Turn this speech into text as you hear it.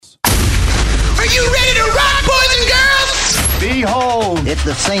you ready to rock, boys and girls? Behold, it's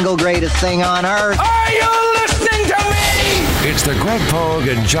the single greatest thing on earth. Are you listening to me? It's the Greg Pogue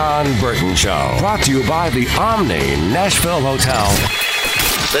and Jon Burton Show. Brought to you by the Omni Nashville Hotel.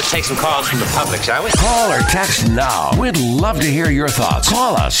 Let's take some calls from the public, shall we? Call or text now. We'd love to hear your thoughts.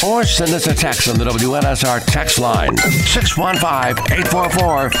 Call us or send us a text on the WNSR text line.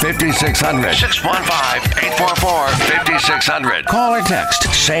 615-844-5600. 615-844-5600. Call or text.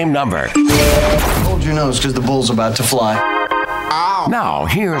 Same number. Hold your nose because the bull's about to fly. Ow. Now,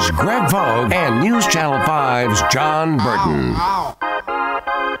 here's Greg Pogue and News Channel 5's Jon Burton.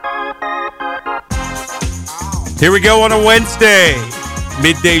 Here we go on a Wednesday.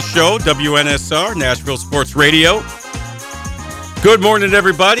 Midday show, WNSR, Nashville Sports Radio. Good morning,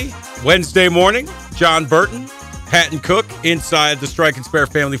 everybody. Wednesday morning, Jon Burton, Patton Cook, inside the Strike and Spare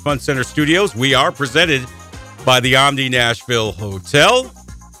Family Fun Center studios. We are presented by the Omni Nashville Hotel.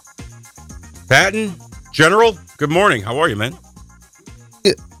 Patton, General, good morning. How are you, man?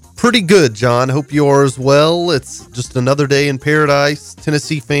 Pretty good, John. Hope you are as well. It's just another day in paradise.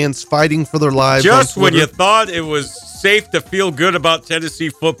 Tennessee fans fighting for their lives. Just when you thought it was safe to feel good about Tennessee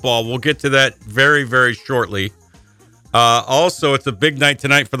football. We'll get to that very, very shortly. Also, it's a big night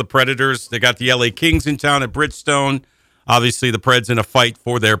tonight for the Predators. They got the LA Kings in town at Bridgestone. Obviously, the Preds in a fight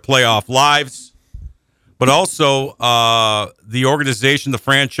for their playoff lives. But also, the organization, the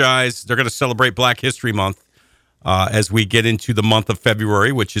franchise, they're going to celebrate Black History Month as we get into the month of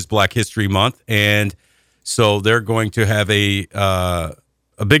February, which is Black History Month. And so they're going to have a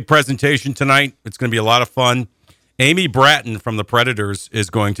big presentation tonight. It's going to be a lot of fun. Amy Bratton from the Predators is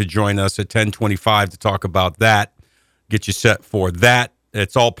going to join us at 10:25 to talk about that, get you set for that.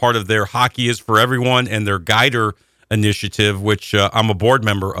 It's all part of their Hockey is for Everyone and their Guider initiative, which I'm a board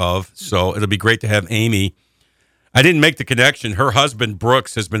member of. So it'll be great to have Amy. I didn't make the connection. Her husband,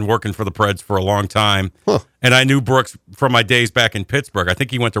 Brooks, has been working for the Preds for a long time. Huh. And I knew Brooks from my days back in Pittsburgh. I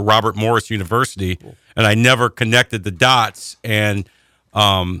think he went to Robert Morris University, and I never connected the dots. And,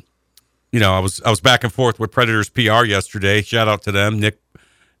 I was back and forth with Predators PR yesterday. Shout out to them, Nick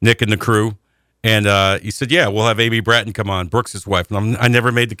and the crew. And he said, yeah, we'll have Amy Bratton come on, Brooks' wife. And I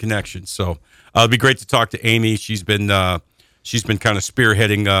never made the connection. So it'd be great to talk to Amy. She's been kind of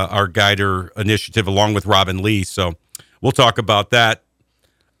spearheading our Guider initiative along with Robin Lee. So we'll talk about that.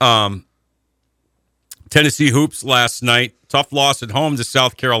 Tennessee Hoops last night, tough loss at home to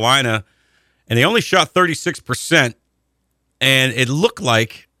South Carolina. And they only shot 36%. And it looked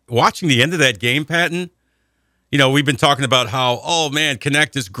like, watching the end of that game, Patton, we've been talking about how, oh, man,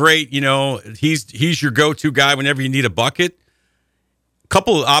 Connect is great. He's your go-to guy whenever you need a bucket. A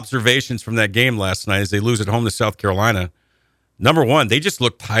couple of observations from that game last night as they lose at home to South Carolina. Number one, they just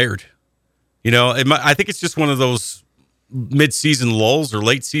look tired. I think it's just one of those mid-season lulls or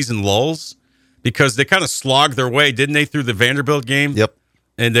late-season lulls because they kind of slogged their way, didn't they, through the Vanderbilt game? Yep.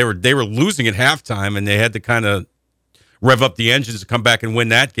 And they were losing at halftime, and they had to kind of rev up the engines to come back and win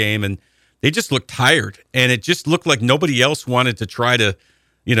that game. And they just looked tired. And it just looked like nobody else wanted to try to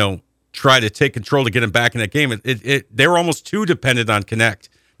take control to get him back in that game. They were almost too dependent on Connect.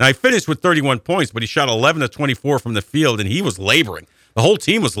 Now, he finished with 31 points, but he shot 11 of 24 from the field, and he was laboring. The whole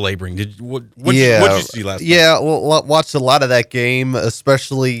team was laboring. What did you see last night? Yeah, well, watched a lot of that game,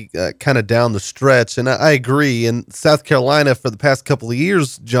 especially kind of down the stretch, and I agree. And South Carolina, for the past couple of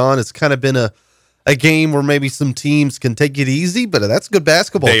years, John, it's kind of been a game where maybe some teams can take it easy, but that's a good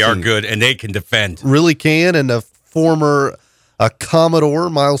basketball team. They are good, and they can defend. Really can, and a former Commodore,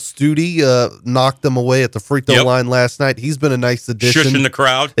 Miles Studi, knocked them away at the free throw line last night. He's been a nice addition. Shushing the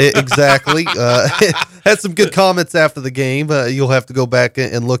crowd. Exactly. Had some good comments after the game. You'll have to go back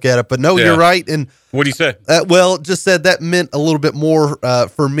and look at it. But no, you're right. And what do you say? Just said that meant a little bit more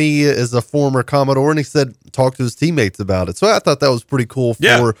for me as a former Commodore. And he said, talk to his teammates about it. So I thought that was pretty cool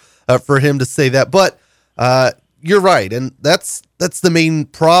for him to say that. But you're right. And that's the main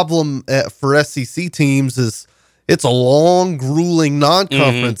problem for SEC teams is it's a long, grueling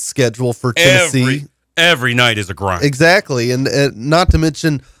non-conference schedule for Tennessee. Every night is a grind. Exactly. And not to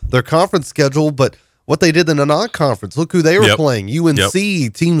mention their conference schedule, but what they did in the non-conference. Look who they were playing.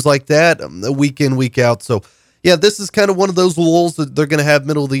 UNC, teams like that, week in, week out. So, yeah, this is kind of one of those lulls that they're going to have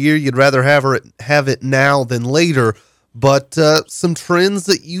middle of the year. You'd rather have it now than later. But some trends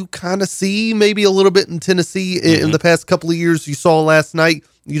that you kind of see maybe a little bit in Tennessee in the past couple of years you saw last night.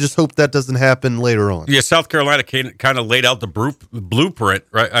 You just hope that doesn't happen later on. Yeah, South Carolina kind of laid out the blueprint,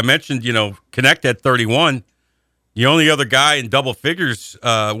 right? I mentioned, Connect at 31. The only other guy in double figures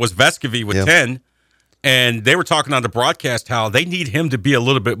was Vescovy with 10. And they were talking on the broadcast how they need him to be a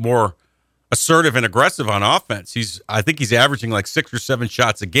little bit more assertive and aggressive on offense. I think he's averaging like 6 or 7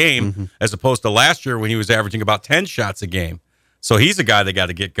 shots a game, as opposed to last year when he was averaging about 10 shots a game. So he's a guy they got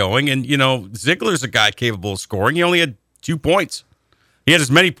to get going. And, Ziegler's a guy capable of scoring. He only had 2 points. He had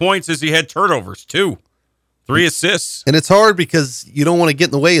as many points as he had turnovers, 2. 3 assists. And it's hard because you don't want to get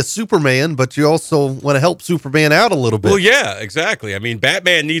in the way of Superman, but you also want to help Superman out a little bit. Well, yeah, exactly. I mean,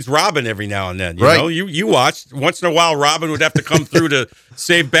 Batman needs Robin every now and then. You Right. know, you watch. Once in a while, Robin would have to come through to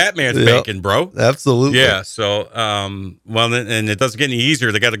save Batman's bacon, bro. Absolutely. Yeah, so, and it doesn't get any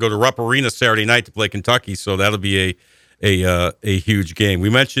easier. They got to go to Rupp Arena Saturday night to play Kentucky, so that'll be a huge game. We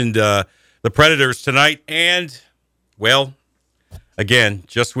mentioned the Predators tonight, and, well, again,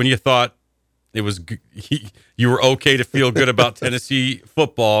 just when you thought it was you were okay to feel good about Tennessee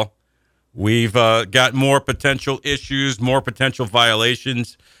football, we've got more potential issues, more potential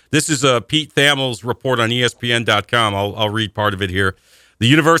violations. This is Pete Thamel's report on ESPN.com. I'll read part of it here. The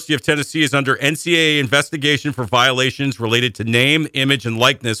University of Tennessee is under NCAA investigation for violations related to name, image, and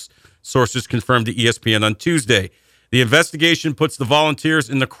likeness, sources confirmed to ESPN on Tuesday. The investigation puts the Volunteers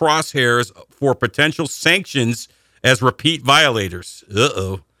in the crosshairs for potential sanctions as repeat violators.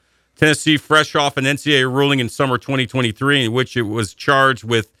 Tennessee, fresh off an NCAA ruling in summer 2023, in which it was charged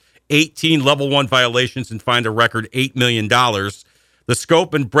with 18 level 1 violations and fined a record $8 million. The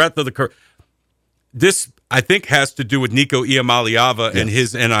scope and breadth of this, I think, has to do with Nico Iamaleava and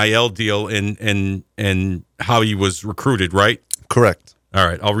his NIL deal and how he was recruited, right? Correct. All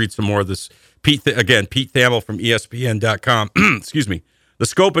right, I'll read some more of this. Pete Thamel from ESPN.com. Excuse me. The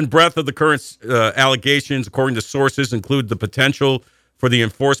scope and breadth of the current allegations, according to sources, include the potential for the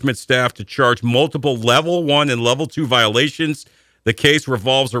enforcement staff to charge multiple level 1 and level 2 violations. The case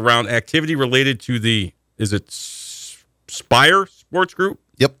revolves around activity related to Spire Sports Group?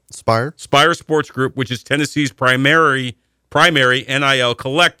 Yep, Spire. Spire Sports Group, which is Tennessee's primary NIL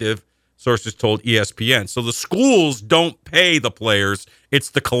collective, sources told ESPN. So the schools don't pay the players.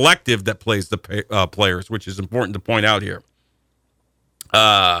 It's the collective that pays the players, which is important to point out here.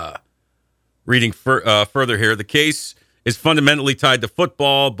 Reading further here, the case is fundamentally tied to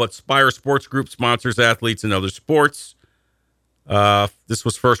football, but Spire Sports Group sponsors athletes in other sports. This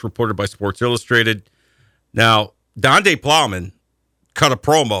was first reported by Sports Illustrated. Now, Donde Plowman cut a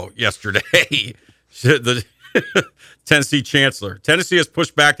promo yesterday. The Tennessee chancellor. Tennessee has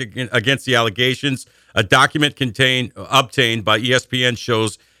pushed back against the allegations. A document obtained by ESPN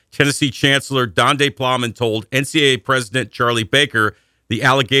shows Tennessee Chancellor Donde Plowman told NCAA President Charlie Baker the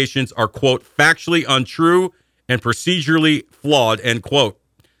allegations are, quote, factually untrue and procedurally flawed, end quote.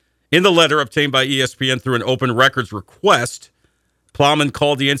 In the letter obtained by ESPN through an open records request, Plowman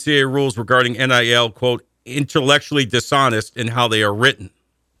called the NCAA rules regarding NIL, quote, intellectually dishonest in how they are written.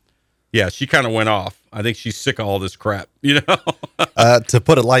 Yeah, she kind of went off. I think she's sick of all this crap, To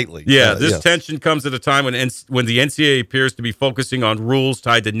put it lightly. Yeah, this tension comes at a time when the NCAA appears to be focusing on rules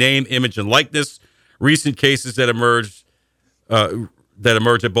tied to name, image, and likeness. Recent cases that emerged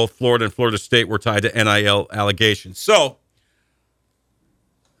at both Florida and Florida State were tied to NIL allegations. So,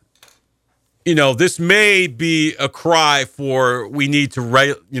 this may be a cry for we need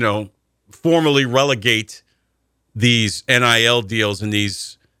to, formally relegate these NIL deals and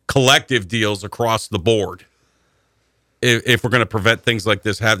these collective deals across the board if we're going to prevent things like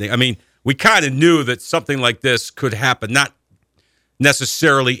this happening. I mean, we kind of knew that something like this could happen, not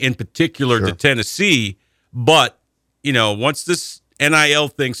necessarily in particular to Tennessee, but, once this NIL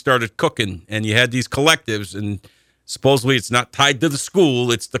thing started cooking and you had these collectives, and supposedly it's not tied to the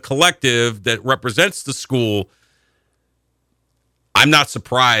school, it's the collective that represents the school, I'm not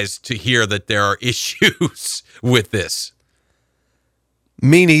surprised to hear that there are issues with this.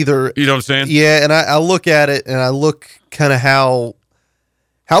 Me neither. You know what I'm saying? Yeah, and I look at it, and I look kind of how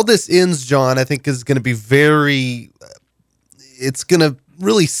this ends, John, I think is going to be it's going to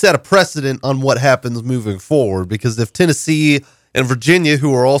really set a precedent on what happens moving forward, because if Tennessee and Virginia,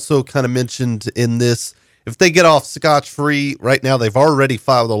 who are also kind of mentioned in this, if they get off scotch-free, right now they've already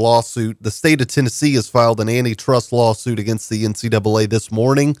filed a lawsuit. The state of Tennessee has filed an antitrust lawsuit against the NCAA this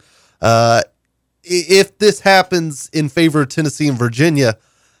morning. If this happens in favor of Tennessee and Virginia,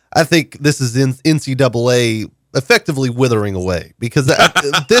 I think this is NCAA effectively withering away, because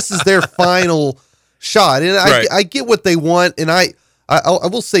this is their final shot. And I get what they want, and I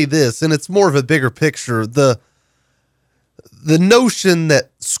will say this, and it's more of a bigger picture. The notion that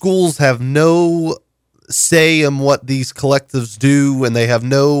schools have no say in what these collectives do, and they have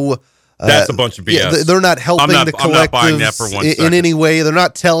no... That's a bunch of BS. Yeah, they're not helping the collectives I'm not buying that for 1 second. In any way. They're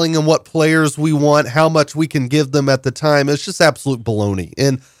not telling them what players we want, how much we can give them at the time. It's just absolute baloney.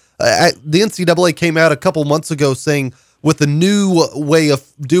 And the NCAA came out a couple months ago saying, with a new way of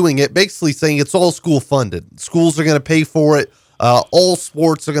doing it, basically saying it's all school funded. Schools are going to pay for it. All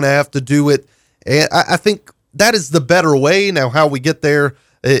sports are going to have to do it. And I think that is the better way. Now, how we get there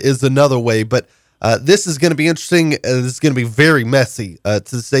is another way. But this is going to be interesting. This is going to be very messy,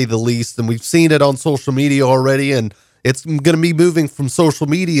 to say the least. And we've seen it on social media already. And it's going to be moving from social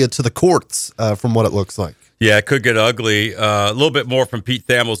media to the courts, from what it looks like. Yeah, it could get ugly. A little bit more from Pete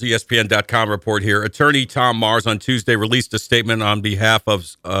Thamel's ESPN.com report here. Attorney Tom Mars on Tuesday released a statement on behalf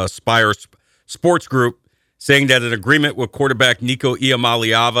of Spire Sports Group saying that an agreement with quarterback Nico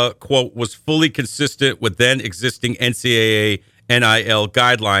Iamaleava, quote, was fully consistent with then existing NCAA NIL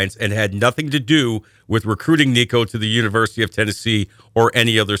guidelines and had nothing to do with recruiting Nico to the University of Tennessee or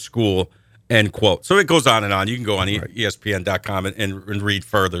any other school, end quote. So it goes on and on. You can go on ESPN.com and read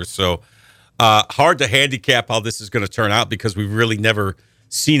further. So hard to handicap how this is going to turn out because we've really never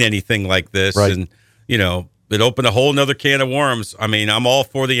seen anything like this. Right. And, it opened a whole nother can of worms. I mean, I'm all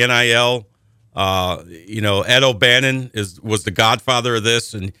for the NIL. Ed O'Bannon was the godfather of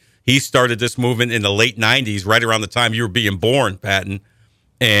this, and he started this movement in the late 90s, right around the time you were being born, Patton.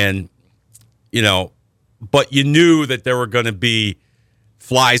 And, but you knew that there were going to be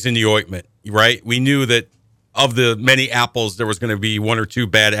flies in the ointment, right? We knew that of the many apples, there was going to be one or two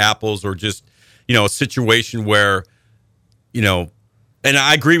bad apples or just, a situation where, and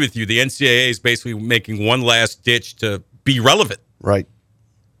I agree with you, the NCAA is basically making one last ditch to be relevant. Right.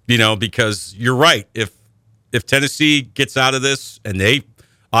 Because you're right. If Tennessee gets out of this, and they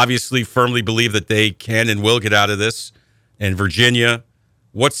obviously firmly believe that they can and will get out of this, and Virginia,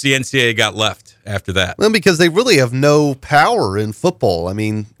 what's the NCAA got left after that? Well, because they really have no power in football. I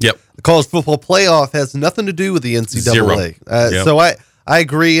mean, yep. The college football playoff has nothing to do with the NCAA. Yep. So I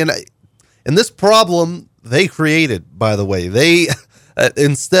agree. And this problem they created, by the way, they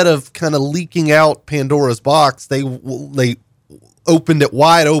instead of kind of leaking out Pandora's box, they opened it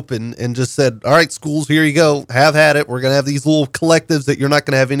wide open and just said, all right, schools, here you go. Have at it. We're going to have these little collectives that you're not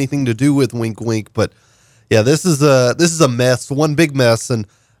going to have anything to do with, wink, wink. But yeah, this is a mess, one big mess. And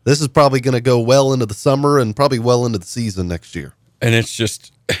this is probably going to go well into the summer and probably well into the season next year. And it's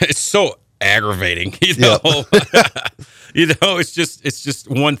so aggravating, Yep. It's just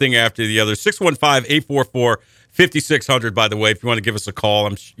one thing after the other. 615-844-5600, by the way, if you want to give us a call.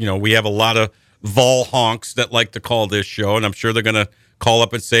 We have a lot of Vol honks that like to call this show, and I'm sure they're going to call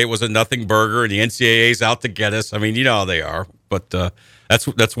up and say it was a nothing burger and the NCAA's out to get us. I mean, you know how they are, but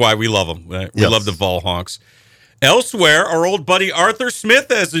that's why we love them. We love the Vol honks. Elsewhere, our old buddy Arthur Smith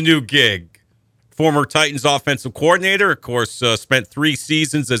has a new gig. Former Titans offensive coordinator, of course, spent 3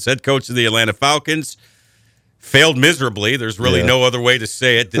 seasons as head coach of the Atlanta Falcons. Failed miserably. There's really no other way to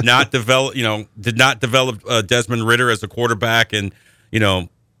say it. Did not develop Desmond Ridder as a quarterback, and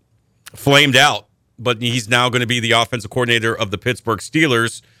flamed out. But he's now going to be the offensive coordinator of the Pittsburgh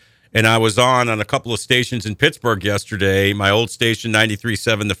Steelers. And I was on a couple of stations in Pittsburgh yesterday. My old station,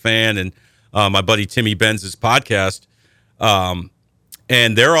 93.7 The Fan, and my buddy Timmy Benz's podcast. And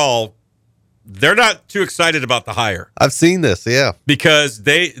they're not too excited about the hire. I've seen this, yeah. Because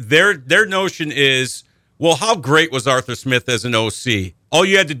their notion is, well, how great was Arthur Smith as an OC? All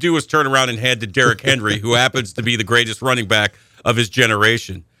you had to do was turn around and hand to Derrick Henry, who happens to be the greatest running back of his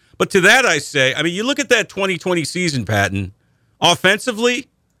generation. But to that I say, you look at that 2020 season, Patton. Offensively,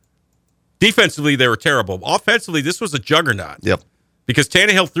 defensively, they were terrible. Offensively, this was a juggernaut. Yep. Because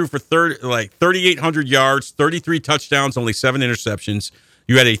Tannehill threw for 3,800 yards, 33 touchdowns, only 7 interceptions.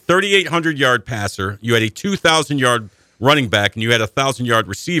 You had a 3,800-yard passer. You had a 2,000-yard running back, and you had a 1,000-yard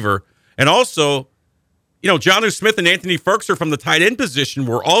receiver. And also, Jonnu Smith and Anthony Ferguson from the tight end position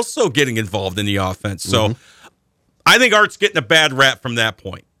were also getting involved in the offense. So I think Art's getting a bad rap from that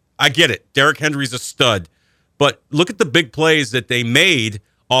point. I get it. Derrick Henry's a stud. But look at the big plays that they made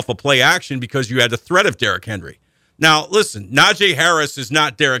off of play action because you had the threat of Derrick Henry. Now, listen, Najee Harris is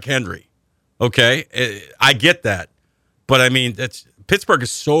not Derrick Henry. Okay? I get that. But, the Pittsburgh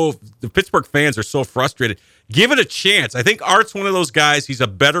fans are so frustrated. Give it a chance. I think Art's one of those guys. He's a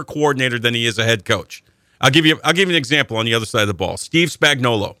better coordinator than he is a head coach. I'll give you an example on the other side of the ball. Steve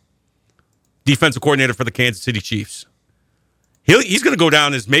Spagnuolo, defensive coordinator for the Kansas City Chiefs. He's going to go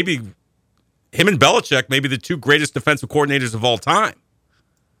down as maybe him and Belichick, maybe the 2 greatest defensive coordinators of all time.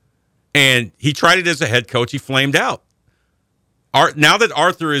 And he tried it as a head coach. He flamed out. Now that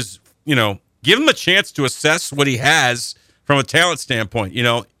Arthur is, give him a chance to assess what he has from a talent standpoint.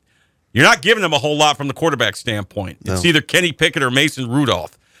 You're not giving him a whole lot from the quarterback standpoint. No. It's either Kenny Pickett or Mason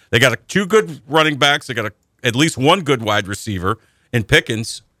Rudolph. They got 2 good running backs. They got at least 1 good wide receiver in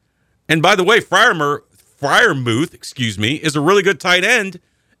Pickens. And by the way, Freiermuth, is a really good tight end.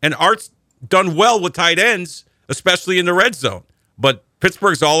 And Art's done well with tight ends, especially in the red zone. But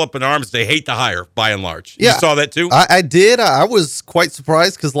Pittsburgh's all up in arms. They hate the hire, by and large. Yeah, you saw that too? I did. I was quite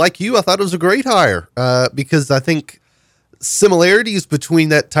surprised because, like you, I thought it was a great hire because I think similarities between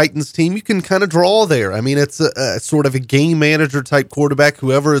that Titans team you can kind of draw there. I mean, it's a sort of a game manager type quarterback,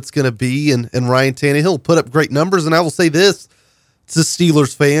 whoever it's going to be, and Ryan Tannehill put up great numbers. And I will say this to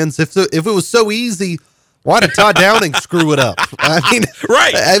Steelers fans: if it was so easy, why did Todd Downing screw it up? I mean,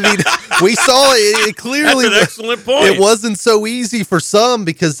 right. I mean, we saw it clearly. That's an excellent point. It wasn't so easy for some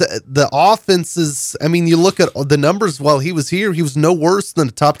because the offenses, I mean, you look at the numbers while he was here, he was no worse than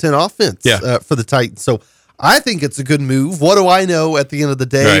a top 10 offense for the Titans. So I think it's a good move. What do I know at the end of the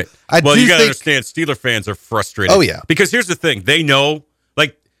day? Right. You got to understand, Steeler fans are frustrated. Oh, yeah. Because here's the thing. They know,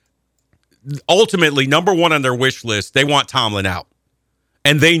 like, ultimately, number one on their wish list, they want Tomlin out.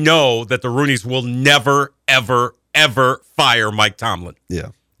 And they know that the Rooneys will never, ever, ever fire Mike Tomlin. Yeah.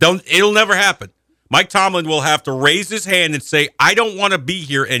 It'll never happen. Mike Tomlin will have to raise his hand and say, I don't want to be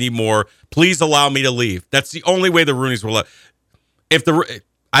here anymore. Please allow me to leave. That's the only way the Rooneys will.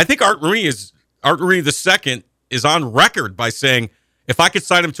 I think Art Rooney II is on record by saying, if I could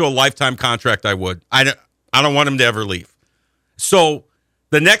sign him to a lifetime contract, I would. I don't want him to ever leave. So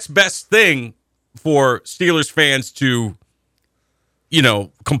the next best thing for Steelers fans to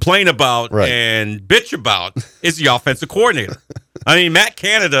complain about and bitch about is the offensive coordinator. I mean, Matt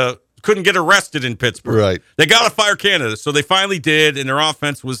Canada couldn't get arrested in Pittsburgh. Right. They got to fire Canada, so they finally did, and their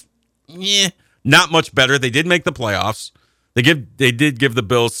offense was not much better. They did make the playoffs. They did give the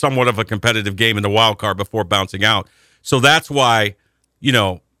Bills somewhat of a competitive game in the wild card before bouncing out. So that's why,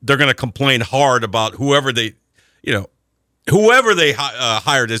 they're going to complain hard about whoever they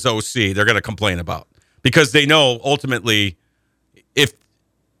hired as OC, they're going to complain about. Because they know ultimately if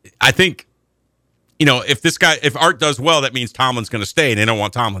Art does well, that means Tomlin's going to stay, and they don't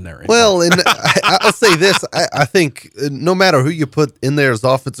want Tomlin there anymore. Well, and I'll say this: I think no matter who you put in there as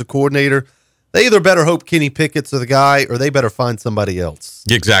offensive coordinator, they either better hope Kenny Pickett's the guy, or they better find somebody else.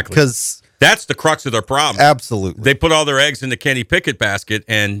 Exactly, because that's the crux of their problem. Absolutely, they put all their eggs in the Kenny Pickett basket,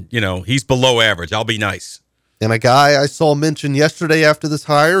 and he's below average. I'll be nice. And a guy I saw mentioned yesterday after this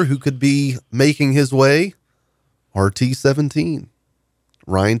hire who could be making his way, RT17.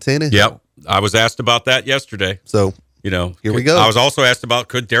 Ryan Tannehill. Yep. I was asked about that yesterday. So, here we go. I was also asked about,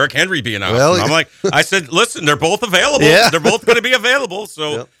 could Derrick Henry be an option? Well, I said, listen, they're both available. Yeah. They're both going to be available.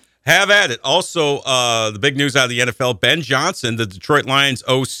 So have at it. Also, the big news out of the NFL, Ben Johnson, the Detroit Lions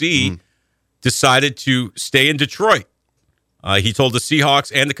OC, decided to stay in Detroit. He told the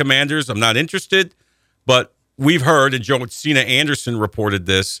Seahawks and the Commanders, I'm not interested, but we've heard, and Josina Anderson reported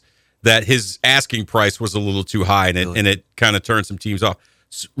this, that his asking price was a little too high, and it kind of turned some teams off.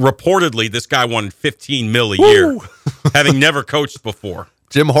 Reportedly, this guy won $15 million a year, having never coached before.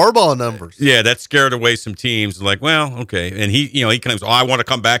 Jim Harbaugh numbers. Yeah, that scared away some teams. Like, well, okay, and he claims, I want to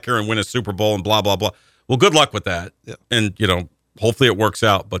come back here and win a Super Bowl and blah blah blah. Well, good luck with that, and hopefully it works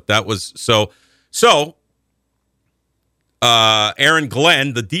out. But that was so. Aaron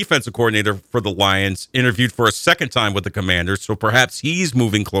Glenn, the defensive coordinator for the Lions, interviewed for a second time with the Commanders, so perhaps he's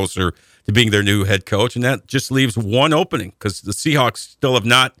moving closer to being their new head coach, and that just leaves one opening because the Seahawks still have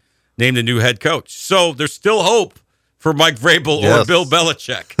not named a new head coach. So there's still hope for Mike Vrabel or Bill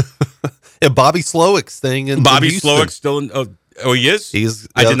Belichick. Bobby Slowick's staying in Houston. Slowick's still in. Oh, he is?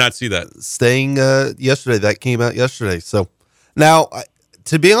 I did not see that. Staying yesterday. That came out yesterday. So now,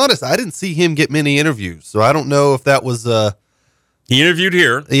 to be honest, I didn't see him get many interviews, so I don't know if that was. He interviewed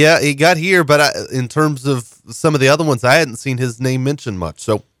here. Yeah, he got here, but in terms of some of the other ones, I hadn't seen his name mentioned much.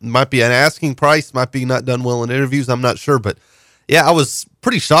 So it might be an asking price, might be not done well in interviews. I'm not sure, but yeah, I was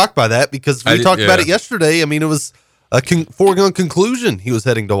pretty shocked by that because we talked about it yesterday. I mean, it was a foregone conclusion he was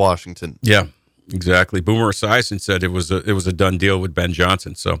heading to Washington. Yeah. Exactly. Boomer Esiason said it was a done deal with Ben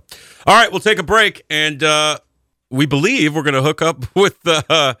Johnson. So, all right, we'll take a break, and we believe we're going to hook up with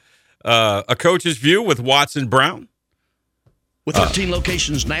a coach's view with Watson Brown. With 13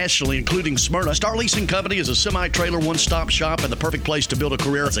 locations nationally, including Smyrna, Star Leasing Company is a semi-trailer one-stop shop and the perfect place to build a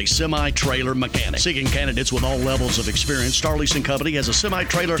career as a semi-trailer mechanic. Seeking candidates with all levels of experience, Star Leasing Company has a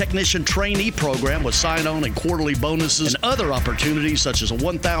semi-trailer technician trainee program with sign-on and quarterly bonuses and other opportunities such as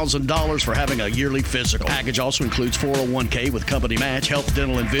 $1,000 for having a yearly physical. The package also includes 401k with company match, health,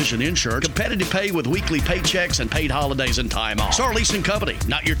 dental, and vision insurance, competitive pay with weekly paychecks, and paid holidays and time off. Star Leasing Company,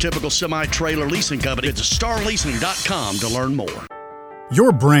 not your typical semi-trailer leasing company. It's starleasing.com to learn more.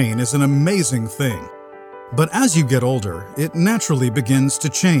 Your brain is an amazing thing, but as you get older, it naturally begins to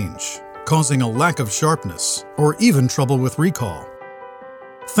change, causing a lack of sharpness or even trouble with recall.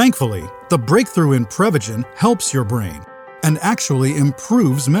 Thankfully, the breakthrough in Prevagen helps your brain and actually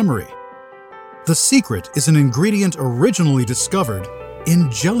improves memory. The secret is an ingredient originally discovered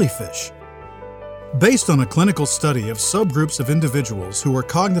in jellyfish. Based on a clinical study of subgroups of individuals who are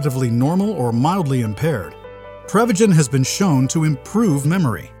cognitively normal or mildly impaired, Prevagen has been shown to improve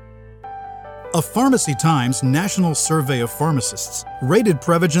memory. A Pharmacy Times National Survey of Pharmacists rated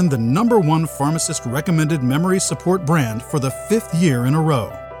Prevagen the #1 pharmacist-recommended memory support brand for the 5th year in a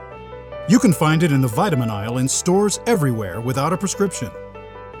row. You can find it in the vitamin aisle in stores everywhere without a prescription.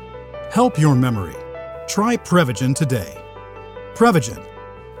 Help your memory. Try Prevagen today. Prevagen.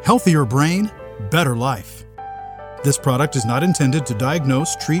 Healthier brain, better life. This product is not intended to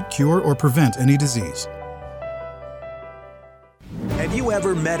diagnose, treat, cure, or prevent any disease. Have you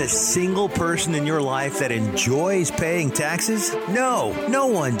ever met a single person in your life that enjoys paying taxes? No, no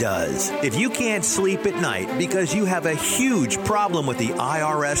one does. If you can't sleep at night because you have a huge problem with the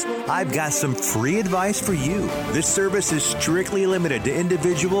IRS, I've got some free advice for you. This service is strictly limited to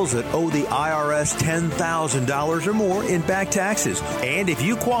individuals that owe the IRS $10,000 or more in back taxes. And if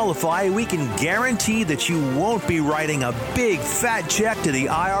you qualify, we can guarantee that you won't be writing a big fat check to the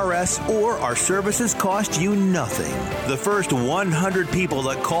IRS, or our services cost you nothing. The first 100 people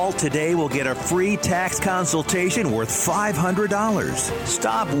that call today will get a free tax consultation worth $500.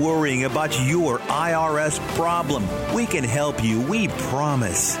 Stop worrying about your IRS problem. We can help you, we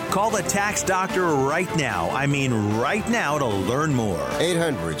promise. Call the tax doctor right now. I mean right now, to learn more.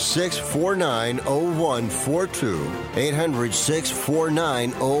 800-649-0142.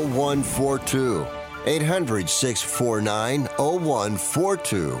 800-649-0142.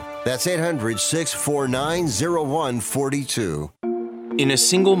 800-649-0142. That's 800-649-0142. In a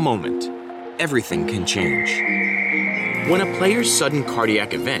single moment, everything can change. When a player's sudden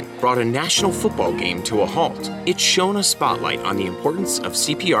cardiac event brought a national football game to a halt, it shone a spotlight on the importance of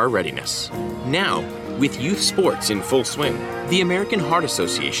CPR readiness. Now, with youth sports in full swing, the American Heart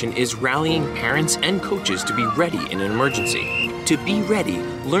Association is rallying parents and coaches to be ready in an emergency. To be ready,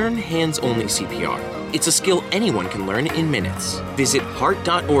 learn hands-only CPR. It's a skill anyone can learn in minutes. Visit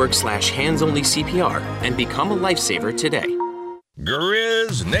heart.org/hands-only-CPR and become a lifesaver today.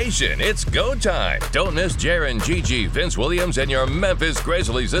 Grizz Nation, it's go time. Don't miss Jaron, Gigi, Vince Williams, and your Memphis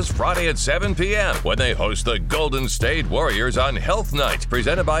Grizzlies this Friday at 7 p.m. when they host the Golden State Warriors on Health Night,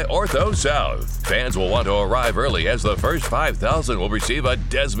 presented by Ortho South. Fans will want to arrive early as the first 5,000 will receive a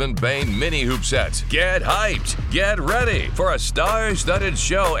Desmond Bain mini hoop set. Get hyped, get ready for a star-studded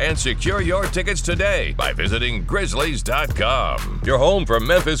show, and secure your tickets today by visiting Grizzlies.com. Your home for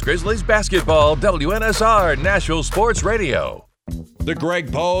Memphis Grizzlies basketball, WNSR Nashville Sports Radio. The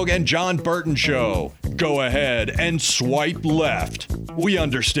Greg Pogue and Jon Burton Show. Go ahead and swipe left. We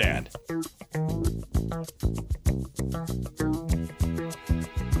understand.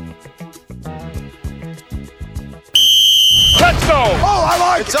 Touchdown! Oh, I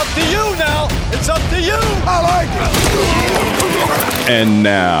like it! It's up to you now! It's up to you! I like it! And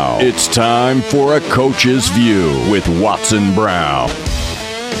now, it's time for A Coach's View with Watson Brown.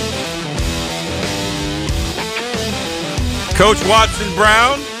 Coach Watson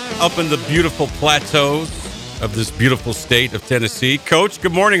Brown up in the beautiful plateaus of this beautiful state of Tennessee. Coach,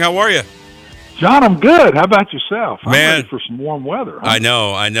 good morning. How are you? John, I'm good. How about yourself? I'm Man, ready for some warm weather. Huh? I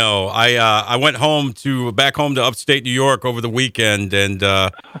know. I went back home to upstate New York over the weekend, and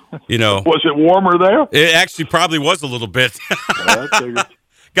was it warmer there? It actually probably was a little bit.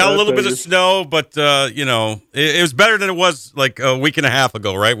 Got a little bit of snow, but it was better than it was like a week and a half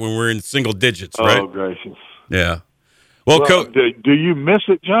ago, right? When we were in single digits, right? Oh, gracious. Yeah. Well, Coach, do you miss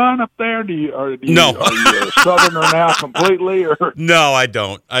it, John, up there? No. Are you a Southerner now completely? Or? No, I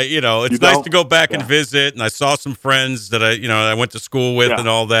don't. It's nice to go back and visit, and I saw some friends that I went to school with and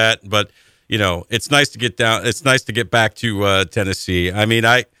all that. But it's nice to get down. It's nice to get back to Tennessee. I mean,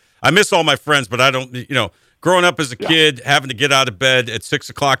 I miss all my friends, but I don't. Growing up as a kid, having to get out of bed at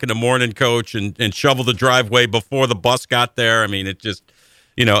 6 o'clock in the morning, Coach, and shovel the driveway before the bus got there. I mean, it just,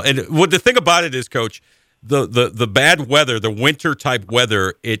 And what the thing about it is, Coach. The bad weather, the winter type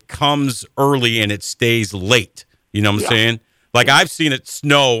weather, it comes early and it stays late. You know what I'm saying? Like I've seen it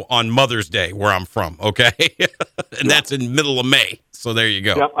snow on Mother's Day where I'm from, okay? And that's in middle of May. So there you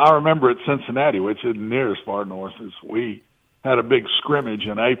go. Yeah, I remember at Cincinnati, which isn't near as far north as we had a big scrimmage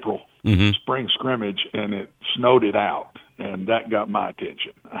in April, spring scrimmage, and it snowed it out. And that got my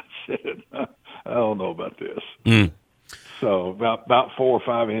attention. I said, I don't know about this. So about 4 or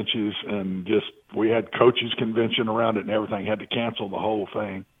 5 inches, and we had coaches convention around it and everything. Had to cancel the whole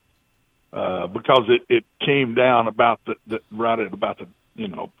thing because it came down right at about the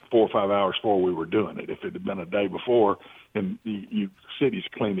 4 or 5 hours before we were doing it. If it had been a day before, and cities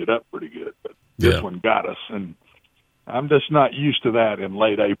cleaned it up pretty good, but this one got us. And I'm just not used to that in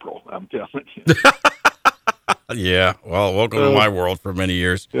late April, I'm telling you. Yeah, well, welcome to my world for many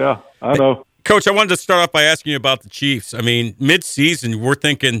years. Yeah, I know. Coach, I wanted to start off by asking you about the Chiefs. I mean, mid-season, we're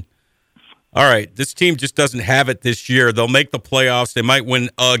thinking, all right, this team just doesn't have it this year. They'll make the playoffs. They might win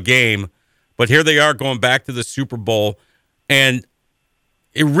a game. But here they are going back to the Super Bowl. And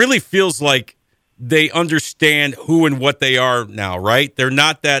it really feels like they understand who and what they are now, right? They're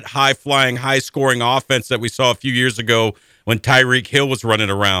not that high-flying, high-scoring offense that we saw a few years ago when Tyreek Hill was running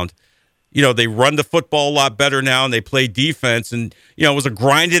around. You know, they run the football a lot better now, and they play defense. And, you know, it was a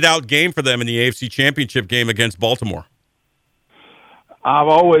grinded-out game for them in the AFC Championship game against Baltimore. I've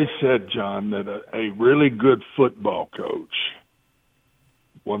always said, John, that a really good football coach,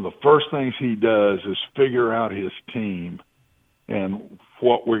 one of the first things he does is figure out his team and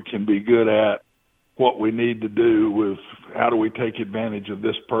what we can be good at, what we need to do with how do we take advantage of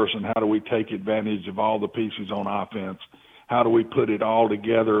this person, how do we take advantage of all the pieces on offense, how do we put it all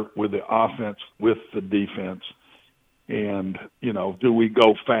together with the offense, with the defense? And, you know, do we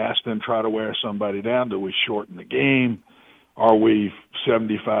go fast and try to wear somebody down? Do we shorten the game? Are we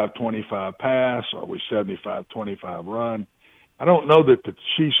 75-25 pass? Are we 75-25 run? I don't know that the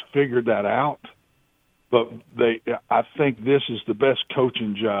Chiefs figured that out, but I think this is the best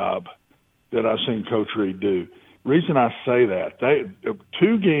coaching job that I've seen Coach Reid do. Reason I say that,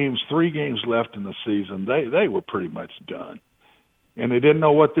 3 games left in the season, they were pretty much done. And they didn't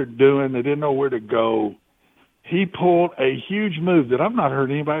know what they're doing. They didn't know where to go. He pulled a huge move that I've not heard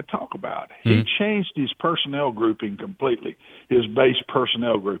anybody talk about. He changed his personnel grouping completely, his base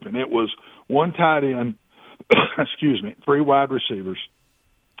personnel grouping. It was 1 tight end, 3 wide receivers.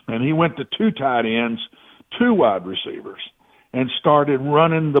 And he went to 2 tight ends, 2 wide receivers, and started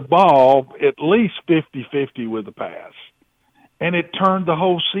running the ball at least 50-50 with the pass. And it turned the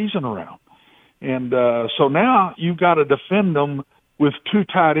whole season around. And so now you've got to defend them with 2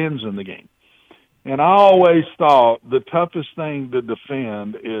 tight ends in the game. And I always thought the toughest thing to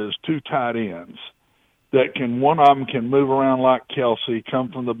defend is 2 tight ends that one of them can move around like Kelsey,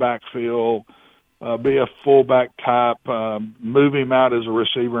 come from the backfield, be a fullback type, move him out as a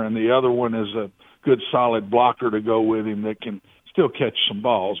receiver, and the other one is a good solid blocker to go with him that can still catch some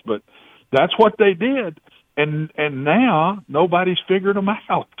balls. But that's what they did, and now nobody's figured them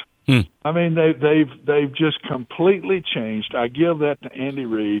out. I mean, they've just completely changed. I give that to Andy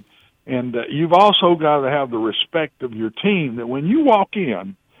Reid. And you've also got to have the respect of your team that when you walk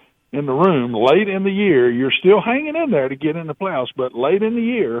in the room late in the year, you're still hanging in there to get in the playoffs, but late in the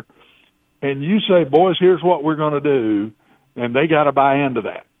year, and you say, boys, here's what we're going to do, and they got to buy into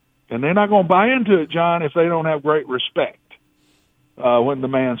that. And they're not going to buy into it, John, if they don't have great respect when the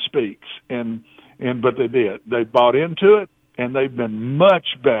man speaks. But they did. They bought into it, and they've been much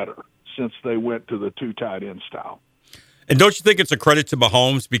better since they went to the 2 tight end style. And don't you think it's a credit to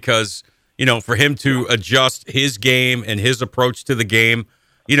Mahomes because, you know, for him to adjust his game and his approach to the game,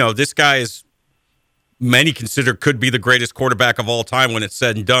 you know, this guy is, many consider could be the greatest quarterback of all time when it's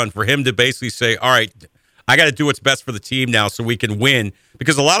said and done. For him to basically say, all right, I got to do what's best for the team now so we can win.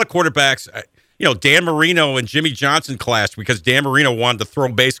 Because a lot of quarterbacks, you know, Dan Marino and Jimmy Johnson clashed because Dan Marino wanted to throw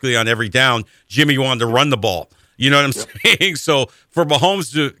basically on every down. Jimmy wanted to run the ball. You know what I'm saying? So for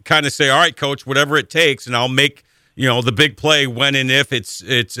Mahomes to kind of say, all right, coach, whatever it takes, and I'll make, you know, the big play when and if it's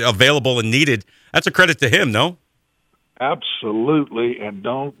available and needed. That's a credit to him, no? Absolutely, and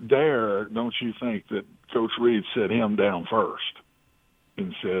don't you think that Coach Reid set him down first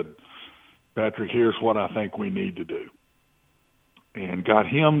and said, Patrick, here's what I think we need to do, and got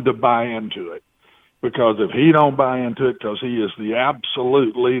him to buy into it. Because if he don't buy into it, because he is the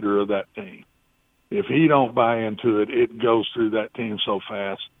absolute leader of that team, if he don't buy into it, it goes through that team so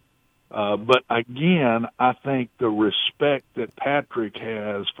fast. But again, I think the respect that Patrick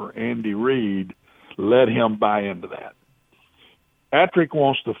has for Andy Reid let him buy into that. Patrick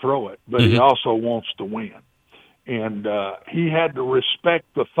wants to throw it, but he also wants to win. And he had to respect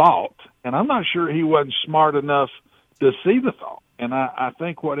the thought, and I'm not sure he wasn't smart enough to see the thought. And I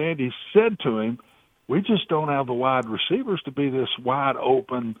think what Andy said to him, we just don't have the wide receivers to be this wide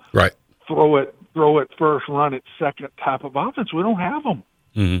open, right? Throw it first, run it second type of offense. We don't have them.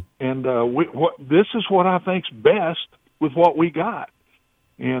 And this is what I think's best with what we got.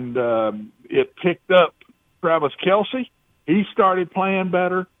 And it picked up Travis Kelce. He started playing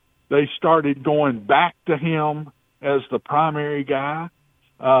better. They started going back to him as the primary guy.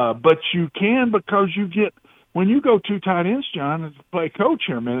 But you can, because you get, when you go 2 tight ends, John, and play coach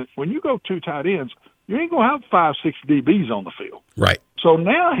here a minute, when you go 2 tight ends, you ain't going to have 5-6 DBs on the field. Right. So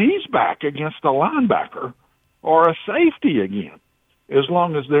now he's back against a linebacker or a safety again. as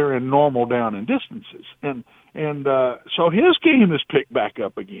long as they're in normal down and distances. And so his game is picked back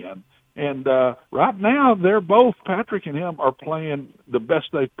up again. And right now, Patrick and him are playing the best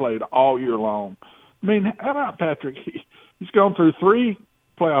they've played all year long. I mean, how about Patrick? He's gone through 3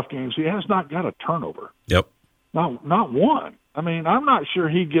 playoff games. He has not got a turnover. Yep. Not one. I mean, I'm not sure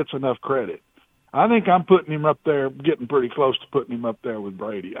he gets enough credit. I think I'm putting him up there, getting pretty close to putting him up there with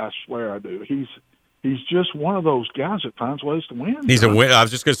Brady. I swear I do. He's just one of those guys that finds ways to win. He's a winner. I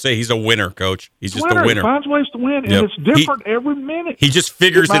was just going to say he's a winner, Coach. He's just a winner. He finds ways to win, and it's different every minute. He just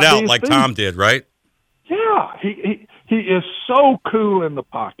figures it out like Tom did, right? Yeah. He is so cool in the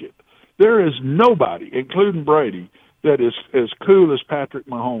pocket. There is nobody, including Brady, that is as cool as Patrick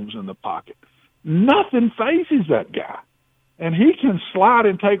Mahomes in the pocket. Nothing phases that guy. And he can slide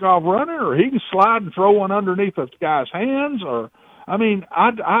and take off running, or he can slide and throw one underneath a guy's hands,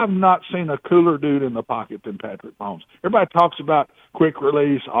 I've not seen a cooler dude in the pocket than Patrick Mahomes. Everybody talks about quick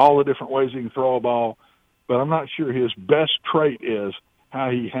release, all the different ways he can throw a ball, but I'm not sure his best trait is how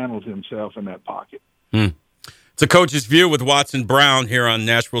he handles himself in that pocket. It's a Coach's View with Watson Brown here on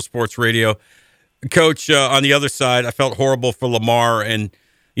Nashville Sports Radio. Coach, on the other side, I felt horrible for Lamar, and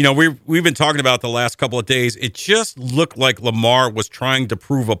we've been talking about the last couple of days. It just looked like Lamar was trying to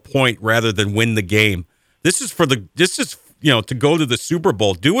prove a point rather than win the game. This is to go to the Super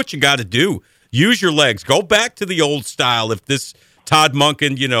Bowl. Do what you got to do. Use your legs. Go back to the old style. If this Todd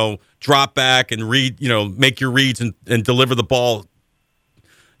Monken, drop back and read, make your reads and deliver the ball,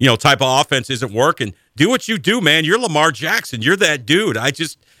 type of offense isn't working. Do what you do, man. You're Lamar Jackson. You're that dude.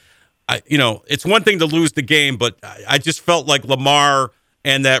 It's one thing to lose the game, but I just felt like Lamar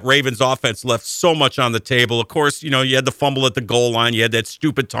and that Ravens offense left so much on the table. Of course, you had the fumble at the goal line. You had that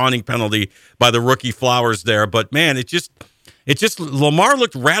stupid taunting penalty by the rookie Flowers there. But, man, it just Lamar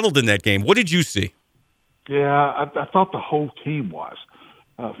looked rattled in that game. What did you see? Yeah, I thought the whole team was.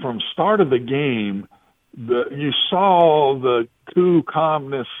 From start of the game, you saw the cool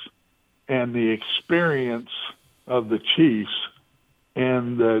calmness and the experience of the Chiefs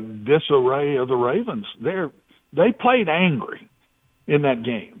and the disarray of the Ravens. They played angry in that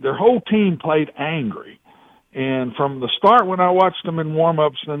game. Their whole team played angry. And from the start, when I watched them in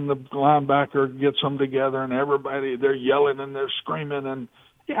warm-ups, and the linebacker gets them together, and everybody, they're yelling and they're screaming. And,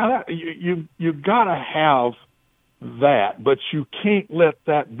 you got to have that, but you can't let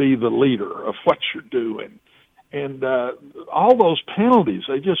that be the leader of what you're doing. And all those penalties,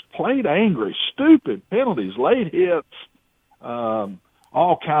 they just played angry, stupid penalties, late hits,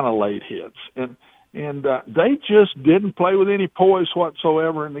 all kind of late hits. And they just didn't play with any poise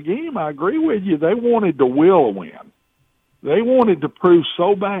whatsoever in the game. I agree with you. They wanted to will a win. They wanted to prove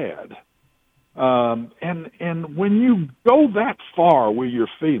so bad. And when you go that far with your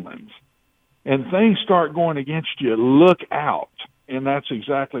feelings and things start going against you, look out. And that's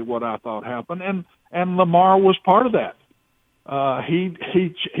exactly what I thought happened. And Lamar was part of that.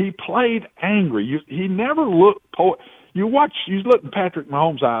 He played angry. He never looked you look in Patrick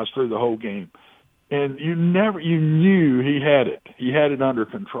Mahomes' eyes through the whole game. And you knew he had it. He had it under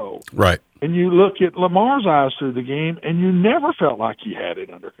control. Right. And you look at Lamar's eyes through the game, and you never felt like he had it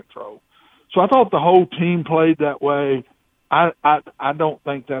under control. So I thought the whole team played that way. I don't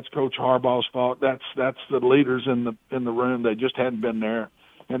think that's Coach Harbaugh's fault. That's the leaders in the room. They just hadn't been there,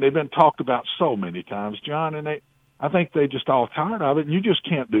 and they've been talked about so many times, John. And I think they just all tired of it. And you just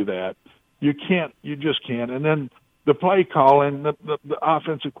can't do that. You just can't. And then the play calling, the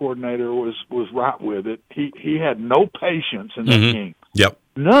offensive coordinator was right with it. He had no patience in that game. Yep.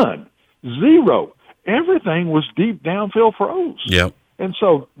 None. Zero. Everything was deep downfield throws. Yep. And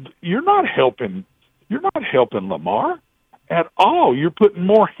so you're not helping Lamar at all. You're putting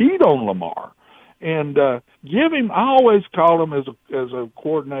more heat on Lamar. And give him, I always call him as a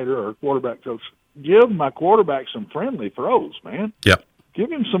coordinator or a quarterback coach, give my quarterback some friendly throws, man. Yep. Give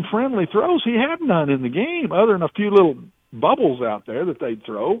him some friendly throws. He had none in the game other than a few little bubbles out there that they'd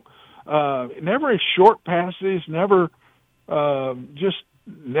throw. Never any short passes, never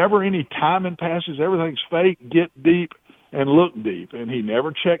any timing passes. Everything's fake, get deep, and look deep. And he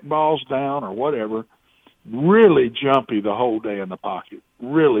never checked balls down or whatever. Really jumpy the whole day in the pocket.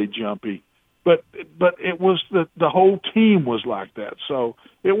 Really jumpy. But it was the whole team was like that. So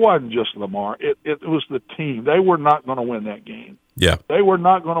it wasn't just Lamar. It was the team. They were not going to win that game. Yeah. They were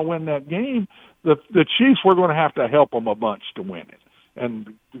not going to win that game. The Chiefs were going to have to help them a bunch to win it. And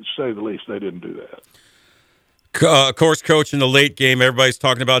to say the least, they didn't do that. Of course, Coach, in the late game, everybody's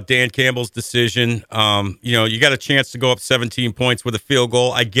talking about Dan Campbell's decision. You got a chance to go up 17 points with a field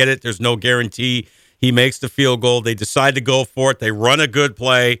goal. I get it. There's no guarantee he makes the field goal. They decide to go for it. They run a good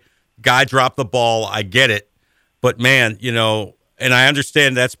play. Guy dropped the ball. I get it. But, man, and I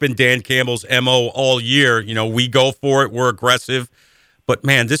understand that's been Dan Campbell's MO all year. You know, we go for it. We're aggressive. But,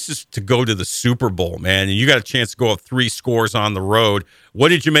 man, this is to go to the Super Bowl, man. And you got a chance to go up 3 scores on the road. What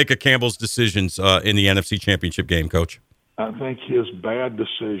did you make of Campbell's decisions in the NFC Championship game, Coach? I think his bad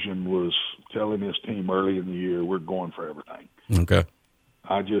decision was telling his team early in the year, we're going for everything. Okay.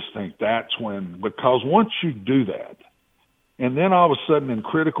 I just think that's when, because once you do that, and then all of a sudden in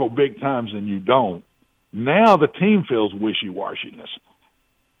critical big times and you don't, now the team feels wishy-washiness.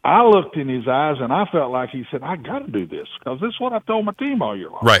 I looked in his eyes and I felt like he said, I got to do this because this is what I told my team all year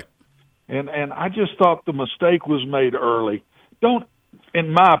long. Right. And I just thought the mistake was made early. Don't,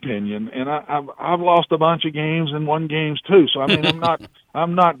 in my opinion, and I've lost a bunch of games and won games too. So I mean,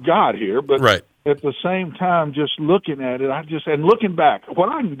 I'm not God here, but right. At the same time, just looking at it, and looking back, what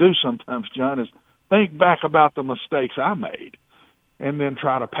I can do sometimes, John, is think back about the mistakes I made, and then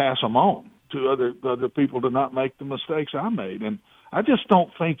try to pass them on to other people to not make the mistakes I made. And I just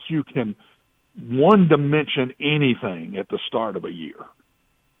don't think you can one-dimension anything at the start of a year.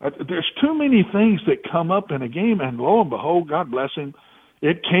 There's too many things that come up in a game, and lo and behold, God bless him,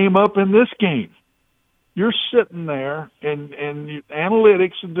 it came up in this game. You're sitting there, and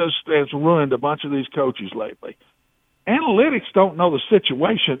analytics has ruined a bunch of these coaches lately. Analytics don't know the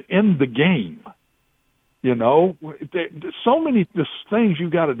situation in the game. You know, there's so many things you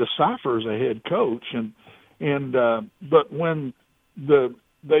got to decipher as a head coach, but when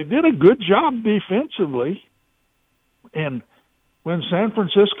they did a good job defensively, and when San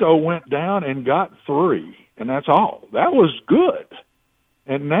Francisco went down and got 3, and that's all, that was good.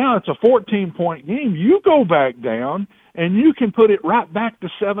 And now it's a 14-point game. You go back down, and you can put it right back to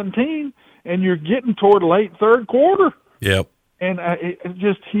 17, and you're getting toward late third quarter. Yep. And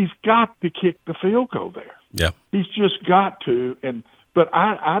he's got to kick the field goal there. Yeah. He's just got to. But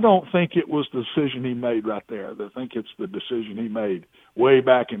I don't think it was the decision he made right there. I think it's the decision he made way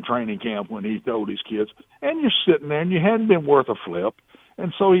back in training camp when he told his kids, and you're sitting there and you hadn't been worth a flip.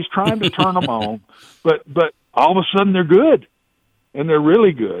 And so he's trying to turn them on. But all of a sudden they're good. And they're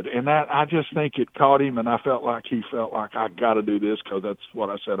really good. And that, I just think it caught him, and I felt like he felt like, I got to do this because that's what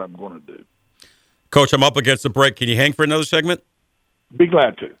I said I'm going to do. Coach, I'm up against the break. Can you hang for another segment? Be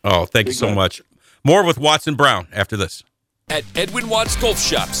glad to. Oh, thank you so much. More with Watson Brown after this. At Edwin Watts Golf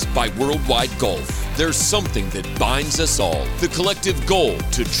Shops by Worldwide Golf, there's something that binds us all. The collective goal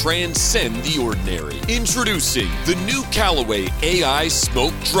to transcend the ordinary. Introducing the new Callaway AI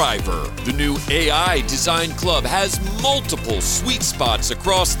Smoke Driver. The new AI Design Club has multiple sweet spots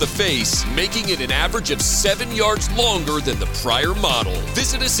across the face, making it an average of 7 yards longer than the prior model.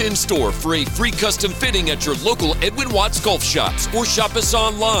 Visit us in store for a free custom fitting at your local Edwin Watts Golf Shops or shop us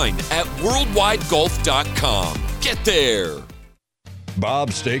online at worldwidegolf.com. Get there.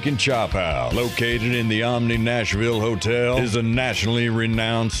 Bob's Steak and Chop House, located in the Omni Nashville Hotel, is a nationally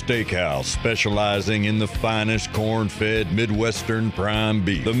renowned steakhouse specializing in the finest corn-fed Midwestern prime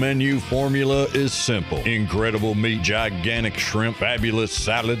beef. The menu formula is simple. Incredible meat, gigantic shrimp, fabulous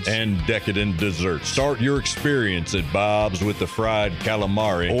salads, and decadent desserts. Start your experience at Bob's with the fried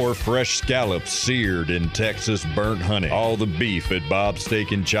calamari or fresh scallops seared in Texas burnt honey. All the beef at Bob's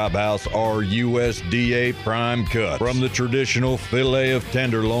Steak and Chop House are USDA prime cuts. From the traditional filet of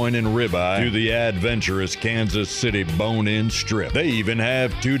tenderloin and ribeye to the adventurous Kansas City bone-in strip. They even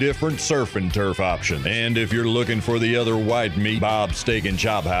have 2 different surf and turf options. And if you're looking for the other white meat, Bob's Steak and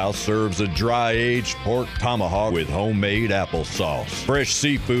Chop House serves a dry-aged pork tomahawk with homemade applesauce. Fresh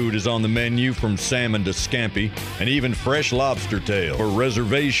seafood is on the menu from salmon to scampi, and even fresh lobster tail. For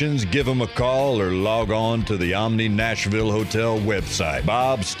reservations, give them a call or log on to the Omni Nashville Hotel website.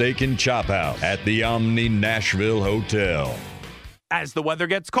 Bob's Steak and Chop House at the Omni Nashville Hotel. As the weather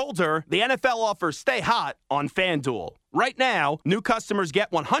gets colder, the NFL offers Stay Hot on FanDuel. Right now, new customers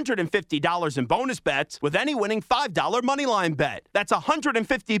get $150 in bonus bets with any winning $5 moneyline bet. That's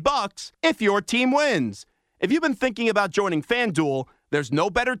 $150 if your team wins. If you've been thinking about joining FanDuel, there's no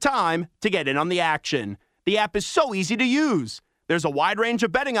better time to get in on the action. The app is so easy to use. There's a wide range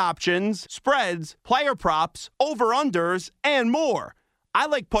of betting options, spreads, player props, over-unders, and more. I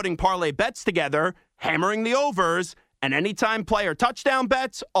like putting parlay bets together, hammering the overs, and anytime player touchdown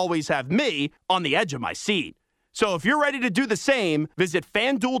bets always have me on the edge of my seat. So if you're ready to do the same, visit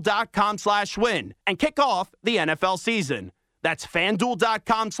FanDuel.com/win and kick off the NFL season. That's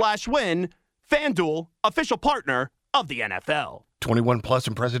FanDuel.com/win. FanDuel, official partner of the NFL. 21 plus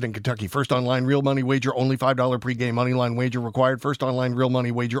and present in Kentucky. First online real money wager, only $5 pregame money line wager required. First online real money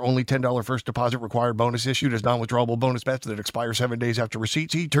wager, only $10 first deposit required. Bonus issued as non-withdrawable bonus bets that expire 7 days after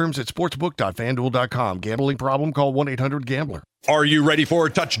receipt. See terms at sportsbook.fanduel.com. Gambling problem? Call 1-800-GAMBLER. Are you ready for a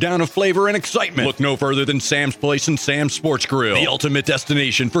touchdown of flavor and excitement? Look no further than Sam's Place and Sam's Sports Grill, the ultimate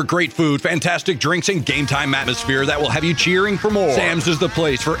destination for great food, fantastic drinks, and game time atmosphere that will have you cheering for more. Sam's is the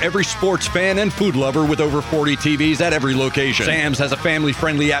place for every sports fan and food lover with over 40 TVs at every location. Sam's has a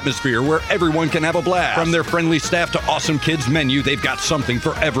family-friendly atmosphere where everyone can have a blast. From their friendly staff to awesome kids menu, they've got something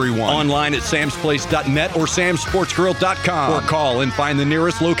for everyone. Online at samsplace.net or samsportsgrill.com, or call and find the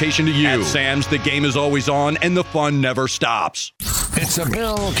nearest location to you. At Sam's, the game is always on and the fun never stops. It's a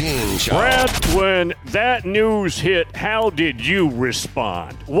Bill King Show. Brad, when that news hit, how did you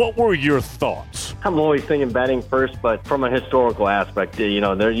respond? What were your thoughts? I'm always thinking betting first, but from a historical aspect,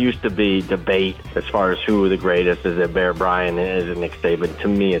 there used to be debate as far as who the greatest is. It Bear Bryant? Is it Nick Saban? To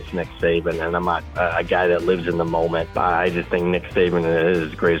me, it's Nick Saban, and I'm not a guy that lives in the moment. I just think Nick Saban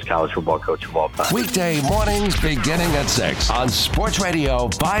is the greatest college football coach of all time. Weekday mornings beginning at 6 on Sports Radio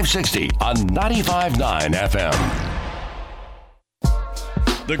 560 on 95.9 FM.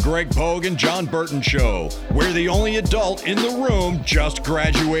 The Greg Pogue and Jon Burton Show, where the only adult in the room just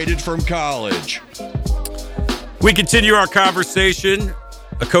graduated from college. We continue our conversation,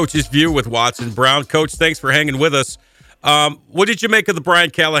 A Coach's View with Watson Brown. Coach, thanks for hanging with us. What did you make of the Brian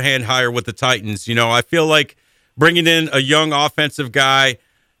Callahan hire with the Titans? I feel like bringing in a young offensive guy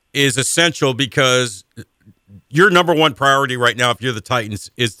is essential because your number one priority right now, if you're the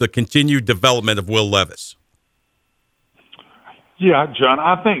Titans, is the continued development of Will Levis. Yeah, John,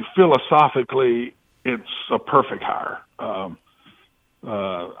 I think philosophically it's a perfect hire.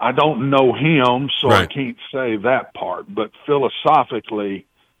 I don't know him, so right. I can't say that part. But philosophically,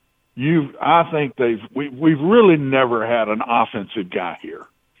 I think we've really never had an offensive guy here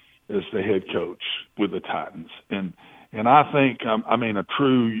as the head coach with the Titans, and I think a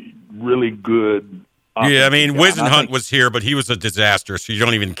true, really good. Yeah, Wisenhunt was here, but he was a disaster, so you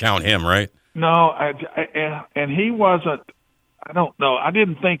don't even count him, right? No, and he wasn't. I don't know. I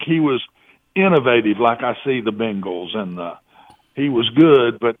didn't think he was innovative like I see the Bengals, and he was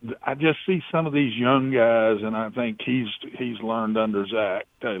good. But I just see some of these young guys, and I think he's learned under Zach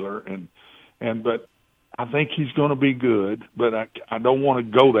Taylor, but I think he's going to be good. But I don't want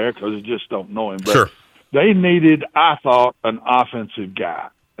to go there because I just don't know him. But sure. They needed, I thought, an offensive guy,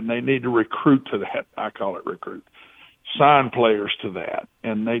 and they need to recruit to that. I call it recruit. Sign players to that,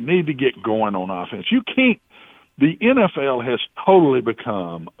 and they need to get going on offense. You can't. The NFL has totally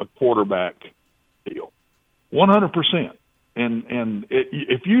become a quarterback deal, 100%. And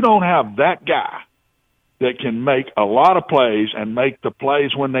if you don't have that guy that can make a lot of plays and make the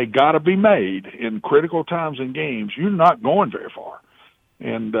plays when they got to be made in critical times in games, you're not going very far.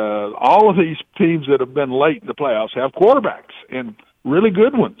 And all of these teams that have been late in the playoffs have quarterbacks, and really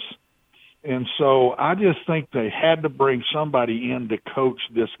good ones. And so I just think they had to bring somebody in to coach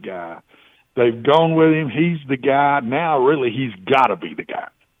this guy. They've gone with him. He's the guy. Now, really, he's got to be the guy.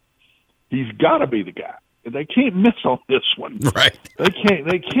 He's got to be the guy. They can't miss on this one. Right. They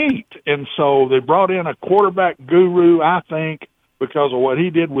can't. And so they brought in a quarterback guru, I think, because of what he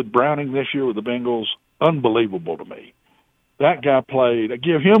did with Browning this year with the Bengals. Unbelievable to me. That guy played. I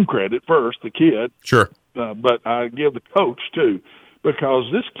give him credit first, the kid. Sure. But I give the coach, too, because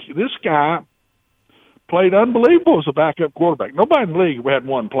this guy played unbelievable as a backup quarterback. Nobody in the league had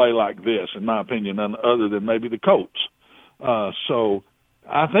one play like this, in my opinion, other than maybe the Colts. So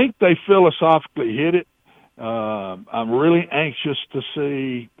I think they philosophically hit it. I'm really anxious to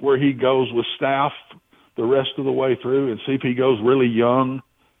see where he goes with staff the rest of the way through and see if he goes really young.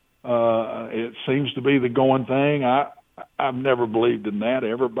 It seems to be the going thing. I've never believed in that.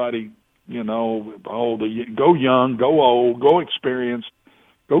 Everybody, go young, go old, go experienced.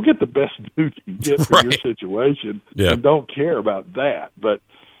 Go get the best dude you can get for your situation, and don't care about that. But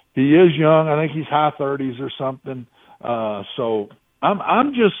he is young. I think he's high 30s or something. So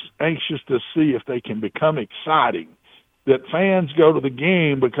I'm just anxious to see if they can become exciting, that fans go to the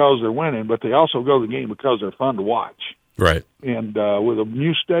game because they're winning, but they also go to the game because they're fun to watch. Right. And with a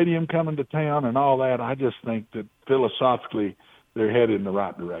new stadium coming to town and all that, I just think that philosophically they're headed in the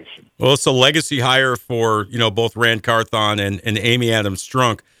right direction. Well, it's a legacy hire for, both Rand Carthon and Amy Adams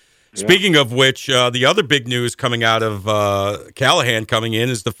Strunk. Yeah. Speaking of which, the other big news coming out of Callahan coming in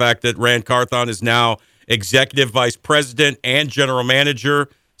is the fact that Rand Carthon is now executive vice president and general manager.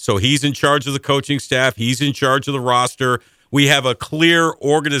 So he's in charge of the coaching staff. He's in charge of the roster. We have a clear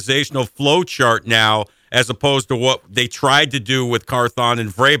organizational flow chart now, as opposed to what they tried to do with Carthon and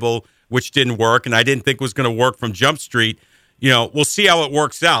Vrabel, which didn't work, and I didn't think was going to work from Jump Street. We'll see how it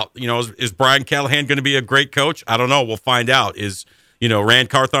works out. Is Brian Callahan going to be a great coach? I don't know. We'll find out. Is Rand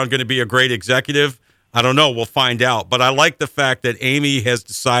Carthon going to be a great executive? I don't know. We'll find out. But I like the fact that Amy has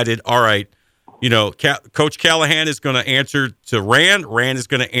decided, all right, Coach Callahan is going to answer to Rand. Rand is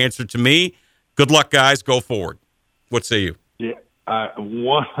going to answer to me. Good luck, guys. Go forward. What say you? Yeah, I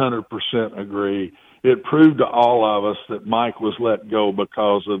 100% agree. It proved to all of us that Mike was let go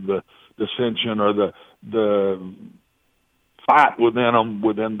because of the dissension or the fight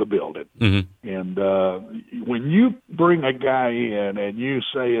within the building. Mm-hmm. And when you bring a guy in and you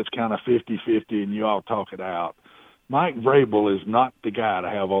say it's kind of 50-50 and you all talk it out, Mike Vrabel is not the guy to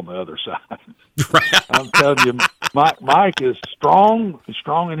have on the other side. I'm telling you, Mike is strong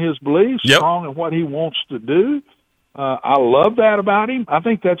in his beliefs, strong in what he wants to do. I love that about him. I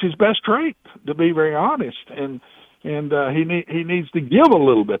think that's his best trait, to be very honest. And he needs to give a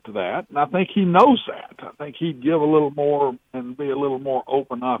little bit to that, and I think he knows that. I think he'd give a little more and be a little more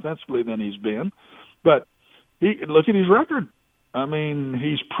open offensively than he's been. But look at his record. I mean,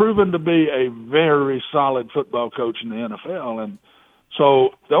 he's proven to be a very solid football coach in the NFL. And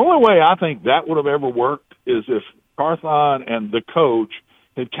so the only way I think that would have ever worked is if Carthon and the coach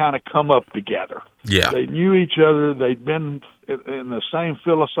had kind of come up together. Yeah. They knew each other. They'd been in the same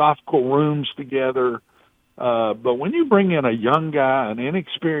philosophical rooms together. But when you bring in a young guy, an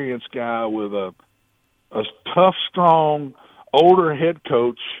inexperienced guy with a tough, strong, older head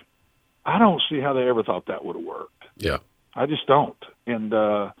coach, I don't see how they ever thought that would have worked. Yeah. I just don't. And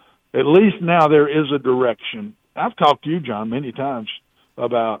at least now there is a direction. I've talked to you, John, many times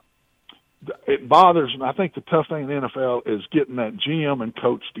about it bothers me. I think the tough thing in the NFL is getting that GM and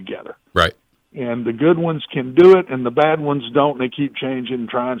coach together. Right. And the good ones can do it, and the bad ones don't. And they keep changing and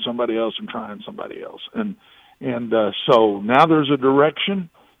trying somebody else. And so now there's a direction.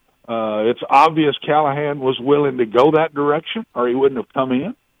 It's obvious Callahan was willing to go that direction, or he wouldn't have come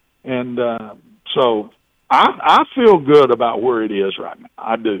in. And so I feel good about where it is right now.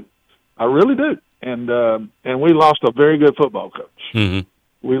 I do. I really do. And we lost a very good football coach. Mm-hmm.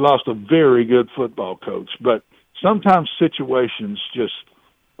 We lost a very good football coach. But sometimes situations just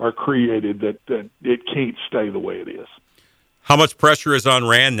are created that it can't stay the way it is. How much pressure is on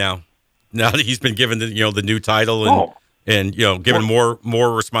Rand now? Now that he's been given the new title and given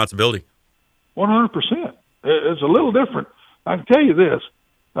more responsibility. 100%. It's a little different. I can tell you this: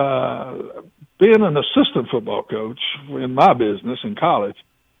 being an assistant football coach in my business in college,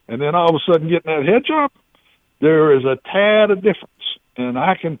 and then all of a sudden getting that head job, there is a tad of difference. And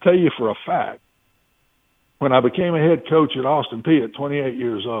I can tell you for a fact, when I became a head coach at Austin Peay at 28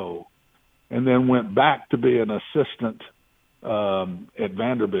 years old, and then went back to be an assistant at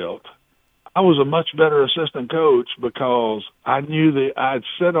Vanderbilt, I was a much better assistant coach because I knew that I'd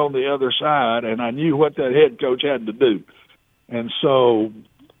sit on the other side and I knew what that head coach had to do. And so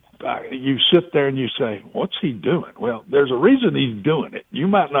you sit there and you say, what's he doing? Well, there's a reason he's doing it. You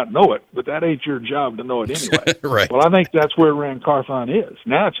might not know it, but that ain't your job to know it anyway. Right. Well, I think that's where Rand Carthon is.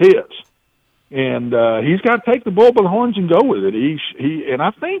 Now it's his. And he's got to take the bull by the horns and go with it. And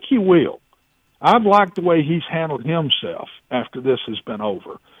I think he will. I've liked the way he's handled himself after this has been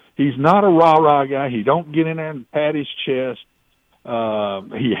over. He's not a rah-rah guy. He don't get in there and pat his chest.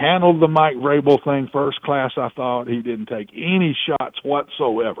 He handled the Mike Vrabel thing first class, I thought. He didn't take any shots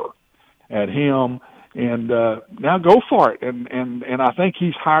whatsoever at him. And now go for it. And I think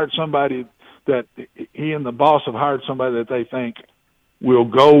he's hired somebody that he and the boss have hired somebody that they think will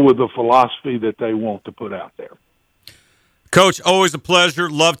go with the philosophy that they want to put out there. Coach, always a pleasure.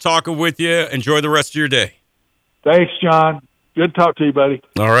 Love talking with you. Enjoy the rest of your day. Thanks, John. Good to talk to you, buddy.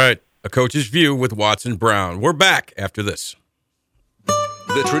 All right. A Coach's View with Watson Brown. We're back after this.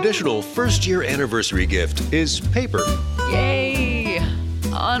 The traditional first-year anniversary gift is paper. Yay!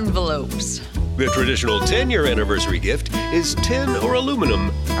 Envelopes. The traditional 10-year anniversary gift is tin or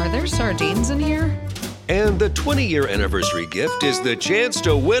aluminum. Are there sardines in here? And the 20-year anniversary gift is the chance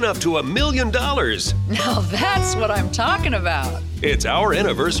to win up to $1 million. Now that's what I'm talking about. It's our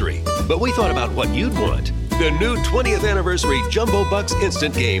anniversary, but we thought about what you'd want. The new 20th anniversary Jumbo Bucks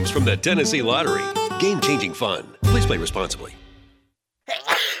Instant Games from the Tennessee Lottery. Game-changing fun. Please play responsibly.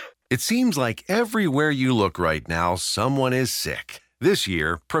 It seems like everywhere you look right now, someone is sick. This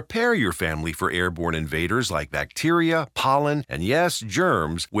year, prepare your family for airborne invaders like bacteria, pollen, and yes,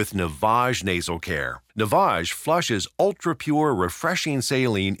 germs with Navage Nasal Care. Navage flushes ultra-pure, refreshing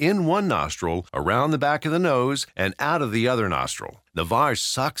saline in one nostril, around the back of the nose, and out of the other nostril. Navage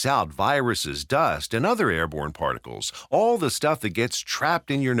sucks out viruses, dust, and other airborne particles, all the stuff that gets trapped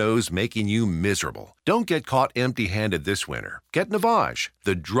in your nose making you miserable. Don't get caught empty-handed this winter. Get Navage,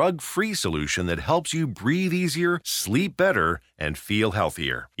 the drug-free solution that helps you breathe easier, sleep better, and feel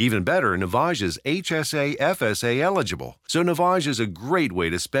healthier. Even better, Navage is HSA, FSA eligible, so Navage is a great way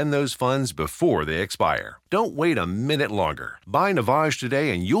to spend those funds before they expire. expire. Don't wait a minute longer. Buy Navage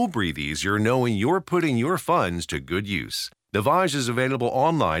today and you'll breathe easier knowing you're putting your funds to good use. Navage is available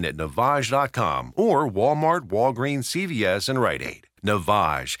online at Navage.com or Walmart, Walgreens, CVS, and Rite Aid.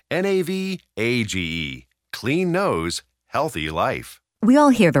 Navage, Navage. Clean nose, healthy life. We all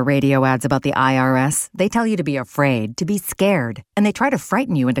hear the radio ads about the IRS. They tell you to be afraid, to be scared, and they try to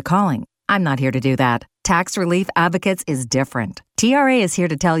frighten you into calling. I'm not here to do that. Tax Relief Advocates is different. TRA is here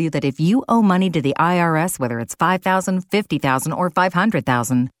to tell you that if you owe money to the IRS, whether it's $5,000, $50,000, or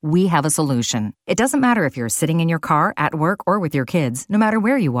 $500,000, we have a solution. It doesn't matter if you're sitting in your car, at work, or with your kids. No matter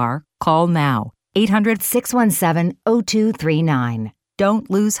where you are, call now. 800-617-0239. Don't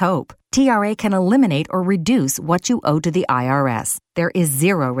lose hope. TRA can eliminate or reduce what you owe to the IRS. There is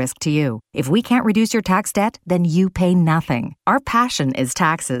zero risk to you. If we can't reduce your tax debt, then you pay nothing. Our passion is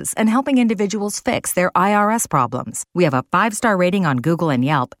taxes and helping individuals fix their IRS problems. We have a 5-star rating on Google and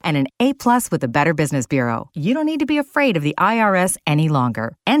Yelp and an A+ with the Better Business Bureau. You don't need to be afraid of the IRS any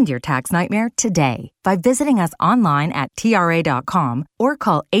longer. End your tax nightmare today by visiting us online at TRA.com or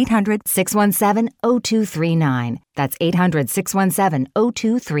call 800-617-0239. That's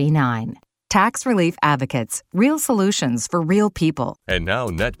 800-617-0239. Tax Relief Advocates. Real solutions for real people. And now,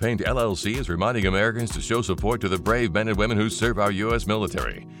 NetPaint LLC is reminding Americans to show support to the brave men and women who serve our U.S.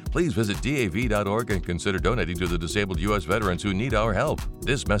 military. Please visit DAV.org and consider donating to the disabled U.S. veterans who need our help.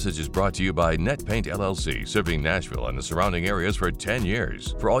 This message is brought to you by NetPaint LLC, serving Nashville and the surrounding areas for 10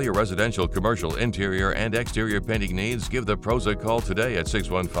 years. For all your residential, commercial, interior, and exterior painting needs, give the pros a call today at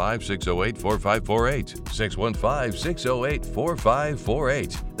 615-608-4548.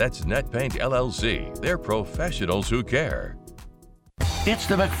 615-608-4548. That's NetPaint LLC. They're professionals who care. It's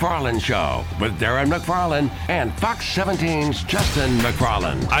the McFarland Show with Darren McFarland and Fox 17's Justin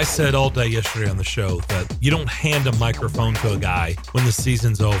McFarland. I said all day yesterday on the show that you don't hand a microphone to a guy when the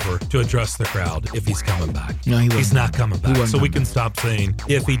season's over to address the crowd if he's coming back. No, he's not coming back. So we can stop saying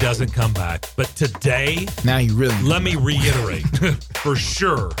if he doesn't come back. But today, now you really let me reiterate, for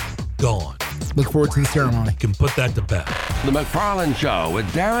sure, gone. Look forward to the ceremony. Can put that to bed. The McFarland Show with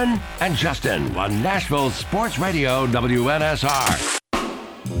Darren and Justin on Nashville Sports Radio WNSR.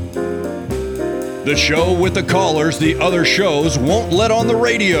 The show with the callers the other shows won't let on the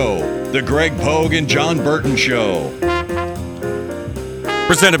radio. The Greg Pogue and Jon Burton Show.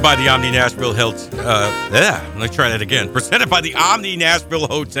 Presented by the Omni Nashville Health. Let's try that again. Presented by the Omni Nashville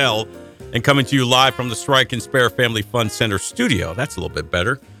Hotel and coming to you live from the Strike and Spare Family Fun Center studio. That's a little bit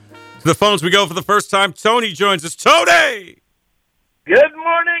better. To the phones we go for the first time. Tony joins us. Tony! Good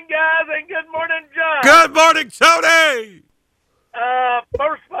morning, guys, and good morning, John. Good morning, Tony!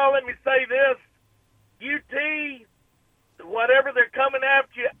 First of all, let me say this. UT, whatever they're coming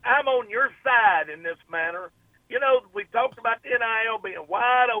after you, I'm on your side in this matter. You know, we talked about the NIL being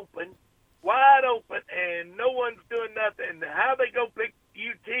wide open, and no one's doing nothing. How they go pick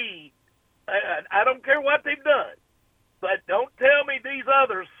UT, I don't care what they've done. But don't tell me these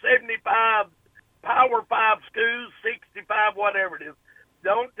other 75 Power 5 schools, 65, whatever it is.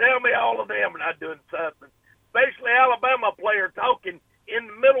 Don't tell me all of them are not doing something. Especially Alabama player talking in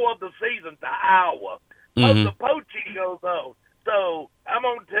the middle of the season to Iowa. Mm-hmm. The poaching goes on. So I'm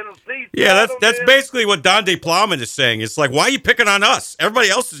on Tennessee. Yeah, that's basically what Donde Plowman is saying. It's like, why are you picking on us?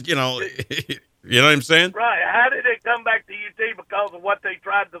 Everybody else is, you know what I'm saying? Right. How did it come back to UT? Because of what they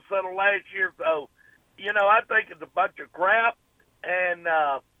tried to settle last year. So, I think it's a bunch of crap, and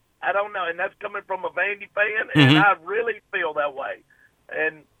I don't know, and that's coming from a Vandy fan, and I really feel that way.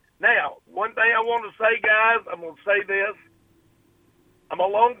 And now, one thing I want to say, guys, I'm going to say this. I'm a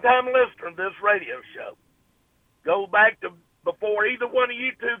long-time listener of this radio show. Go back to before either one of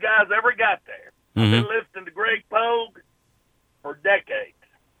you two guys ever got there. I've been listening to Greg Pogue for decades.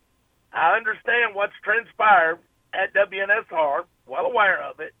 I understand what's transpired at WNSR, well aware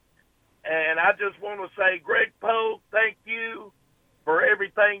of it. And I just want to say, Greg Pogue, thank you for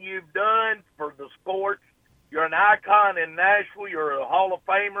everything you've done for the sports. You're an icon in Nashville. You're a Hall of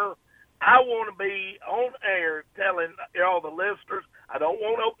Famer. I want to be on air telling all the listeners, I don't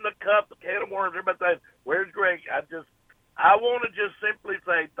want to open the cup, the can of worms, everybody saying, where's Greg? I want to just simply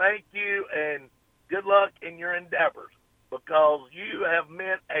say thank you and good luck in your endeavors, because you have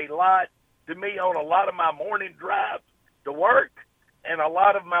meant a lot to me on a lot of my morning drives to work and a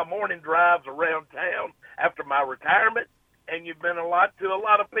lot of my morning drives around town after my retirement, and you've been a lot to a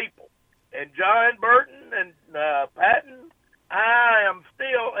lot of people. And Jon Burton and Patton, I am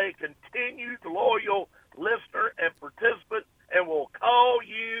still a continued loyal listener and participant and will call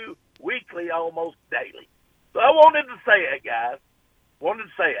you weekly, almost daily. So I wanted to say it, guys. Wanted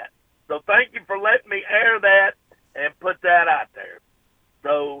to say it. So thank you for letting me air that and put that out there.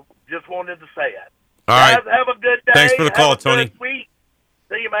 So just wanted to say it. All right. Have a good day. Thanks for the call, have a Tony. Good week.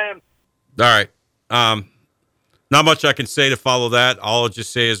 See you, man. All right. Not much I can say to follow that. All I'll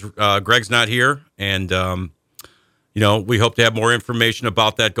just say is Greg's not here, and we hope to have more information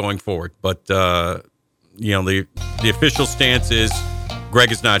about that going forward. But the official stance is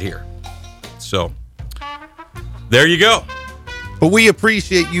Greg is not here. So there you go. But we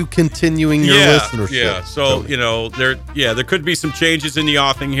appreciate you continuing your listenership. Yeah. So there could be some changes in the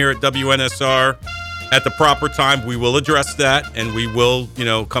offing here at WNSR at the proper time. We will address that, and we will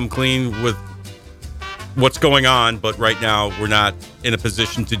come clean with what's going on, but right now we're not in a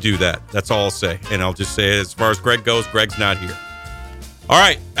position to do that. That's all I'll say. And I'll just say, as far as Greg goes, Greg's not here. All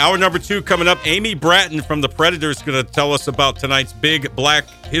right, hour number 2 coming up. Amy Bratton from the Predators is going to tell us about tonight's big Black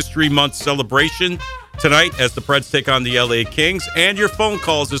History Month celebration tonight as the Preds take on the LA Kings, and your phone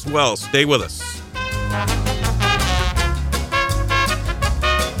calls as well. Stay with us.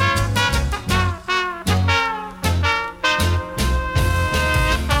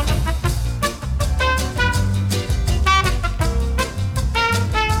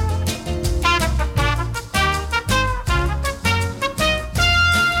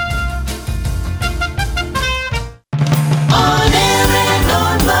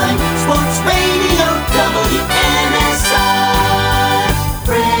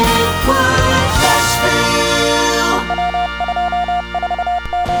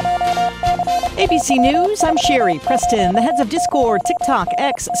 ABC News, I'm Sherry Preston. The heads of Discord, TikTok,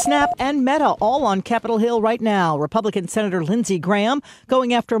 X, Snap, and Meta all on Capitol Hill right now. Republican Senator Lindsey Graham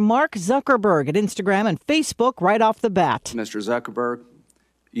going after Mark Zuckerberg at Instagram and Facebook right off the bat. Mr. Zuckerberg,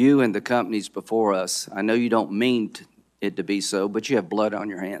 you and the companies before us, I know you don't mean it to be so, but you have blood on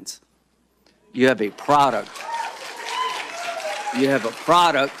your hands. You have a product. You have a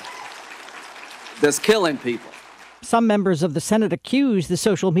product that's killing people. Some members of the Senate accuse the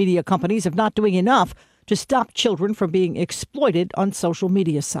social media companies of not doing enough to stop children from being exploited on social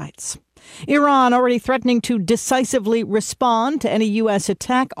media sites. Iran already threatening to decisively respond to any U.S.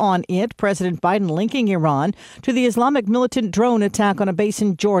 attack on it. President Biden linking Iran to the Islamic militant drone attack on a base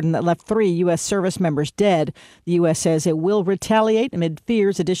in Jordan that left 3 U.S. service members dead. The U.S. says it will retaliate amid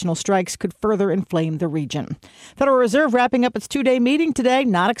fears additional strikes could further inflame the region. Federal Reserve wrapping up its 2-day meeting today,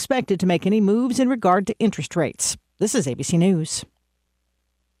 not expected to make any moves in regard to interest rates. This is ABC News.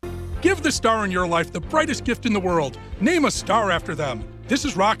 Give the star in your life the brightest gift in the world. Name a star after them. This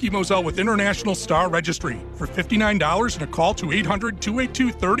is Rocky Moselle with International Star Registry. For $59 and a call to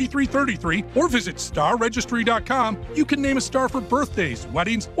 800-282-3333 or visit starregistry.com, you can name a star for birthdays,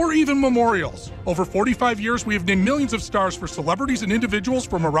 weddings, or even memorials. Over 45 years, we have named millions of stars for celebrities and individuals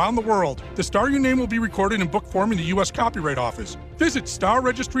from around the world. The star you name will be recorded in book form in the U.S. Copyright Office. Visit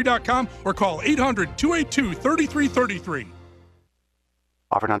starregistry.com or call 800-282-3333.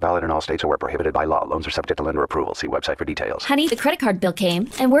 Offer not valid in all states or where prohibited by law. Loans are subject to lender approval. See website for details. Honey, the credit card bill came,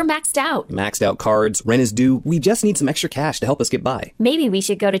 and we're maxed out. Maxed out cards, rent is due. We just need some extra cash to help us get by. Maybe we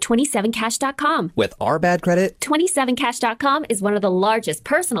should go to 27cash.com. With our bad credit? 27cash.com is one of the largest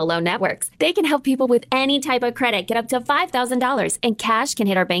personal loan networks. They can help people with any type of credit get up to $5,000, and cash can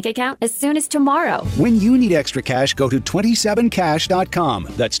hit our bank account as soon as tomorrow. When you need extra cash, go to 27cash.com.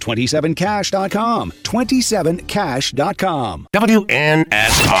 That's 27cash.com. 27cash.com. WNSR.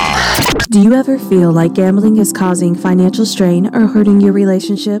 Do you ever feel like gambling is causing financial strain or hurting your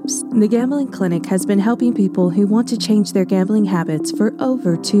relationships? The Gambling Clinic has been helping people who want to change their gambling habits for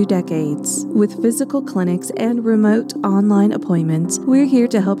over 2 decades. With physical clinics and remote online appointments, we're here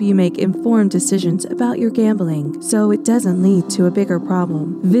to help you make informed decisions about your gambling so it doesn't lead to a bigger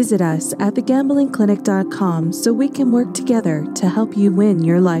problem. Visit us at thegamblingclinic.com so we can work together to help you win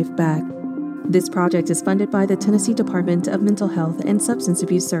your life back. This project is funded by the Tennessee Department of Mental Health and Substance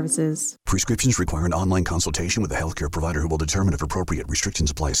Abuse Services. Prescriptions require an online consultation with a healthcare provider who will determine if appropriate.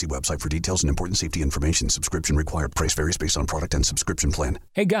 Restrictions apply. See website for details and important safety information. Subscription required. Price varies based on product and subscription plan.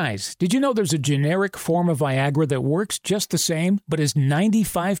 Hey guys, did you know there's a generic form of Viagra that works just the same, but is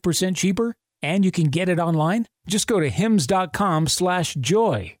 95% cheaper? And you can get it online? Just go to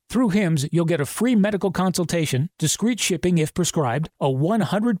hims.com/joy. Through Hims, you'll get a free medical consultation, discreet shipping if prescribed, a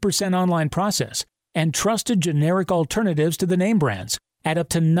 100% online process, and trusted generic alternatives to the name brands at up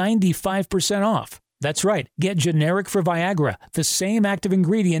to 95% off. That's right, get generic for Viagra, the same active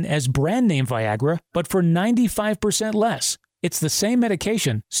ingredient as brand name Viagra, but for 95% less. It's the same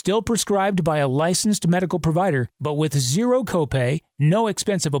medication, still prescribed by a licensed medical provider, but with zero copay, no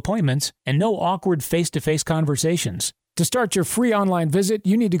expensive appointments, and no awkward face-to-face conversations. To start your free online visit,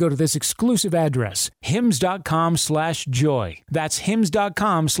 you need to go to this exclusive address, hims.com/joy. That's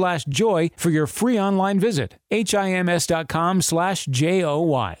hims.com/joy for your free online visit,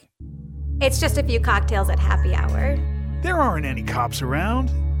 hims.com/joy. It's just a few cocktails at happy hour. There aren't any cops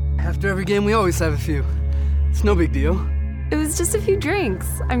around. After every game, we always have a few. It's no big deal. It was just a few drinks.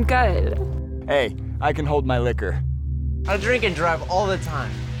 I'm good. Hey, I can hold my liquor. I drink and drive all the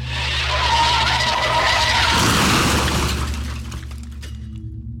time.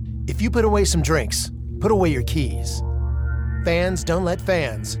 If you put away some drinks, put away your keys. Fans don't let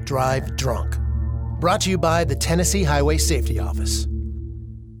fans drive drunk. Brought to you by the Tennessee Highway Safety Office.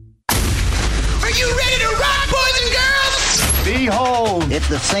 Are you ready to rock, boys and girls? Behold, it's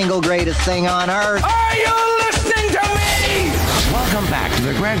the single greatest thing on earth. Are you listening to me? Welcome back to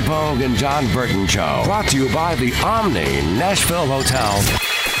the Greg Pogue and Jon Burton Show. Brought to you by the Omni Nashville Hotel.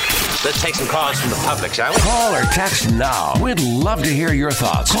 Let's take some calls from the public, shall we? Call or text now. We'd love to hear your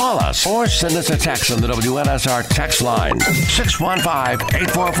thoughts. Call us or send us a text on the WNSR text line.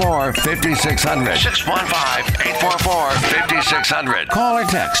 615-844-5600. 615-844-5600. Call or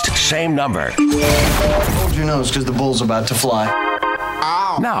text. Same number. Hold your nose because the bull's about to fly.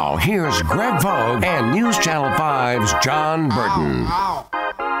 Ow. Now, here's Greg Pogue and News Channel 5's Jon Burton. Ow.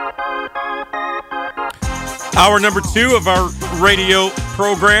 Hour number 2 of our radio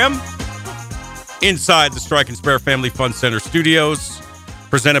program inside the Strike and Spare Family Fun Center studios,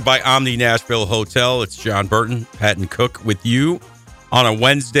 presented by Omni Nashville Hotel. It's Jon Burton, Patton Cook with you on a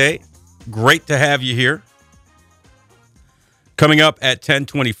Wednesday. Great to have you here. Coming up at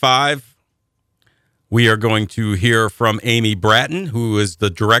 10:25, we are going to hear from Amy Bratton, who is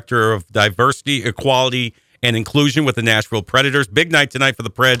the Director of Diversity, Equality, and Inclusion with the Nashville Predators. Big night tonight for the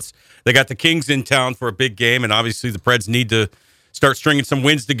Preds. They got the Kings in town for a big game, and obviously the Preds need to start stringing some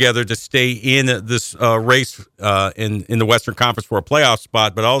wins together to stay in this race in the Western Conference for a playoff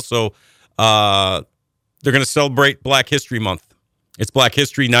spot. But also, they're going to celebrate Black History Month. It's Black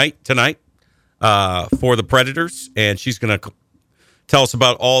History Night tonight for the Predators, and she's going to tell us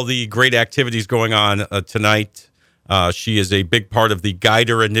about all the great activities going on tonight. She is a big part of the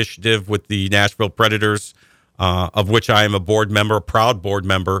Guider Initiative with the Nashville Predators, of which I am a board member, a proud board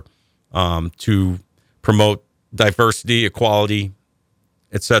member, to promote diversity, equality,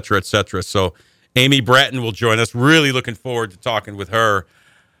 et cetera, et cetera. So Amy Bratton will join us. Really looking forward to talking with her.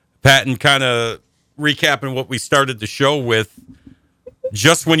 Patton, kind of recapping what we started the show with.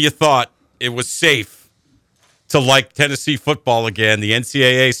 Just when you thought it was safe to like Tennessee football again, the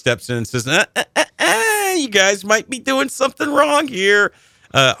NCAA steps in and says, you guys might be doing something wrong here.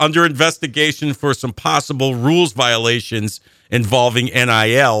 Under investigation for some possible rules violations involving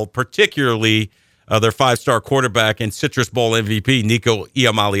NIL, particularly their 5-star quarterback and Citrus Bowl MVP, Nico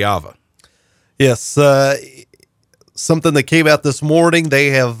Iamaleava. Yes, something that came out this morning,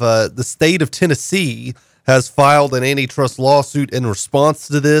 they have the state of Tennessee has filed an antitrust lawsuit in response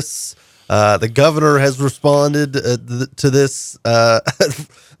to this. The governor has responded to this.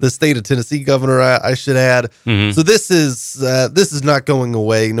 The state of Tennessee governor, I should add. Mm-hmm. So this is not going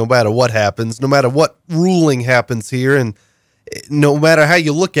away, no matter what happens, no matter what ruling happens here, and no matter how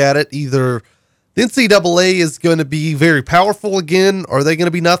you look at it. Either the NCAA is going to be very powerful again, or are they going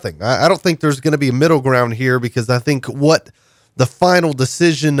to be nothing? I don't think there's going to be a middle ground here, because I think what the final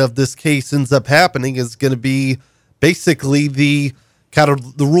decision of this case ends up happening is going to be basically the kind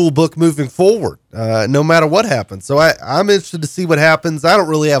of the rule book moving forward, no matter what happens. So I'm interested to see what happens. I don't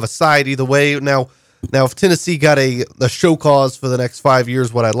really have a side either way. Now, if Tennessee got a show cause for the next 5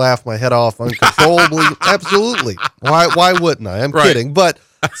 years, would I laugh my head off uncontrollably? Absolutely. Why wouldn't I? I'm kidding. But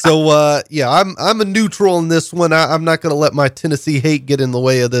so, yeah, I'm a neutral in this one. I'm not going to let my Tennessee hate get in the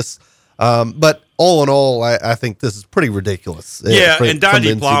way of this. But all in all, I think this is pretty ridiculous. Yeah, and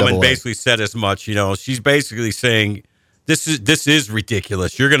Donnie Plowman basically said as much. You know, she's basically saying, This is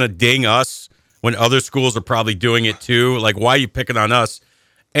ridiculous. You're going to ding us when other schools are probably doing it too. Like, why are you picking on us?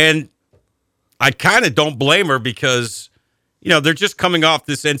 And I kind of don't blame her, because, you know, they're just coming off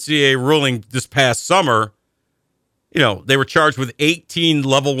this NCAA ruling this past summer. You know, they were charged with 18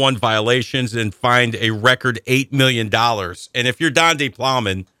 level 1 violations and fined a record $8 million. And if you're Donnie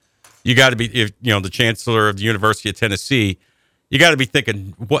Plowman, you got to be, the chancellor of the University of Tennessee, you got to be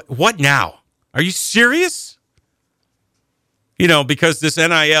thinking, what now? Are you serious? You know, because this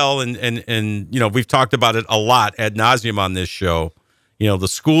NIL and you know, we've talked about it a lot ad nauseum on this show. You know, the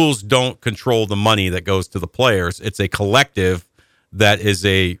schools don't control the money that goes to the players. It's a collective that is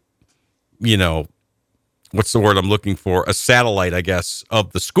a, you know, what's the word I'm looking for? A satellite, I guess,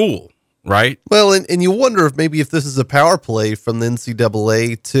 of the school, right? Well, and you wonder if this is a power play from the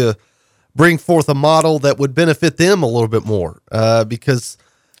NCAA to bring forth a model that would benefit them a little bit more, because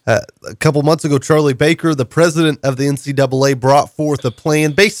a couple months ago, Charlie Baker, the president of the NCAA, brought forth a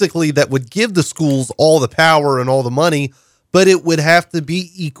plan basically that would give the schools all the power and all the money, but it would have to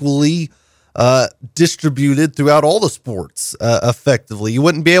be equally distributed throughout all the sports effectively. You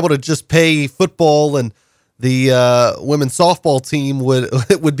wouldn't be able to just pay football, and the women's softball team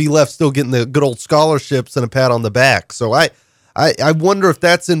would be left still getting the good old scholarships and a pat on the back. So I wonder if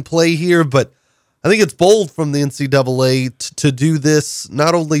that's in play here, but I think it's bold from the NCAA to do this,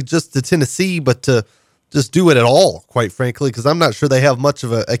 not only just to Tennessee, but to just do it at all, quite frankly, because I'm not sure they have much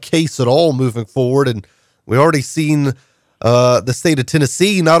of a case at all moving forward. And we already seen the state of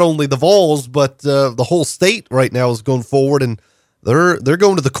Tennessee, not only the Vols, but the whole state right now is going forward, and they're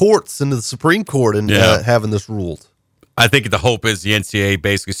going to the courts, into the Supreme Court, and having this ruled. I think the hope is the NCAA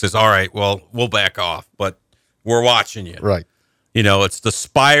basically says, all right, well, we'll back off, but we're watching you. Right. You know, it's the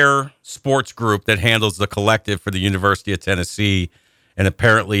Spire Sports Group that handles the collective for the University of Tennessee. And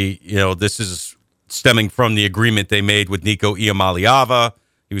apparently, you know, this is stemming from the agreement they made with Nico Iamaleava.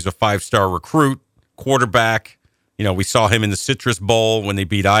 He was a 5-star recruit, quarterback. You know, we saw him in the Citrus Bowl when they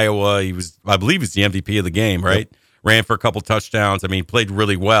beat Iowa. I believe he's the MVP of the game, right? Yep. Ran for a couple touchdowns. I mean, played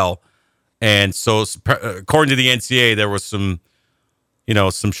really well. And so, according to the NCAA, there was some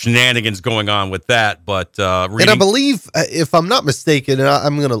shenanigans going on with that. But and I believe, if I'm not mistaken, and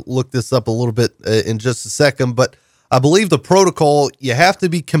I'm going to look this up a little bit in just a second, but I believe the protocol, you have to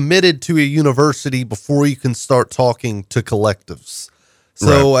be committed to a university before you can start talking to collectives.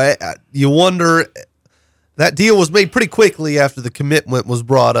 So right. You wonder, that deal was made pretty quickly after the commitment was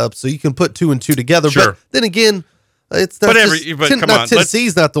brought up, so you can put 2 and 2 together. Sure. But then again, it's not come on,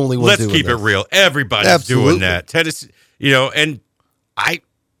 Tennessee's not the only one doing Let's keep it real. Everybody's doing that. Tennessee, you know, and I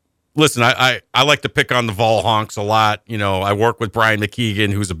like to pick on the Vol honks a lot. You know, I work with Brian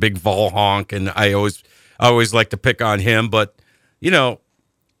McKeegan, who's a big Vol honk, and I always like to pick on him. But, you know,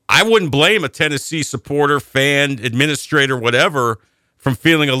 I wouldn't blame a Tennessee supporter, fan, administrator, whatever, from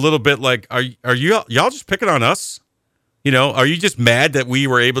feeling a little bit like, are y'all just picking on us? You know, are you just mad that we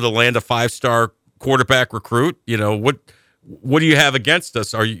were able to land a 5-star quarterback recruit? You know, what do you have against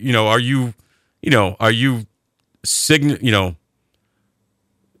us? Are you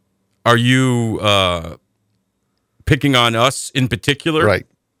picking on us in particular?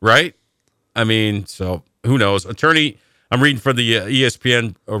 Right. I mean, so who knows? I'm reading from the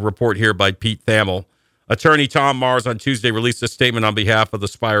ESPN report here by Pete Thamel. Attorney Tom Mars on Tuesday released a statement on behalf of the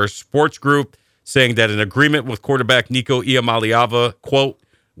Spire Sports Group saying that an agreement with quarterback Nico Iamaleava, quote,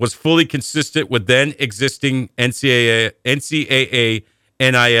 was fully consistent with then existing NCAA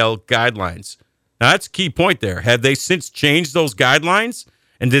NIL guidelines. Now, that's a key point there. Have they since changed those guidelines?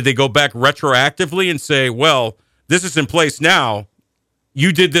 And did they go back retroactively and say, well, this is in place now.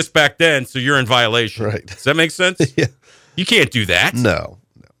 You did this back then, so you're in violation. Right. Does that make sense? Yeah. You can't do that. No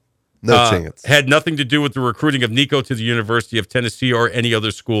chance. Had nothing to do with the recruiting of Nico to the University of Tennessee or any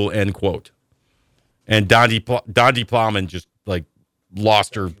other school, end quote. And Dondi Plowman just, like,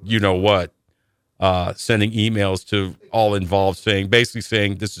 lost her you-know-what, sending emails to all involved basically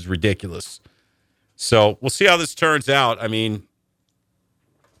saying this is ridiculous. So we'll see how this turns out. I mean,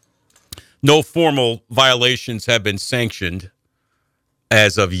 no formal violations have been sanctioned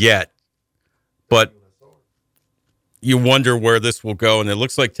as of yet, but you wonder where this will go. And it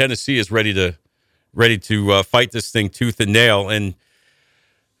looks like Tennessee is ready to fight this thing tooth and nail. And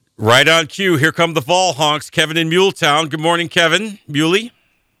right on cue, here come the Vol honks, Kevin in Muletown. Good morning, Kevin. Muley.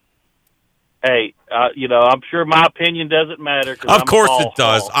 Hey, I'm sure my opinion doesn't matter. Of course it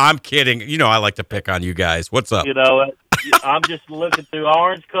does. I'm kidding. You know, I like to pick on you guys. What's up? You know, I'm just looking through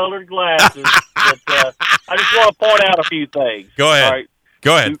orange-colored glasses. But, I just want to point out a few things. Go ahead. All right?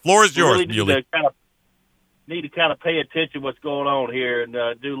 Go ahead. Floor is yours, really Muley. Need to kind of pay attention to what's going on here and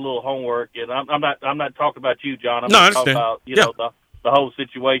do a little homework. And I'm not talking about you, John. I'm talking about the whole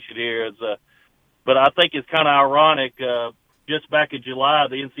situation here. But I think it's kind of ironic. Just back in July,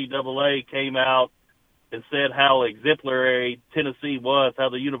 the NCAA came out and said how exemplary Tennessee was, how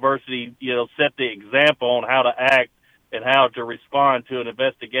the university, set the example on how to act and how to respond to an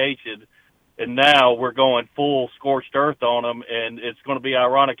investigation. And now we're going full scorched earth on them, and it's going to be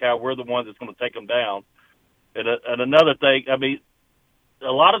ironic how we're the ones that's going to take them down. And another thing, I mean,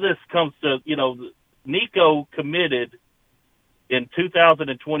 a lot of this comes to, Nico committed in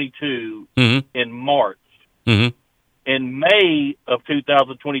 2022 in March. Mm-hmm. In May of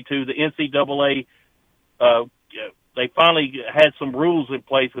 2022, the NCAA, they finally had some rules in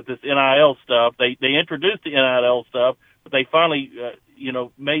place with this NIL stuff. They introduced the NIL stuff, but they finally,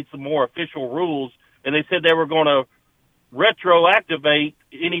 made some more official rules, and they said they were going to retroactivate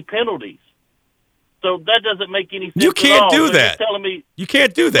any penalties. So that doesn't make any sense. You can't do so that. Telling me, you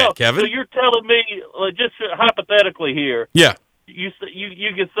can't do that, Kevin. So you're telling me, just hypothetically here, yeah, you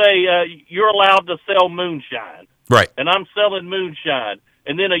can say you're allowed to sell moonshine. Right. And I'm selling moonshine.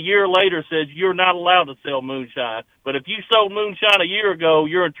 and then a year later says you're not allowed to sell moonshine. But if you sold moonshine a year ago,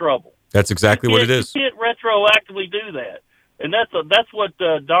 you're in trouble. That's exactly what it is. You can't retroactively do that, and that's what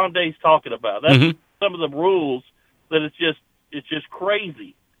Don Day's talking about. That's some of the rules that it's just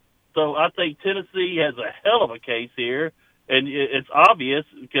crazy. So I think Tennessee has a hell of a case here, and it's obvious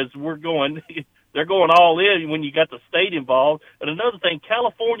because they're going all in when you got the state involved. And another thing,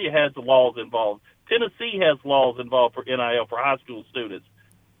 California has the laws involved. Tennessee has laws involved for NIL for high school students.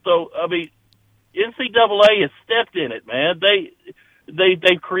 So, I mean, NCAA has stepped in it, man.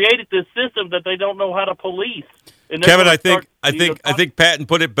 They've created this system that they don't know how to police. And Kevin, I think Patton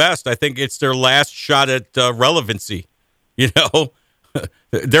put it best. I think it's their last shot at relevancy. You know,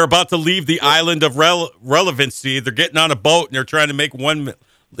 they're about to leave the island of relevancy. They're getting on a boat and they're trying to make one.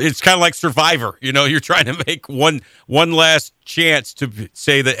 It's kind of like Survivor. You know, you're trying to make one last chance to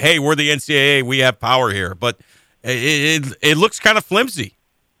say that, hey, we're the NCAA. We have power here. But it looks kind of flimsy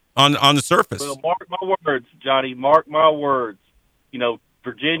on the surface. Well, mark my words, Johnny. Mark my words. You know,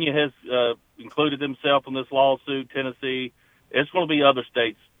 Virginia has included themselves in this lawsuit. Tennessee. It's going to be other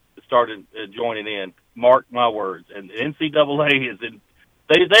states that started joining in. Mark my words. And the NCAA is in.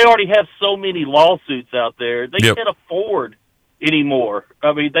 They already have so many lawsuits out there. They can't afford anymore.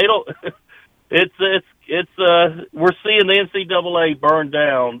 I mean, they don't. It's we're seeing the NCAA burn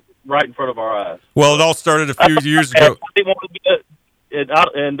down right in front of our eyes. Well, it all started a few years ago.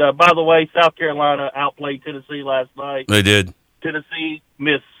 And by the way, South Carolina outplayed Tennessee last night. They did. Tennessee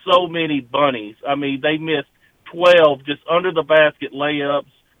missed so many bunnies. I mean, they missed 12 just under the basket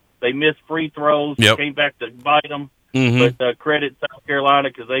layups. They missed free throws. Came back to bite them. Mm-hmm. But credit South Carolina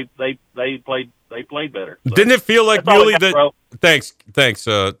because they played better. So, didn't it feel like Muley that? Thanks,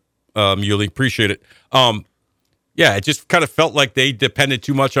 Muley. Appreciate it. Yeah, it just kind of felt like they depended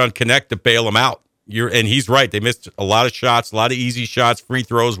too much on Connect to bail them out. And he's right. They missed a lot of shots, a lot of easy shots, free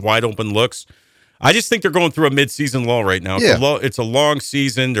throws, wide open looks. I just think they're going through a mid-season lull right now. Yeah. It's a long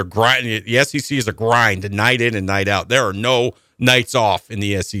season. They're grinding. The SEC is a grind, night in and night out. There are no nights off in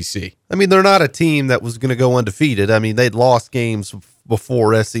the SEC. I mean, they're not a team that was going to go undefeated. I mean, they'd lost games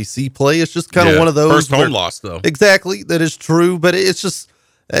before SEC play. It's just kind of one of those. First home loss, though. Exactly. That is true. But it's just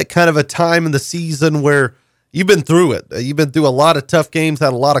kind of a time in the season where you've been through it. You've been through a lot of tough games,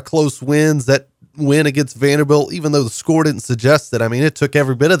 had a lot of close wins. That win against Vanderbilt, even though the score didn't suggest it, I mean, it took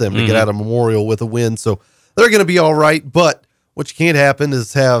every bit of them to get out of Memorial with a win. So they're going to be all right. But what you can't happen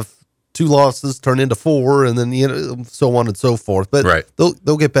is have 2 losses turn into 4, and then so on and so forth. But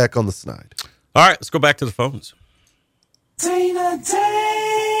they'll get back on the snide. All right, let's go back to the phones. Dana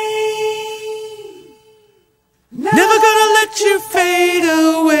never gonna let you fade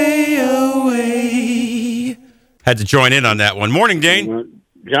away. Had to join in on that one. Morning, Dane.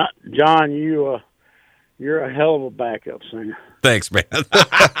 John, you're a hell of a backup singer. Thanks, man.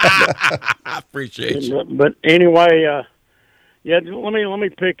 I appreciate you. But anyway, let me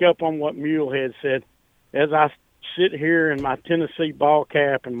pick up on what Mulehead said. As I sit here in my Tennessee ball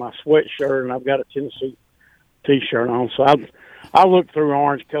cap and my sweatshirt, and I've got a Tennessee T-shirt on, so I look through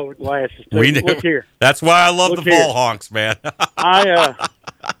orange-colored glasses too. Look here. That's why I love the ball honks, man. I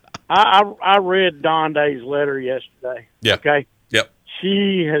read Don Day's letter yesterday. Yeah. Okay. Yep.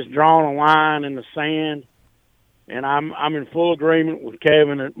 She has drawn a line in the sand, and I'm in full agreement with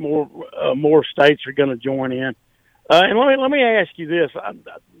Kevin that more states are going to join in. And let me ask you this.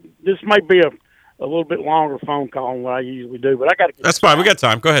 This may be a little bit longer phone call than what I usually do, but I got to. That's fine. We got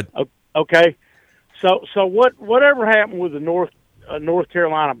time. Go ahead. Okay. So whatever happened with the North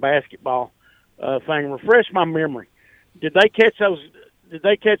Carolina basketball thing? Refresh my memory. Did they catch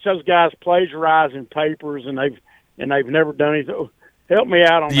those guys plagiarizing papers and they've never done anything? Help me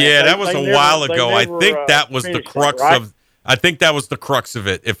out on that. Yeah, that was a while ago. I think that was the crux of. I think that was the crux of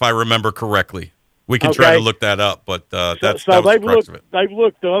it, if I remember correctly. We can try to look that up, but that was the crux of it. They've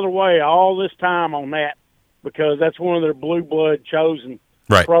looked the other way all this time on that because that's one of their blue blood chosen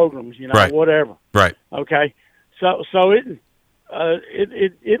programs. Whatever. Right. Okay. So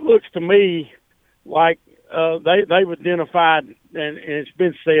it looks to me like they've identified and it's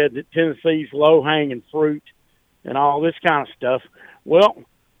been said that Tennessee's low hanging fruit and all this kind of stuff. Well,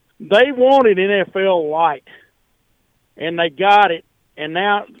 they wanted NFL light, and they got it, and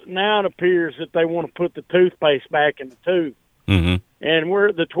now it appears that they want to put the toothpaste back in the tube. Mm-hmm. And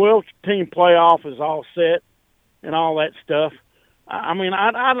where the 12-team playoff is all set and all that stuff. I mean,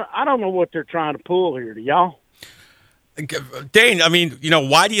 I don't know what they're trying to pull here. Do y'all? Dane, I mean,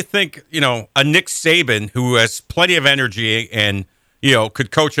 why do you think, a Nick Saban who has plenty of energy and,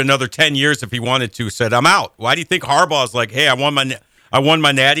 could coach another 10 years if he wanted to, said, I'm out. Why do you think Harbaugh's like, hey, I won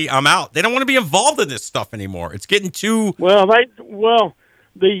my natty, I'm out? They don't want to be involved in this stuff anymore. It's getting too... Well,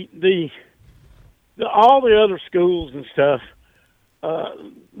 all the other schools and stuff,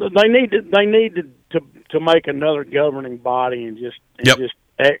 they need to make another governing body and just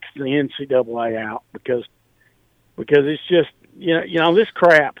X the NCAA out because it's just this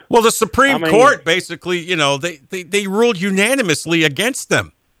crap. Well, the Supreme Court basically, they ruled unanimously against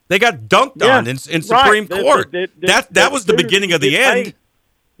them. They got dunked on in Supreme Court. That was the beginning of the end.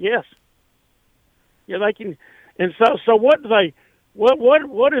 Yes. Yeah, they can. And so what do they?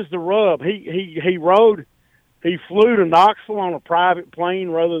 What is the rub? He flew to Knoxville on a private plane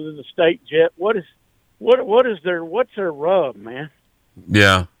rather than the state jet. What's their rub, man?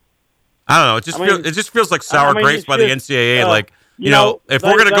 Yeah, I don't know. It just feels like sour grapes by the NCAA. If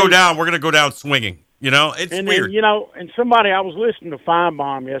we're gonna go down, we're gonna go down swinging. It's weird. Then, and somebody, I was listening to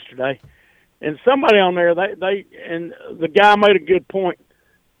Feinbaum yesterday, and somebody on there, they the guy made a good point.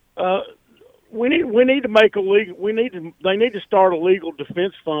 We need to make they need to start a legal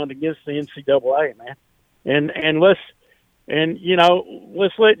defense fund against the NCAA, man, and let's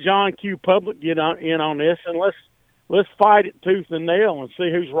let John Q. Public get in on this, and let's fight it tooth and nail and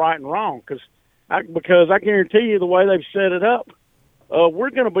see who's right and wrong, because I guarantee you the way they've set it up, we're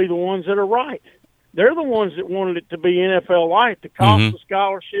going to be the ones that are right. They're the ones that wanted it to be NFL light, the cost of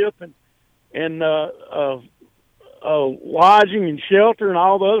scholarship and lodging and shelter and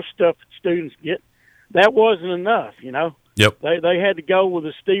all the other stuff that students get. That wasn't enough, Yep. They had to go with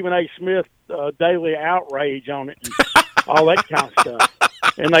a Stephen A. Smith daily outrage on it and all that kind of stuff,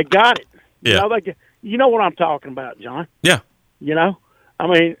 and they got it. Yeah. You know what I'm talking about, John? Yeah. I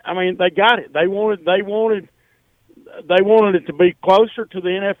mean, they got it. They wanted it to be closer to the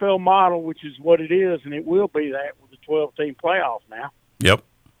NFL model, which is what it is, and it will be that with the 12-team playoff now. Yep.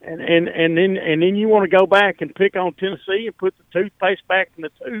 And then you want to go back and pick on Tennessee and put the toothpaste back in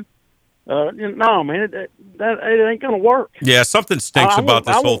the tube. No, man, it ain't going to work. Yeah, something stinks about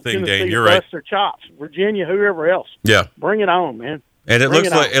this whole thing, Dane. You're right. Bust their chops, Virginia, whoever else. Yeah, bring it on, man. And it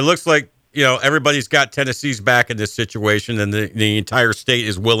looks like everybody's got Tennessee's back in this situation, and the entire state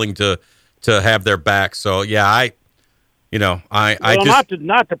is willing to have their back. So yeah,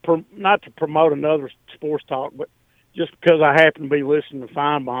 not to promote another sports talk, but just because I happened to be listening to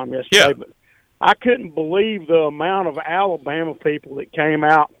Feinbaum yesterday, but I couldn't believe the amount of Alabama people that came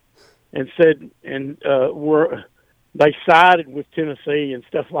out and said they sided with Tennessee and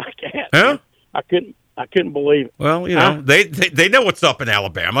stuff like that. Yeah. I couldn't believe it. Well, they know what's up in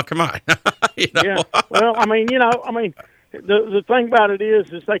Alabama. Come on. Yeah. Well, the thing about it is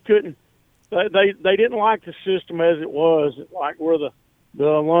they couldn't. They didn't like the system as it was, like where the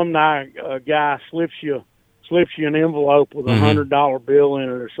alumni guy slips you an envelope with $100 bill in it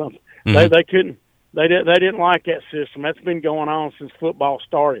or something. Mm-hmm. They couldn't. They didn't like that system. That's been going on since football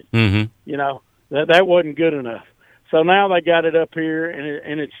started. Mm-hmm. That wasn't good enough. So now they got it up here,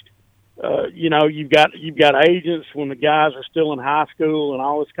 and it's you've got agents when the guys are still in high school and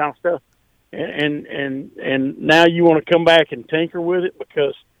all this kind of stuff, and now you want to come back and tinker with it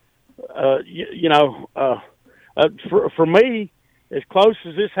because for me, as close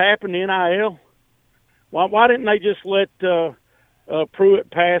as this happened in NIL, why didn't they just let Pruitt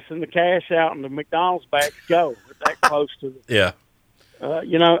passing the cash out and the McDonald's backs go that close to the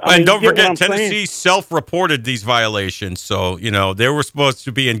and don't forget, Tennessee self-reported these violations, so they were supposed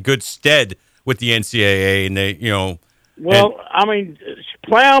to be in good stead with the NCAA, and they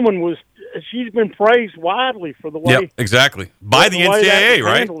Plowman she's been praised widely for the way exactly by the NCAA,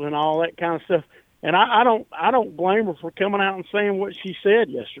 right, and all that kind of stuff. And I don't blame her for coming out and saying what she said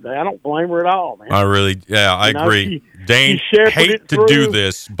yesterday. I don't blame her at all, man. I agree. Dane, hate to do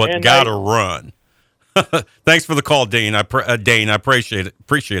this, but gotta run. Thanks for the call, Dane. Dane, I appreciate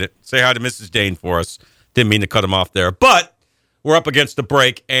it. Say hi to Mrs. Dane for us. Didn't mean to cut him off there, but we're up against the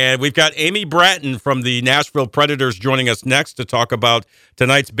break, and we've got Amy Bratton from the Nashville Predators joining us next to talk about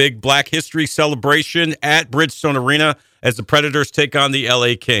tonight's big Black History celebration at Bridgestone Arena as the Predators take on the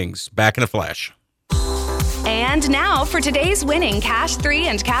LA Kings. Back in a flash. And now for today's winning Cash 3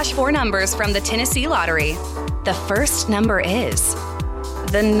 and Cash 4 numbers from the Tennessee Lottery. The first number is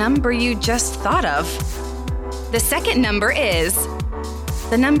the number you just thought of. The second number is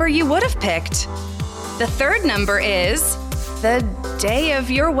the number you would have picked. The third number is the day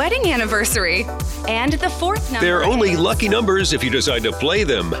of your wedding anniversary. And the fourth number They're only lucky numbers if you decide to play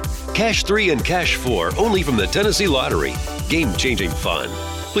them. Cash 3 and Cash 4, only from the Tennessee Lottery. Game-changing fun.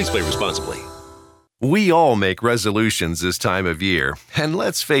 Please play responsibly. We all make resolutions this time of year, and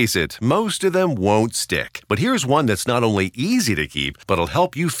let's face it, most of them won't stick. But here's one that's not only easy to keep, but will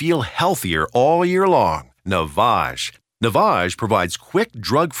help you feel healthier all year long. Navage. Navage provides quick,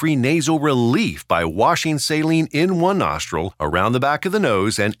 drug-free nasal relief by washing saline in one nostril, around the back of the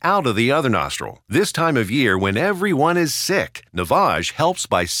nose, and out of the other nostril. This time of year, when everyone is sick, Navage helps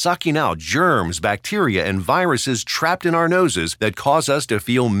by sucking out germs, bacteria, and viruses trapped in our noses that cause us to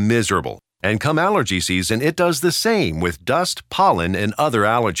feel miserable. And come allergy season, it does the same with dust, pollen, and other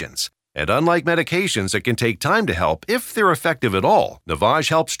allergens. And unlike medications that can take time to help, if they're effective at all, Navage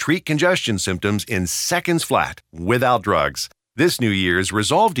helps treat congestion symptoms in seconds flat, without drugs. This New Year's,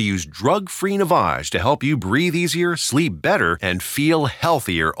 resolve to use drug-free Navage to help you breathe easier, sleep better, and feel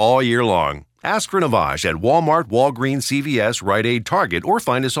healthier all year long. Ask for Navage at Walmart, Walgreens, CVS, Rite Aid, Target, or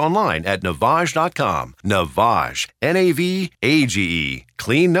find us online at Navage.com. Navage, N-A-V-A-G-E.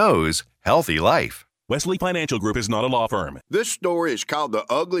 Clean nose, healthy life. Wesley Financial Group is not a law firm. This story is called The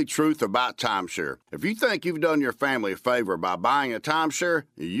Ugly Truth About Timeshare. If you think you've done your family a favor by buying a timeshare,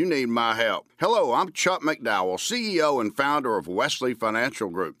 you need my help. Hello, I'm Chuck McDowell, CEO and founder of Wesley Financial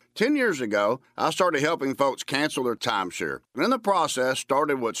Group. 10 years ago, I started helping folks cancel their timeshare. And in the process,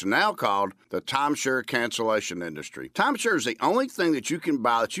 started what's now called the timeshare cancellation industry. Timeshare is the only thing that you can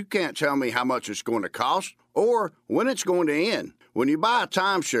buy that you can't tell me how much it's going to cost or when it's going to end. When you buy a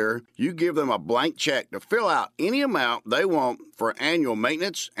timeshare, you give them a blank check to fill out any amount they want for annual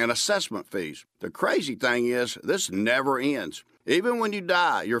maintenance and assessment fees. The crazy thing is, this never ends. Even when you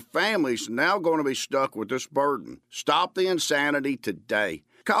die, your family's now going to be stuck with this burden. Stop the insanity today.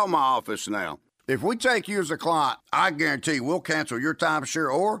 Call my office now. If we take you as a client, I guarantee we'll cancel your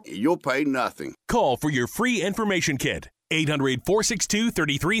timeshare or you'll pay nothing. Call for your free information kit.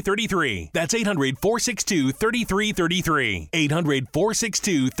 800-462-3333. That's 800-462-3333.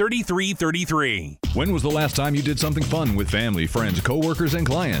 800-462-3333. When was the last time you did something fun with family, friends, coworkers, and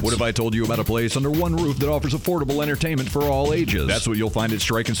clients? What if I told you about a place under one roof that offers affordable entertainment for all ages? That's what you'll find at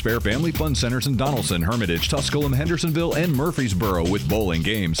Strike and Spare Family Fun Centers in Donaldson, Hermitage, Tusculum, Hendersonville, and Murfreesboro, with bowling,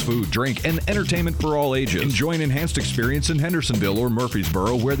 games, food, drink, and entertainment for all ages. Enjoy an enhanced experience in Hendersonville or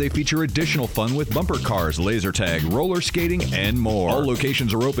Murfreesboro, where they feature additional fun with bumper cars, laser tag, roller skating, and more. All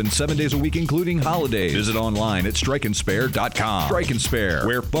locations are open 7 days a week, including holidays. Visit online at strikeandspare.com. Strike and Spare,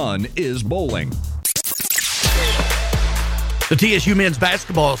 where fun is bowling. The TSU men's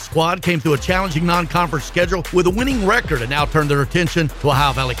basketball squad came through a challenging non-conference schedule with a winning record and now turned their attention to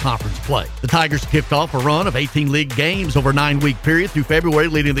Ohio Valley Conference play. The Tigers kicked off a run of 18 league games over a 9-week period through February,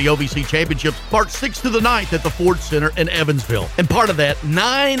 leading the OVC Championships March 6th to the 9th at the Ford Center in Evansville. And part of that,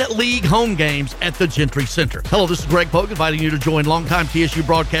 9 league home games at the Gentry Center. Hello, this is Greg Pogue, inviting you to join longtime TSU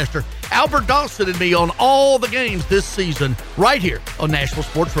broadcaster Albert Dawson and me on all the games this season right here on National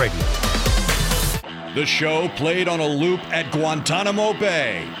Sports Radio. The show played on a loop at Guantanamo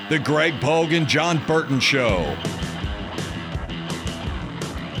Bay. The Greg Pogue and Jon Burton Show.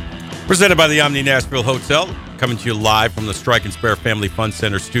 Presented by the Omni Nashville Hotel. Coming to you live from the Strike and Spare Family Fun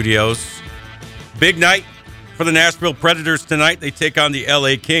Center studios. Big night for the Nashville Predators tonight. They take on the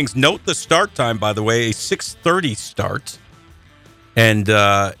LA Kings. Note the start time, by the way, a 6:30 start. And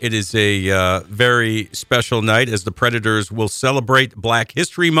it is a very special night as the Predators will celebrate Black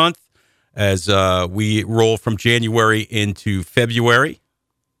History Month as we roll from January into February.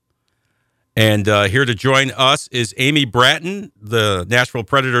 And here to join us is Amy Bratton, the Nashville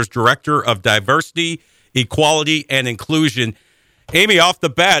Predators Director of Diversity, Equality, and Inclusion. Amy, off the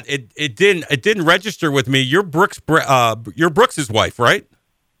bat, it didn't register with me. You're Brooks's wife, right?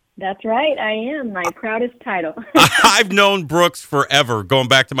 That's right. I am. My proudest title. I've known Brooks forever, going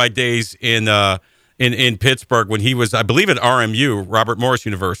back to my days in Pittsburgh when he was, I believe, at RMU, Robert Morris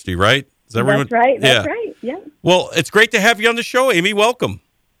University, right? That's right. That's right. Yeah. Well, it's great to have you on the show, Amy. Welcome.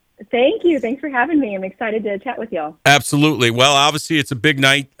 Thank you. Thanks for having me. I'm excited to chat with y'all. Absolutely. Well, obviously, it's a big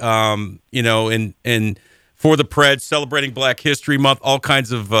night, and for the Preds, celebrating Black History Month, all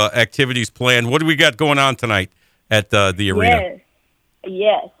kinds of activities planned. What do we got going on tonight at the arena?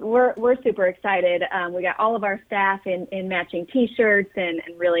 Yes, we're super excited. We got all of our staff in matching T-shirts and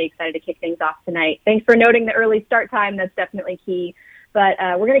really excited to kick things off tonight. Thanks for noting the early start time. That's definitely key. But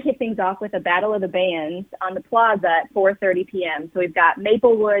we're going to kick things off with a Battle of the Bands on the Plaza at 4:30 p.m. So we've got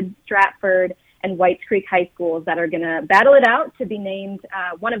Maplewood, Stratford, and Whites Creek High Schools that are going to battle it out to be named.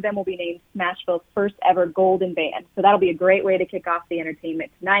 One of them will be named Smashville's first ever Golden Band. So that'll be a great way to kick off the entertainment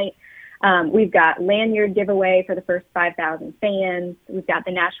tonight. We've got lanyard giveaway for the first 5,000 fans. We've got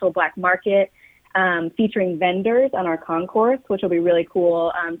the Nashville Black Market featuring vendors on our concourse, which will be really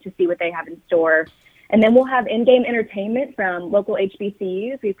cool to see what they have in store. And then we'll have in-game entertainment from local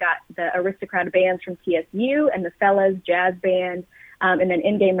HBCUs. We've got the Aristocrat bands from TSU and the Fellas Jazz Band, and then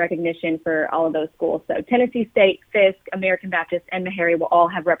in-game recognition for all of those schools. So Tennessee State, Fisk, American Baptist, and Meharry will all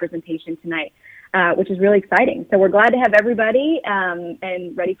have representation tonight. which is really exciting. So we're glad to have everybody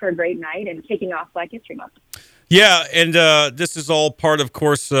and ready for a great night and kicking off Black History Month. Yeah, and this is all part, of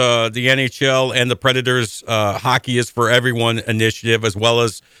course, the NHL and the Predators Hockey is for Everyone initiative, as well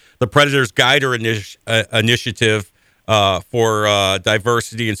as the Predators Guider initiative for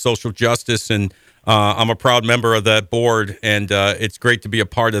diversity and social justice. And I'm a proud member of that board, and it's great to be a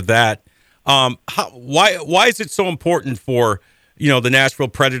part of that. Why is it so important for the Nashville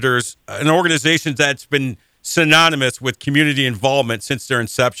Predators, an organization that's been synonymous with community involvement since their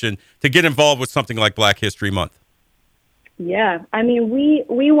inception, to get involved with something like Black History Month? Yeah, I mean,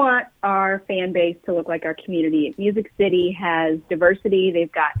 we want our fan base to look like our community. Music City has diversity.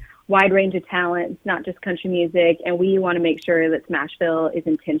 They've got wide range of talent. It's not just country music, and we want to make sure that Smashville is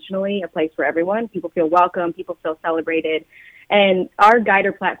intentionally a place for everyone. People feel welcome. People feel celebrated. And our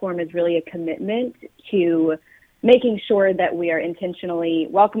Guider platform is really a commitment to making sure that we are intentionally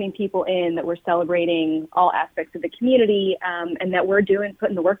welcoming people in, that we're celebrating all aspects of the community, and that we're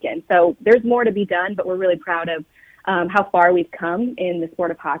putting the work in. So there's more to be done, but we're really proud of how far we've come in the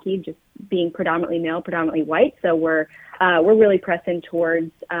sport of hockey, just being predominantly male, predominantly white. So we're really pressing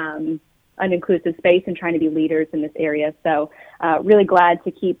towards an inclusive space and trying to be leaders in this area. So really glad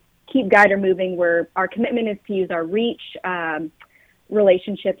to keep Guider moving. Our commitment is to use our reach,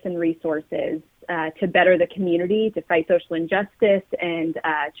 relationships, and resources to better the community, to fight social injustice, and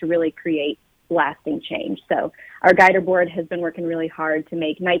to really create lasting change. So our Guider board has been working really hard to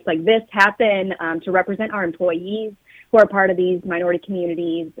make nights like this happen, to represent our employees who are part of these minority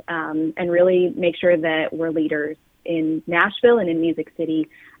communities, and really make sure that we're leaders in Nashville and in Music City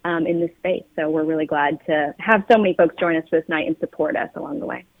in this space. So we're really glad to have so many folks join us for this night and support us along the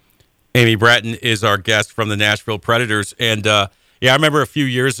way. Amy Bratton is our guest from the Nashville Predators. And I remember a few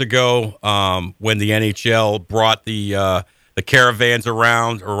years ago when the NHL brought the caravans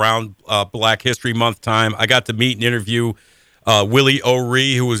around Black History Month time. I got to meet and interview Willie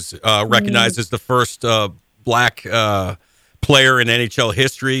O'Ree, who was recognized as the first black player in NHL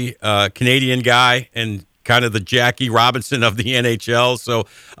history, Canadian guy, and kind of the Jackie Robinson of the NHL. So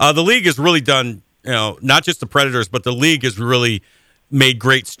the league has really done, not just the Predators, but the league has really made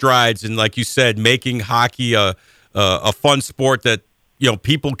great strides. And like you said, making hockey a fun sport that,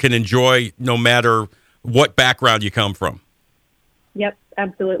 people can enjoy no matter what background you come from. Yep,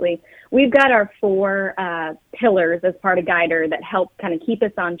 absolutely. We've got our 4 pillars as part of Guider that help kind of keep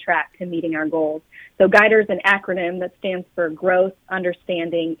us on track to meeting our goals. So Guider is an acronym that stands for growth,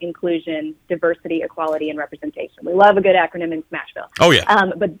 understanding, inclusion, diversity, equality, and representation. We love a good acronym in Smashville. Oh,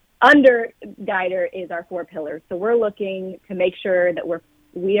 yeah. But under Guider is our 4 pillars. So we're looking to make sure that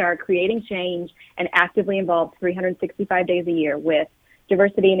we are creating change and actively involved 365 days a year with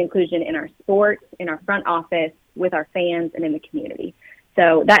diversity and inclusion in our sports, in our front office, with our fans, and in the community.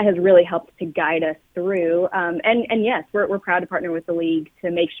 So that has really helped to guide us through. And yes, we're proud to partner with the league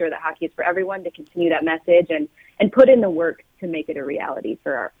to make sure that hockey is for everyone, to continue that message and put in the work to make it a reality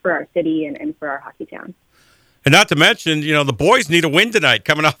for our city and for our hockey town. And not to mention, the boys need a win tonight,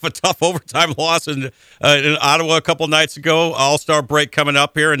 coming off a tough overtime loss in Ottawa a couple nights ago. All-Star break coming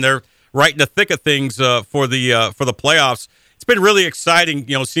up here, and they're right in the thick of things for the playoffs. It's been really exciting,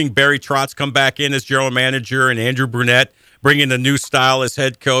 seeing Barry Trotz come back in as general manager and Andrew Brunette bringing a new style as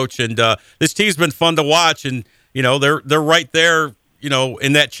head coach. And this team's been fun to watch. And, they're right there,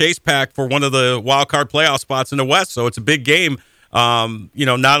 in that chase pack for one of the wild card playoff spots in the West. So it's a big game,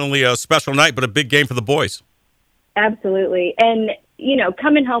 not only a special night, but a big game for the boys. Absolutely. And,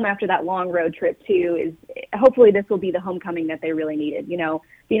 coming home after that long road trip, too, hopefully this will be the homecoming that they really needed.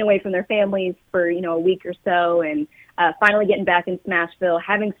 Being away from their families for, a week or so and finally getting back in Smashville,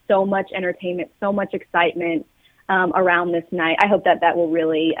 having so much entertainment, so much excitement around this night. I hope that will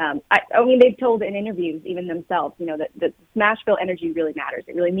really, they've told in interviews, even themselves, that the Smashville energy really matters.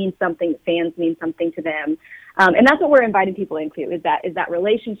 It really means something. Fans mean something to them. And that's what we're inviting people into, is that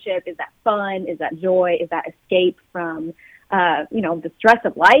relationship, is that fun, is that joy, is that escape from, the stress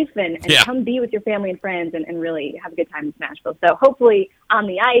of life and come be with your family and friends and really have a good time in Smashville. So hopefully on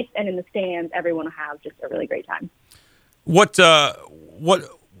the ice and in the stands, everyone will have just a really great time. What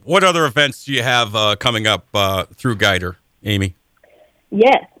other events do you have coming up through Guider, Amy?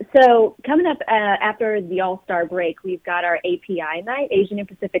 Yes. So coming up after the All-Star break, we've got our API night, Asian and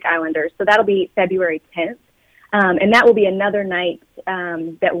Pacific Islanders. So that'll be February 10th. And that will be another night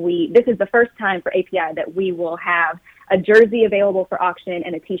this is the first time for API that we will have a jersey available for auction,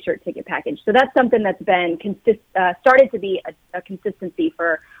 and a T-shirt ticket package. So that's something that's been started to be a consistency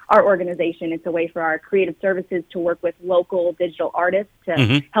for our organization. It's a way for our creative services to work with local digital artists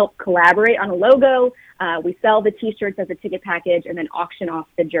to help collaborate on a logo. We sell the T-shirts as a ticket package and then auction off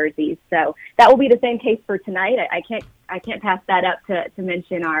the jerseys. So that will be the same case for tonight. I can't pass that up to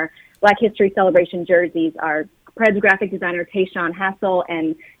mention our Black History Celebration jerseys. Our Preds graphic designer Tayshawn Hassel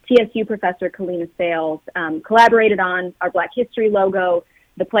and TSU professor Kalina Sales collaborated on our Black History logo.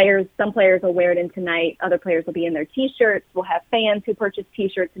 Some players will wear it in tonight. Other players will be in their T-shirts. We'll have fans who purchase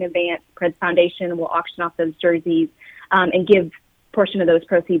T-shirts in advance. Preds Foundation will auction off those jerseys and give a portion of those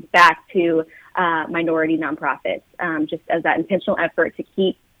proceeds back to minority nonprofits, just as that intentional effort to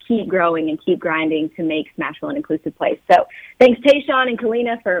keep growing and keep grinding to make Smashville an inclusive place. So thanks, Tayshawn and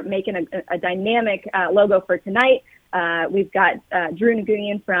Kalina, for making a dynamic logo for tonight. We've got Drew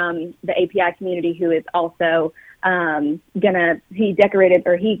Nguyen from the API community, who is also he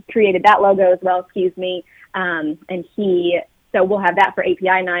created that logo as well, so we'll have that for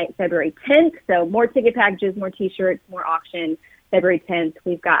API night, February 10th. So more ticket packages, more T-shirts, more auction, February 10th.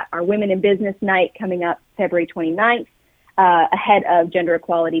 We've got our Women in Business night coming up February 29th, ahead of Gender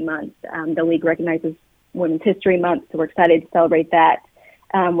Equality Month. The league recognizes Women's History Month, so we're excited to celebrate that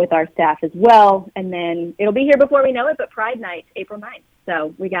with our staff as well. And then it'll be here before we know it, but Pride Night, April 9th.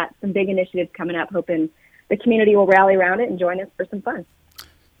 So we got some big initiatives coming up, hoping the community will rally around it and join us for some fun.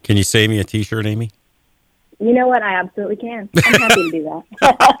 Can you save me a T-shirt, Amy? You know what? I absolutely can. I'm happy to do that.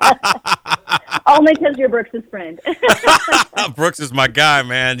 Only because you're Brooks' friend. Brooks is my guy,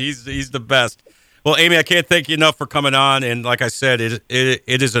 man. He's the best. Well, Amy, I can't thank you enough for coming on. And like I said, it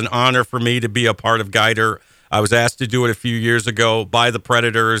is an honor for me to be a part of Guider. I was asked to do it a few years ago by the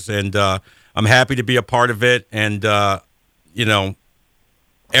Predators, and I'm happy to be a part of it. And,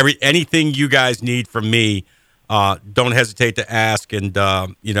 anything you guys need from me, don't hesitate to ask. And,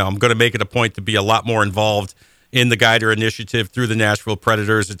 I'm going to make it a point to be a lot more involved in the Guider initiative through the Nashville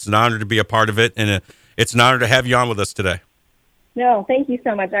Predators. It's an honor to be a part of it, and it's an honor to have you on with us today. No, thank you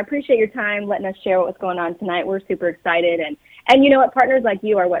so much. I appreciate your time, letting us share what was going on tonight. We're super excited. And you know what? Partners like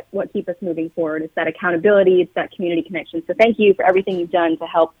you are what keep us moving forward. It's that accountability. It's that community connection. So thank you for everything you've done to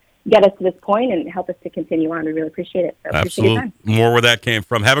help get us to this point and help us to continue on. We really appreciate it. So absolutely. Appreciate your time. More where that came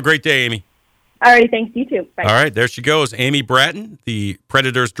from. Have a great day, Amy. All right. Thanks. You too. Bye. All right. There she goes. Amy Bratton, the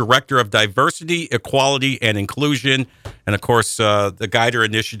Predators Director of Diversity, Equality, and Inclusion. And, of course, the Guider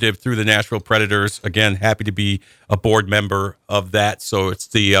Initiative through the Nashville Predators. Again, happy to be a board member of that. So it's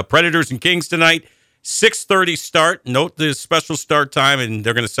the Predators and Kings tonight. 6:30 start. Note the special start time, and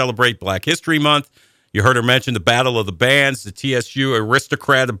they're going to celebrate Black History Month. You heard her mention the Battle of the Bands. The TSU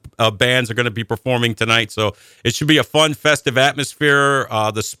Aristocrat bands are going to be performing tonight. So it should be a fun, festive atmosphere.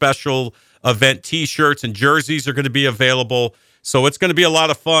 The special event T-shirts and jerseys are going to be available. So it's going to be a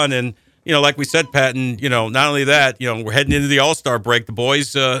lot of fun. And, like we said, Patton, not only that, we're heading into the All-Star break. The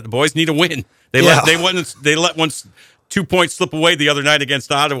boys need a win. They let 2 points slip away the other night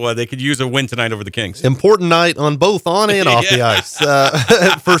against Ottawa. They could use a win tonight over the Kings. Important night on both on and off the ice,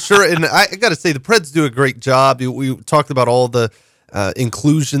 for sure. And I got to say, the Preds do a great job. We talked about all the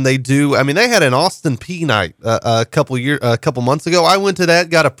inclusion they do. I mean, they had an Austin P night a couple months ago. I went to that,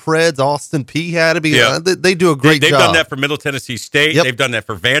 got a Preds Austin P hat. They do a great job. They've done that for Middle Tennessee State. Yep. They've done that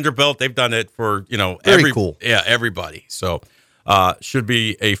for Vanderbilt. They've done it for very cool. Yeah, everybody. So. Should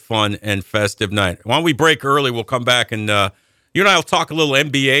be a fun and festive night. Why don't we break early? We'll come back and you and I will talk a little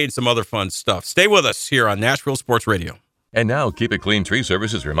NBA and some other fun stuff. Stay with us here on Nashville Sports Radio. And now, Keep It Clean Tree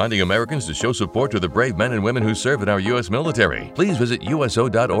Service is reminding Americans to show support to the brave men and women who serve in our U.S. military. Please visit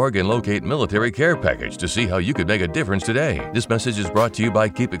USO.org and locate Military Care Package to see how you could make a difference today. This message is brought to you by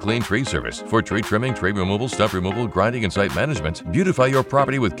Keep It Clean Tree Service. For tree trimming, tree removal, stump removal, grinding, and site management, beautify your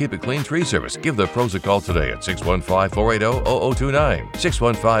property with Keep It Clean Tree Service. Give the pros a call today at 615-480-0029,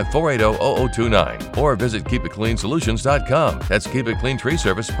 615-480-0029, or visit KeepItCleanSolutions.com. That's Keep It Clean Tree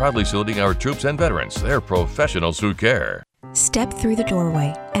Service, proudly saluting our troops and veterans. They're professionals who care. Step through the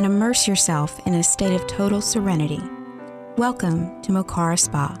doorway and immerse yourself in a state of total serenity. Welcome to Mokara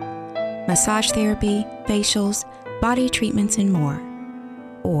Spa. Massage therapy, facials, body treatments, and more.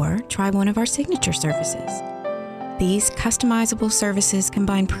 Or try one of our signature services. These customizable services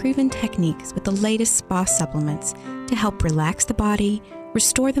combine proven techniques with the latest spa supplements to help relax the body,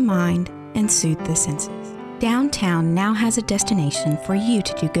 restore the mind, and soothe the senses. Downtown now has a destination for you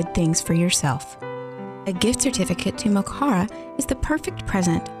to do good things for yourself. A gift certificate to Mokara is the perfect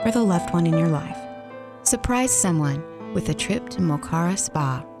present for the loved one in your life. Surprise someone with a trip to Mokara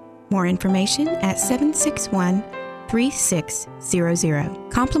Spa. More information at 761-3600.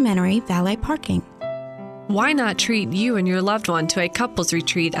 Complimentary valet parking. Why not treat you and your loved one to a couples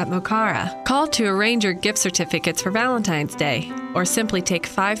retreat at Mocara? Call to arrange your gift certificates for Valentine's Day, or simply take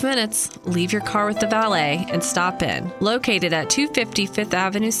 5 minutes, leave your car with the valet, and stop in. Located at 250 Fifth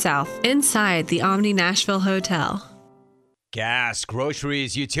Avenue South, inside the Omni Nashville Hotel. Gas,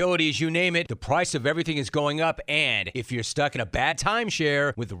 groceries, utilities, you name it, the price of everything is going up, and if you're stuck in a bad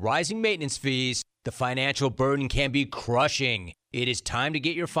timeshare with rising maintenance fees, the financial burden can be crushing. It is time to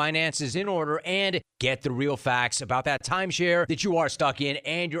get your finances in order and get the real facts about that timeshare that you are stuck in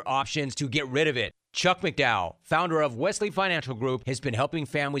and your options to get rid of it. Chuck McDowell, founder of Wesley Financial Group, has been helping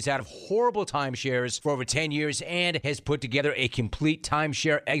families out of horrible timeshares for over 10 years and has put together a complete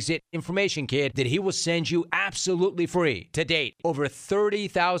timeshare exit information kit that he will send you absolutely free. To date, over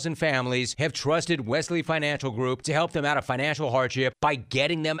 30,000 families have trusted Wesley Financial Group to help them out of financial hardship by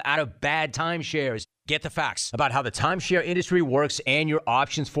getting them out of bad timeshares. Get the facts about how the timeshare industry works and your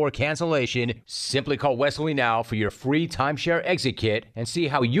options for cancellation. Simply call Wesley now for your free timeshare exit kit and see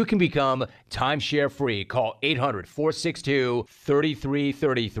how you can become timeshare free. Call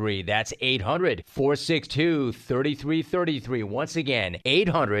 800-462-3333. That's 800-462-3333. Once again,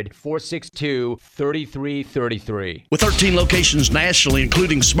 800-462-3333. With 13 locations nationally,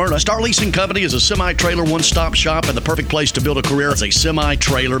 including Smyrna, Star Leasing Company is a semi-trailer one-stop shop and the perfect place to build a career as a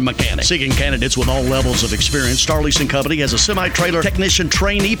semi-trailer mechanic. Seeking candidates with all levels of experience, Star Leasing Company has a semi-trailer technician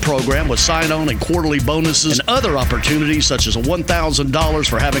trainee program with sign-on and quarterly bonuses and other opportunities such as $1,000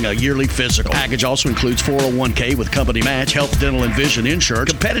 for having a yearly physical. The package also includes 401k with company match, health, dental, and vision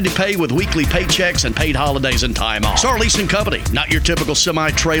insurance, competitive pay with weekly paychecks, and paid holidays and time off. Star Leasing Company, not your typical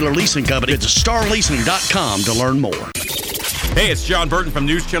semi-trailer leasing company. Visit starleasing.com to learn more. Hey, it's Jon Burton from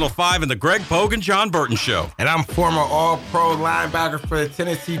News Channel 5 and the Greg Pogue and Jon Burton Show. And I'm former All-Pro linebacker for the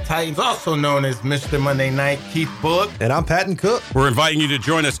Tennessee Titans, also known as Mr. Monday Night, Keith Bullock. And I'm Patton Cook. We're inviting you to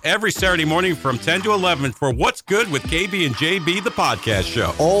join us every Saturday morning from 10 to 11 for What's Good with KB and JB, the podcast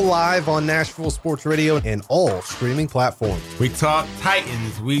show. All live on Nashville Sports Radio and all streaming platforms. We talk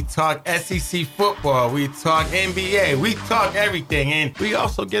Titans, we talk SEC football, we talk NBA, we talk everything, and we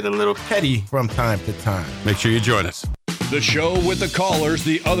also get a little petty from time to time. Make sure you join us. The show with the callers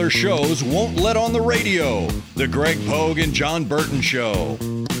the other shows won't let on the radio. The Greg Pogue and Jon Burton Show.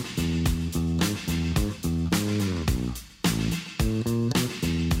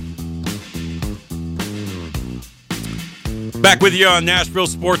 Back with you on Nashville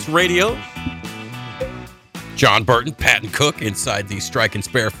Sports Radio. Jon Burton, Patton Cook inside the Strike and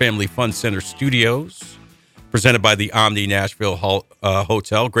Spare Family Fun Center studios. Presented by the Omni Nashville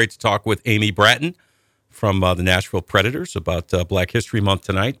Hotel. Great to talk with Amy Bratton from the Nashville Predators about Black History Month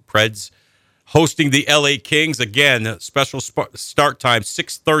tonight. Preds hosting the LA Kings. Again, special start time,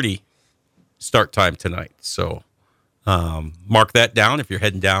 6:30 start time tonight. So mark that down if you're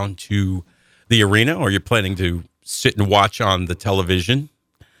heading down to the arena or you're planning to sit and watch on the television.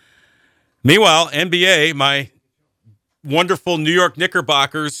 Meanwhile, NBA, my wonderful New York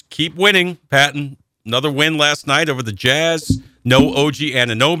Knickerbockers keep winning, Patton. Another win last night over the Jazz. No OG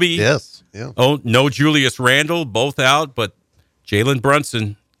Anunoby. Yes. Yeah. Oh, no Julius Randle, both out, but Jalen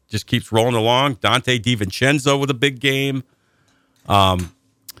Brunson just keeps rolling along. Dante DiVincenzo with a big game. They're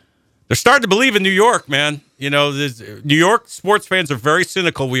starting to believe in New York, man. You know, New York sports fans are very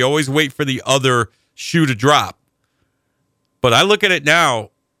cynical. We always wait for the other shoe to drop. But I look at it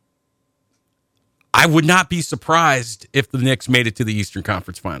now, I would not be surprised if the Knicks made it to the Eastern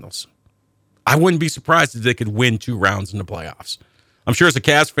Conference Finals. I wouldn't be surprised if they could win 2 rounds in the playoffs. I'm sure as a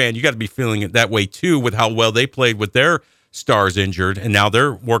Cavs fan, you got to be feeling it that way too with how well they played with their stars injured, and now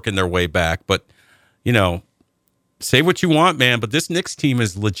they're working their way back. But, you know, say what you want, man, but this Knicks team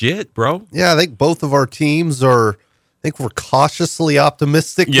is legit, bro. Yeah, I think both of our teams are, I think we're cautiously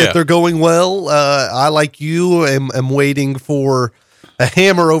optimistic that they're going well. I, like you, am waiting for a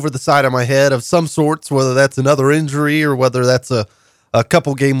hammer over the side of my head of some sorts, whether that's another injury or whether that's a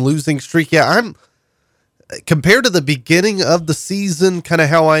couple game losing streak. Yeah, I'm compared to the beginning of the season, kind of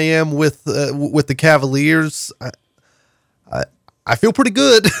how I am with the Cavaliers. I feel pretty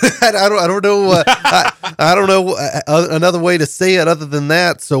good. I don't know. I don't know another way to say it other than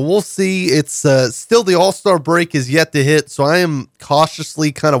that. So we'll see. It's still the All-Star break is yet to hit. So I am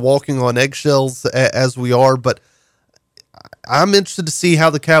cautiously kind of walking on eggshells as we are, but I'm interested to see how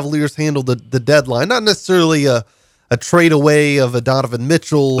the Cavaliers handle the deadline. Not necessarily a trade away of a Donovan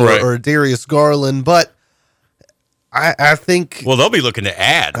Mitchell or a Darius Garland, but I think. Well, they'll be looking to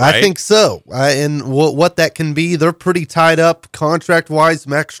add, right? I think so. And what that can be, they're pretty tied up contract-wise.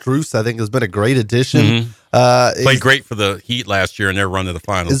 Max Strus, I think, has been a great addition. Played great for the Heat last year in their run to the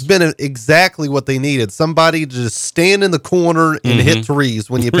finals. It's been exactly what they needed. Somebody to just stand in the corner and hit threes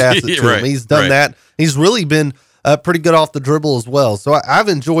when you pass it to him. He's done that. He's really been pretty good off the dribble as well. So I've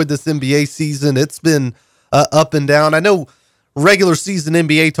enjoyed this NBA season. It's been up and down. I know regular season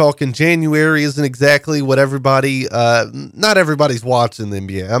NBA talk in January isn't exactly what everybody, not everybody's watching the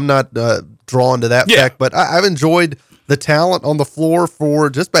NBA. I'm not drawn to that fact, but I've enjoyed the talent on the floor for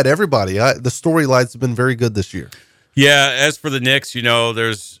just about everybody. The storylines have been very good this year. Yeah. As for the Knicks,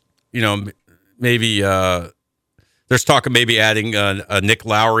 there's, maybe there's talk of maybe adding a Nick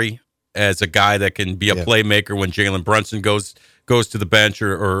Lowry as a guy that can be a playmaker when Jalen Brunson goes to the bench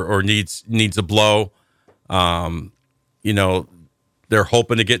or needs a blow. They're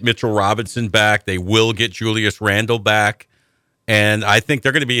hoping to get Mitchell Robinson back. They will get Julius Randle back. And I think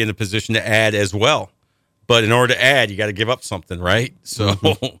they're going to be in a position to add as well. But in order to add, you got to give up something, right? So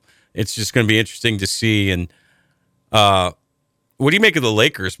it's just going to be interesting to see. And what do you make of the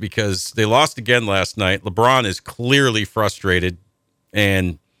Lakers? Because they lost again last night. LeBron is clearly frustrated.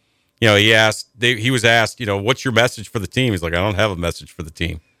 And, he was asked, what's your message for the team? He's like, I don't have a message for the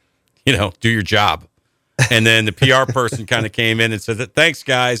team. Do your job. And then the PR person kind of came in and said, thanks,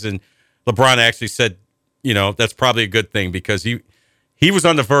 guys. And LeBron actually said, that's probably a good thing because he was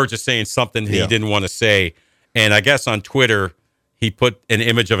on the verge of saying something he didn't want to say. And I guess on Twitter, he put an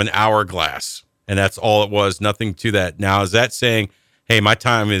image of an hourglass. And that's all it was, nothing to that. Now, is that saying, hey, my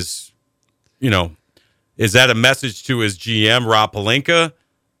time is, is that a message to his GM, Rob Pelinka?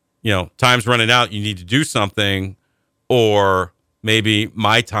 Time's running out. You need to do something. Or maybe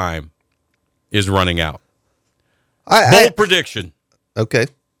my time is running out. Bold prediction. Okay.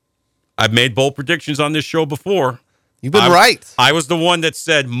 I've made bold predictions on this show before. You've been right. I was the one that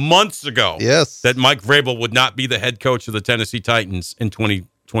said months ago that Mike Vrabel would not be the head coach of the Tennessee Titans in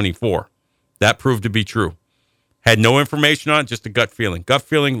 2024. That proved to be true. Had no information on it, just a gut feeling. Gut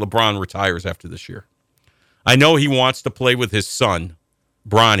feeling, LeBron retires after this year. I know he wants to play with his son,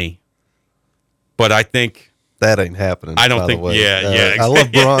 Bronny, but I think... That ain't happening. I don't think... I love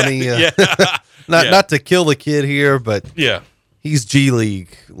Bronny. Not to kill the kid here, but he's G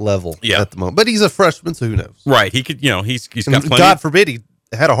League level at the moment. But he's a freshman, so who knows? Right. He could, he's got plenty. God forbid he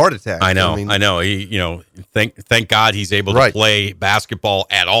had a heart attack. I know. He, thank God he's able to play basketball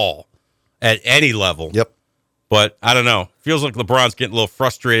at all, at any level. Yep. But I don't know. Feels like LeBron's getting a little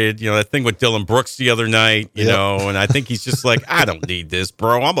frustrated. That thing with Dylan Brooks the other night, and I think he's just like, I don't need this,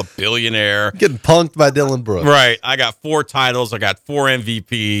 bro. I'm a billionaire. Getting punked by Dylan Brooks. Right. I got 4 titles. I got 4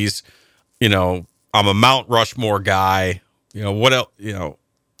 MVPs. I'm a Mount Rushmore guy. What else?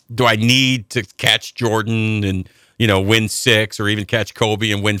 Do I need to catch Jordan and, win 6 or even catch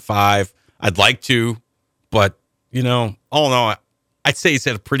Kobe and win 5? I'd like to, but, all in all, I'd say he's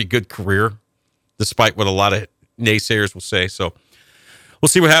had a pretty good career, despite what a lot of naysayers will say. So we'll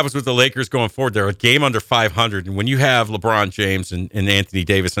see what happens with the Lakers going forward. They're a game under 500. And when you have LeBron James and Anthony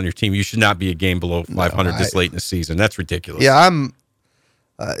Davis on your team, you should not be a game below 500 this late in the season. That's ridiculous. Yeah, I'm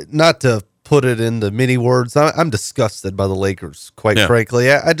not to put it into many words. I'm disgusted by the Lakers, quite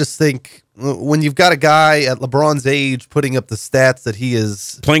frankly. I just think when you've got a guy at LeBron's age putting up the stats that he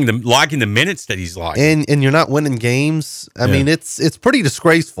is logging the minutes that he's logging, and you're not winning games. I mean, it's pretty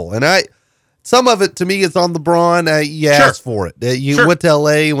disgraceful. And some of it to me is on LeBron. You asked for it. You went to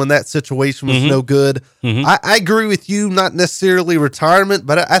LA when that situation was no good. I agree with you, not necessarily retirement,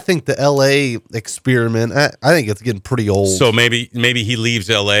 but I think the LA experiment, I think it's getting pretty old. So maybe he leaves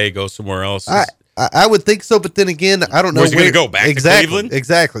LA, goes somewhere else. I would think so, but then again, I don't know where's he going to go, back to Cleveland?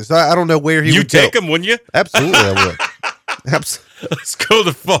 Exactly. So I don't know where he would go. You'd take him, wouldn't you? Absolutely, I would. Let's go to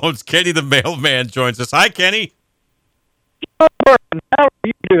the phones. Kenny the mailman joins us. Hi, Kenny. How are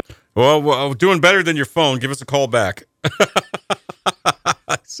you doing? Well, doing better than your phone. Give us a call back.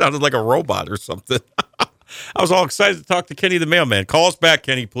 Sounded like a robot or something. I was all excited to talk to Kenny the mailman. Call us back,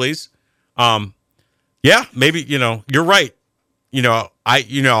 Kenny, please. Maybe, you're right. How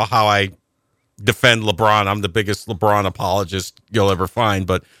I defend LeBron. I'm the biggest LeBron apologist you'll ever find,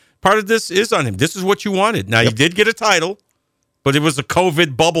 but part of this is on him. This is what you wanted. Now, you did get a title, but it was a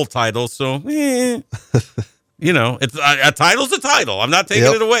COVID bubble title, so it's a title's a title. I'm not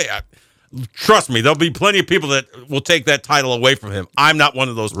taking it away. Trust me, there'll be plenty of people that will take that title away from him. I'm not one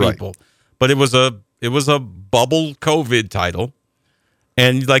of those people. But it was a bubble COVID title.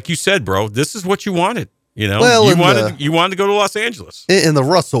 And like you said, bro, this is what you wanted. You know, Well, you wanted to go to Los Angeles. In the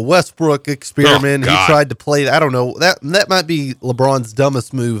Russell Westbrook experiment, Oh, he tried to play. I don't know, that might be LeBron's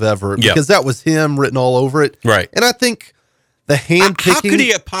dumbest move ever, because that was him written all over it. Right. And I think the hand picking. How could he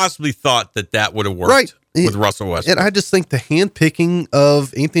have possibly thought that would have worked with Russell Westbrook? And I just think the hand picking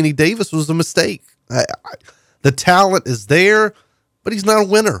of Anthony Davis was a mistake. The talent is there, but he's not a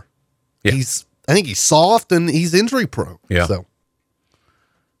winner. Yeah. I think he's soft and he's injury prone. Yeah. So.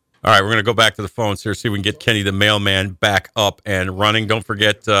 All right, we're going to go back to the phones here, see if we can get Kenny the mailman back up and running. Don't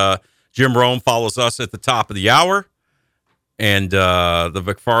forget, Jim Rome follows us at the top of the hour, and the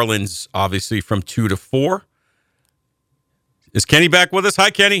McFarlands, obviously, from 2 to 4. Is Kenny back with us? Hi,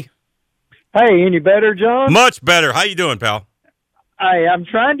 Kenny. Hey, any better, John? Much better. How you doing, pal? Hey, I'm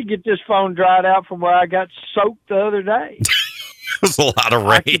trying to get this phone dried out from where I got soaked the other day. It was a lot of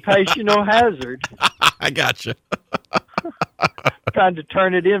rain. Occupational hazard. I got you. Trying to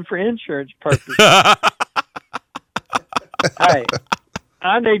turn it in for insurance purposes. Hey,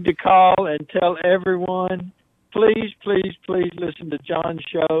 I need to call and tell everyone, please, please, please listen to Jon's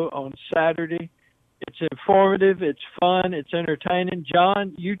show on Saturday. It's informative, it's fun, it's entertaining.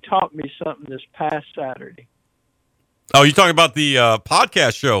 Jon, you taught me something this past Saturday. Oh, you're talking about the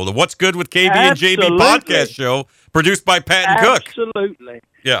podcast show, the What's Good with KB and JB podcast show, produced by Pat and Cook. Absolutely.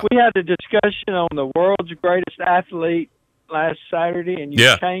 Yeah. We had a discussion on the world's greatest athlete last Saturday, and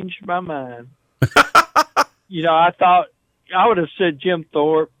you changed my mind. I thought I would have said Jim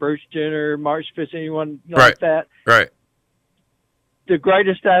Thorpe, Bruce Jenner, Mark Spitz, anyone like that. Right. The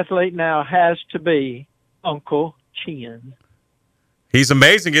greatest athlete now has to be Uncle Chin. He's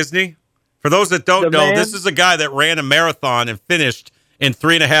amazing, isn't he? For those that don't know, this is a guy that ran a marathon and finished in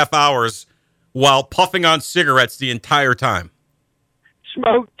 3.5 hours while puffing on cigarettes the entire time.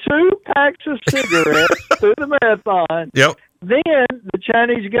 Smoked 2 packs of cigarettes through the marathon. Yep. Then the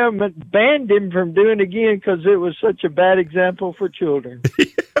Chinese government banned him from doing it again because it was such a bad example for children.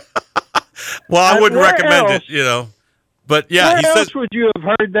 Well, I wouldn't recommend it, But yeah, where else would you have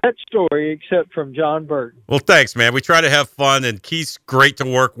heard that story except from Jon Burton? Well, thanks, man. We try to have fun, and Keith's great to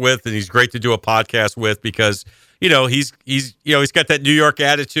work with, and he's great to do a podcast with because he's got that New York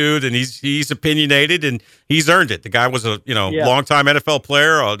attitude, and he's opinionated, and he's earned it. The guy was a longtime NFL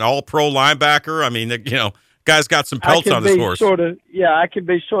player, an All-Pro linebacker. I mean, guy's got some pelts on his horse. I can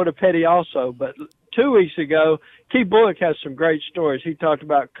be sort of petty also, but 2 weeks ago, Keith Bullock has some great stories. He talked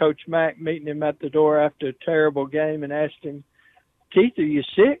about Coach Mack meeting him at the door after a terrible game and asked him, Keith, are you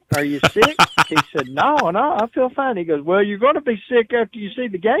sick? Are you sick? Keith said, no, I feel fine. He goes, well, you're going to be sick after you see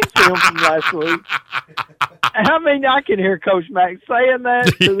the game film from last week. I mean, I can hear Coach Mack saying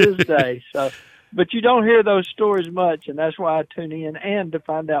that to this day. But you don't hear those stories much, and that's why I tune in and to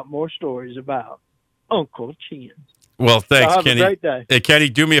find out more stories about Uncle Chin. Well, thanks, have Kenny. A great day. Hey, Kenny,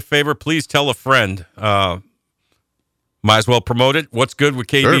 do me a favor. Please tell a friend. Might as well promote it. What's Good with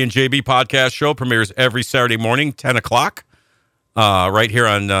KB and JB podcast show premieres every Saturday morning, 10 o'clock, right here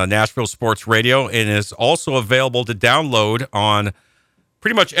on Nashville Sports Radio, and is also available to download on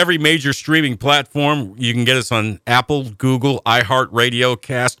pretty much every major streaming platform. You can get us on Apple, Google, iHeartRadio,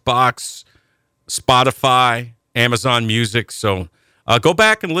 CastBox, Spotify, Amazon Music. So go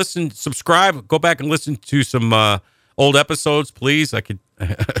back and listen, subscribe. Go back and listen to some old episodes, please. I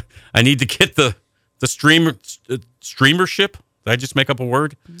need to get the streamership. Did I just make up a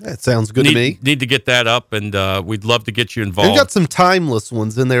word? That sounds good to me. Need to get that up, and we'd love to get you involved. We've got some timeless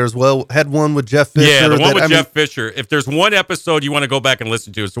ones in there as well. Had one with Jeff Fisher. Yeah, the one with Jeff Fisher. If there's one episode you want to go back and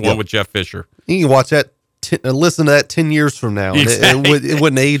listen to, it's the one with Jeff Fisher. You can watch that, listen to that 10 years from now, Exactly. and it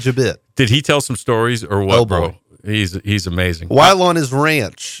wouldn't age a bit. Did he tell some stories or what, bro? He's amazing. While on his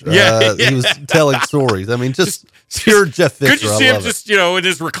ranch, he was telling stories. I mean, just pure Jeff Fisher. Could you see him just, in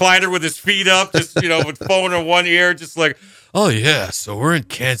his recliner with his feet up, just, with phone in one ear, just like, oh, yeah, so we're in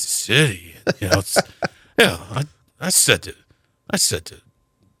Kansas City. I said to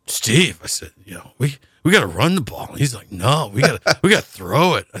Steve, I said, we got to run the ball. And he's like, no, we got to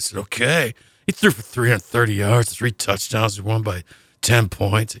throw it. I said, okay. He threw for 330 yards, 3 touchdowns. We won by 10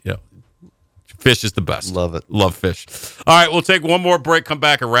 points. Fish is the best. Love it. Love Fish. All right, we'll take one more break, come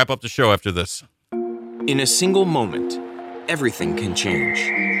back, and wrap up the show after this. In a single moment, everything can change.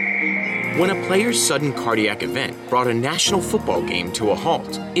 When a player's sudden cardiac event brought a national football game to a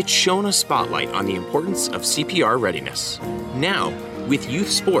halt, it shone a spotlight on the importance of CPR readiness. Now, with youth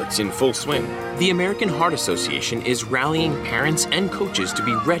sports in full swing, the American Heart Association is rallying parents and coaches to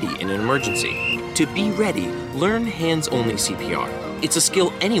be ready in an emergency. To be ready, learn hands-only CPR. It's a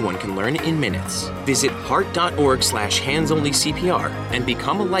skill anyone can learn in minutes. Visit heart.org/hands-only CPR and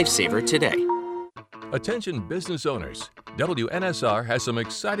become a lifesaver today. Attention business owners. WNSR has some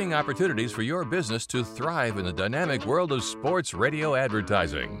exciting opportunities for your business to thrive in the dynamic world of sports radio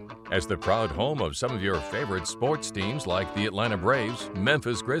advertising. As the proud home of some of your favorite sports teams like the Atlanta Braves,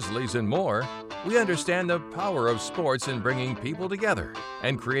 Memphis Grizzlies, and more, we understand the power of sports in bringing people together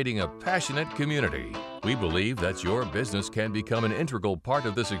and creating a passionate community. We believe that your business can become an integral part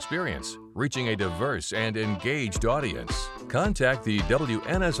of this experience, reaching a diverse and engaged audience. Contact the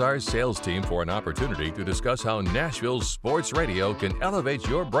WNSR sales team for an opportunity to discuss how Nashville's sports radio can elevate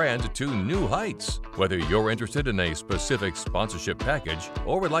your brand to new heights. Whether you're interested in a specific sponsorship package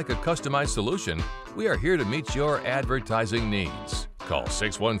or would like a customized solution, we are here to meet your advertising needs. Call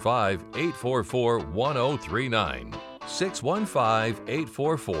 615-844-1039.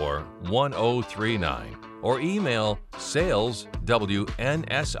 615-844-1039 or email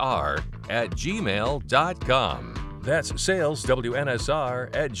saleswnsr@gmail.com. That's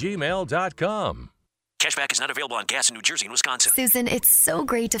saleswnsr@gmail.com. Cashback is not available on gas in New Jersey and Wisconsin. Susan, it's so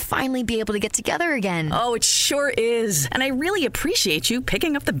great to finally be able to get together again. Oh, it sure is. And I really appreciate you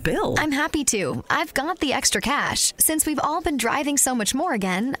picking up the bill. I'm happy to. I've got the extra cash. Since we've all been driving so much more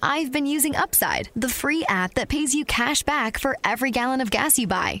again, I've been using Upside, the free app that pays you cash back for every gallon of gas you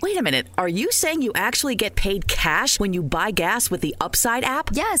buy. Wait a minute. Are you saying you actually get paid cash when you buy gas with the Upside app?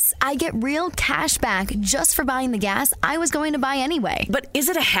 Yes, I get real cash back just for buying the gas I was going to buy anyway. But is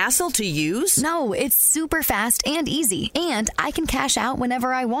it a hassle to use? No, it's super fast and easy, and I can cash out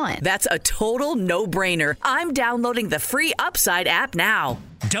whenever I want. That's a total no-brainer. I'm downloading the free Upside app now.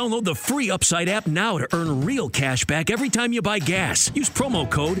 Download the free Upside app now to earn real cash back every time you buy gas. Use promo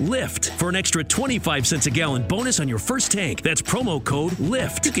code LIFT for an extra 25 cents a gallon bonus on your first tank. That's promo code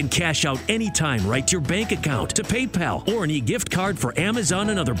LIFT. You can cash out anytime right to your bank account, to PayPal, or an e-gift card for Amazon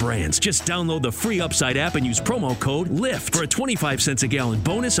and other brands. Just download the free Upside app and use promo code LIFT for a 25 cents a gallon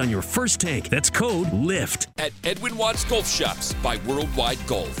bonus on your first tank. That's code LIFT. At Edwin Watts Golf Shops by Worldwide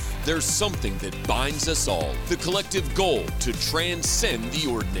Golf, there's something that binds us all. The collective goal to transcend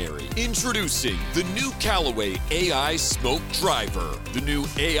the ordinary. Introducing the new Callaway AI Smoke Driver. The new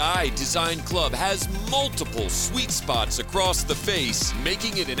AI Design Club has multiple sweet spots across the face,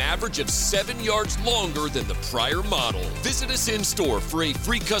 making it an average of 7 yards longer than the prior model. Visit us in store for a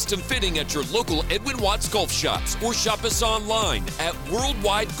free custom fitting at your local Edwin Watts Golf Shops or shop us online at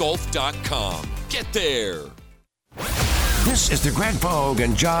worldwidegolf.com. Get there. This is the Greg Pogue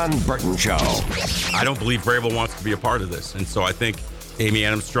and Jon Burton Show. I don't believe Vrabel wants to be a part of this, and so I think Amy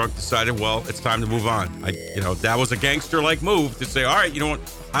Adams Strunk decided, well, it's time to move on. That was a gangster-like move to say, all right, you know what?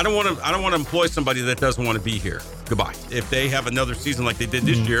 I don't want to employ somebody that doesn't want to be here. Goodbye. If they have another season like they did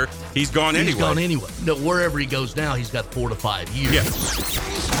this year, he's gone anyway. He's gone anyway. No, wherever he goes now, he's got 4 to 5 years.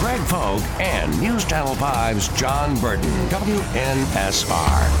 Yes. Greg Pogue and News Channel 5's Jon Burton,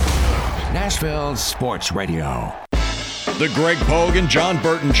 WNSR, Nashville Sports Radio. The Greg Pogue and Jon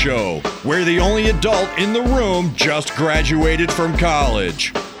Burton Show, where the only adult in the room just graduated from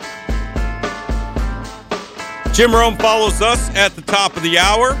college. Jim Rome follows us at the top of the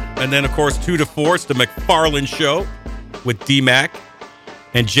hour. And then, of course, 2 to 4, it's the McFarland Show with D-Mac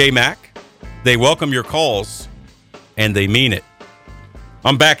and J-Mac. They welcome your calls, and they mean it.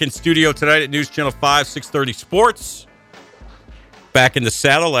 I'm back in studio tonight at News Channel 5, 630 Sports. Back in the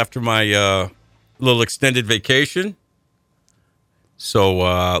saddle after my little extended vacation.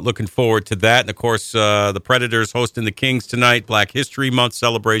 So looking forward to that. And, of course, the Predators hosting the Kings tonight. Black History Month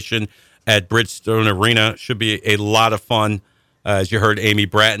celebration at Bridgestone Arena. Should be a lot of fun. As you heard Amy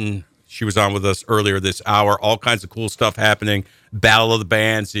Bratton, she was on with us earlier this hour. All kinds of cool stuff happening. Battle of the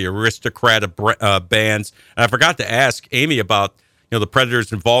Bands, the Aristocrat of Bands. And I forgot to ask Amy about the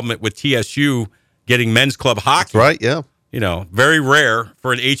Predators' involvement with TSU getting men's club hockey. That's right, yeah. Very rare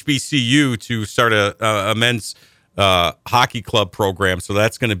for an HBCU to start a men's hockey club program, so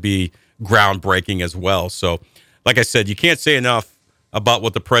that's going to be groundbreaking as well. So, like I said, you can't say enough about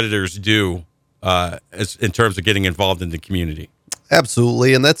what the Predators do in terms of getting involved in the community.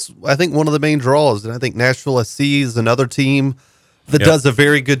 Absolutely, and that's, I think, one of the main draws. And I think Nashville SC is another team that does a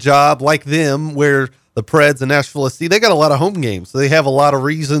very good job, like them, where the Preds and Nashville SC, they got a lot of home games, so they have a lot of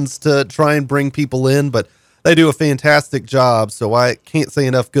reasons to try and bring people in, but they do a fantastic job, so I can't say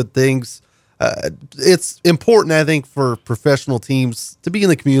enough good things. It's important, I think, for professional teams to be in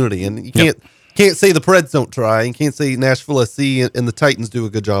the community, and you can't say the Preds don't try, and can't say Nashville SC and the Titans do a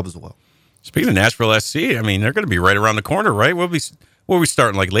good job as well. Speaking of Nashville SC, I mean, they're going to be right around the corner, right? What are we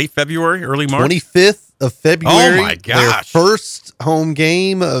starting, like late February, early March? 25th of February. Oh, my gosh. Their first home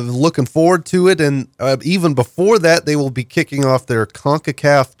game. Looking forward to it, and even before that, they will be kicking off their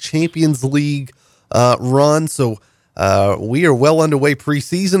CONCACAF Champions League run, so We are well underway.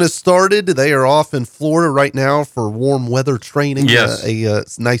 Preseason has started. They are off in Florida right now for warm weather training. Yes. A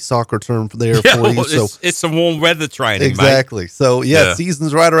nice soccer term there for you. So it's some warm weather training. Exactly. Mike. So,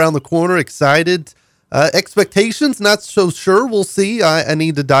 season's right around the corner. Excited. Expectations, not so sure. We'll see. I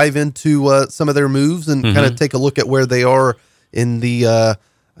need to dive into some of their moves and kind of take a look at where they are in the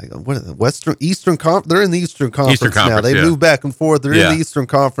Eastern Conference. They're in the Eastern Conference now. They move back and forth. They're in the Eastern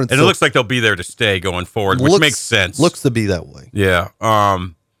Conference. And it looks like they'll be there to stay going forward, which makes sense. Looks to be that way. Yeah.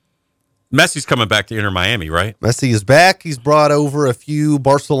 Messi's coming back to Inter Miami, right? Messi is back. He's brought over a few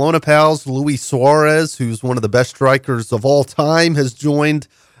Barcelona pals. Luis Suarez, who's one of the best strikers of all time, has joined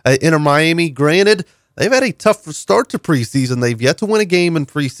Inter Miami. Granted, they've had a tough start to preseason. They've yet to win a game in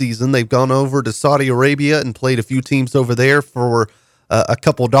preseason. They've gone over to Saudi Arabia and played a few teams over there for a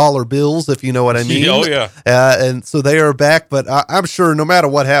couple dollar bills, if you know what I mean. Oh, yeah. And so they are back, but I'm sure no matter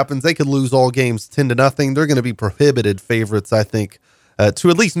what happens, they could lose all games 10-0. They're going to be prohibited favorites, I think, to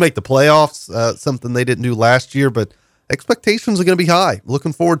at least make the playoffs, something they didn't do last year, but expectations are going to be high.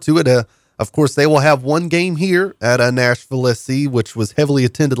 Looking forward to it. Of course, they will have one game here at Nashville SC, which was heavily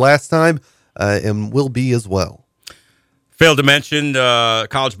attended last time, and will be as well. Failed to mention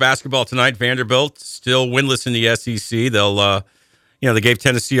college basketball tonight. Vanderbilt still winless in the SEC. They'll, they gave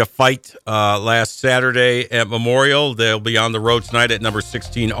Tennessee a fight last Saturday at Memorial. They'll be on the road tonight at number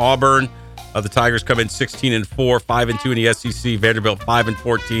 16 Auburn. The Tigers come in 16-4, 5-2 in the SEC. Vanderbilt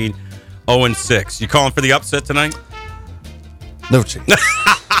 5-14, 0-6. You calling for the upset tonight? No chance.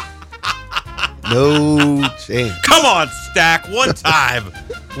 No chance. Come on, Stack. One time.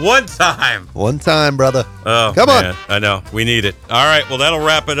 One time, brother. Oh, come on. I know. We need it. All right. Well, that'll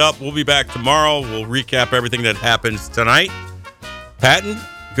wrap it up. We'll be back tomorrow. We'll recap everything that happens tonight. Patton,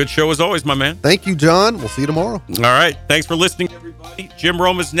 good show as always, my man. Thank you, John. We'll see you tomorrow. All right. Thanks for listening, everybody. Jim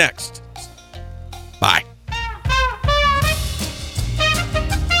Rome is next.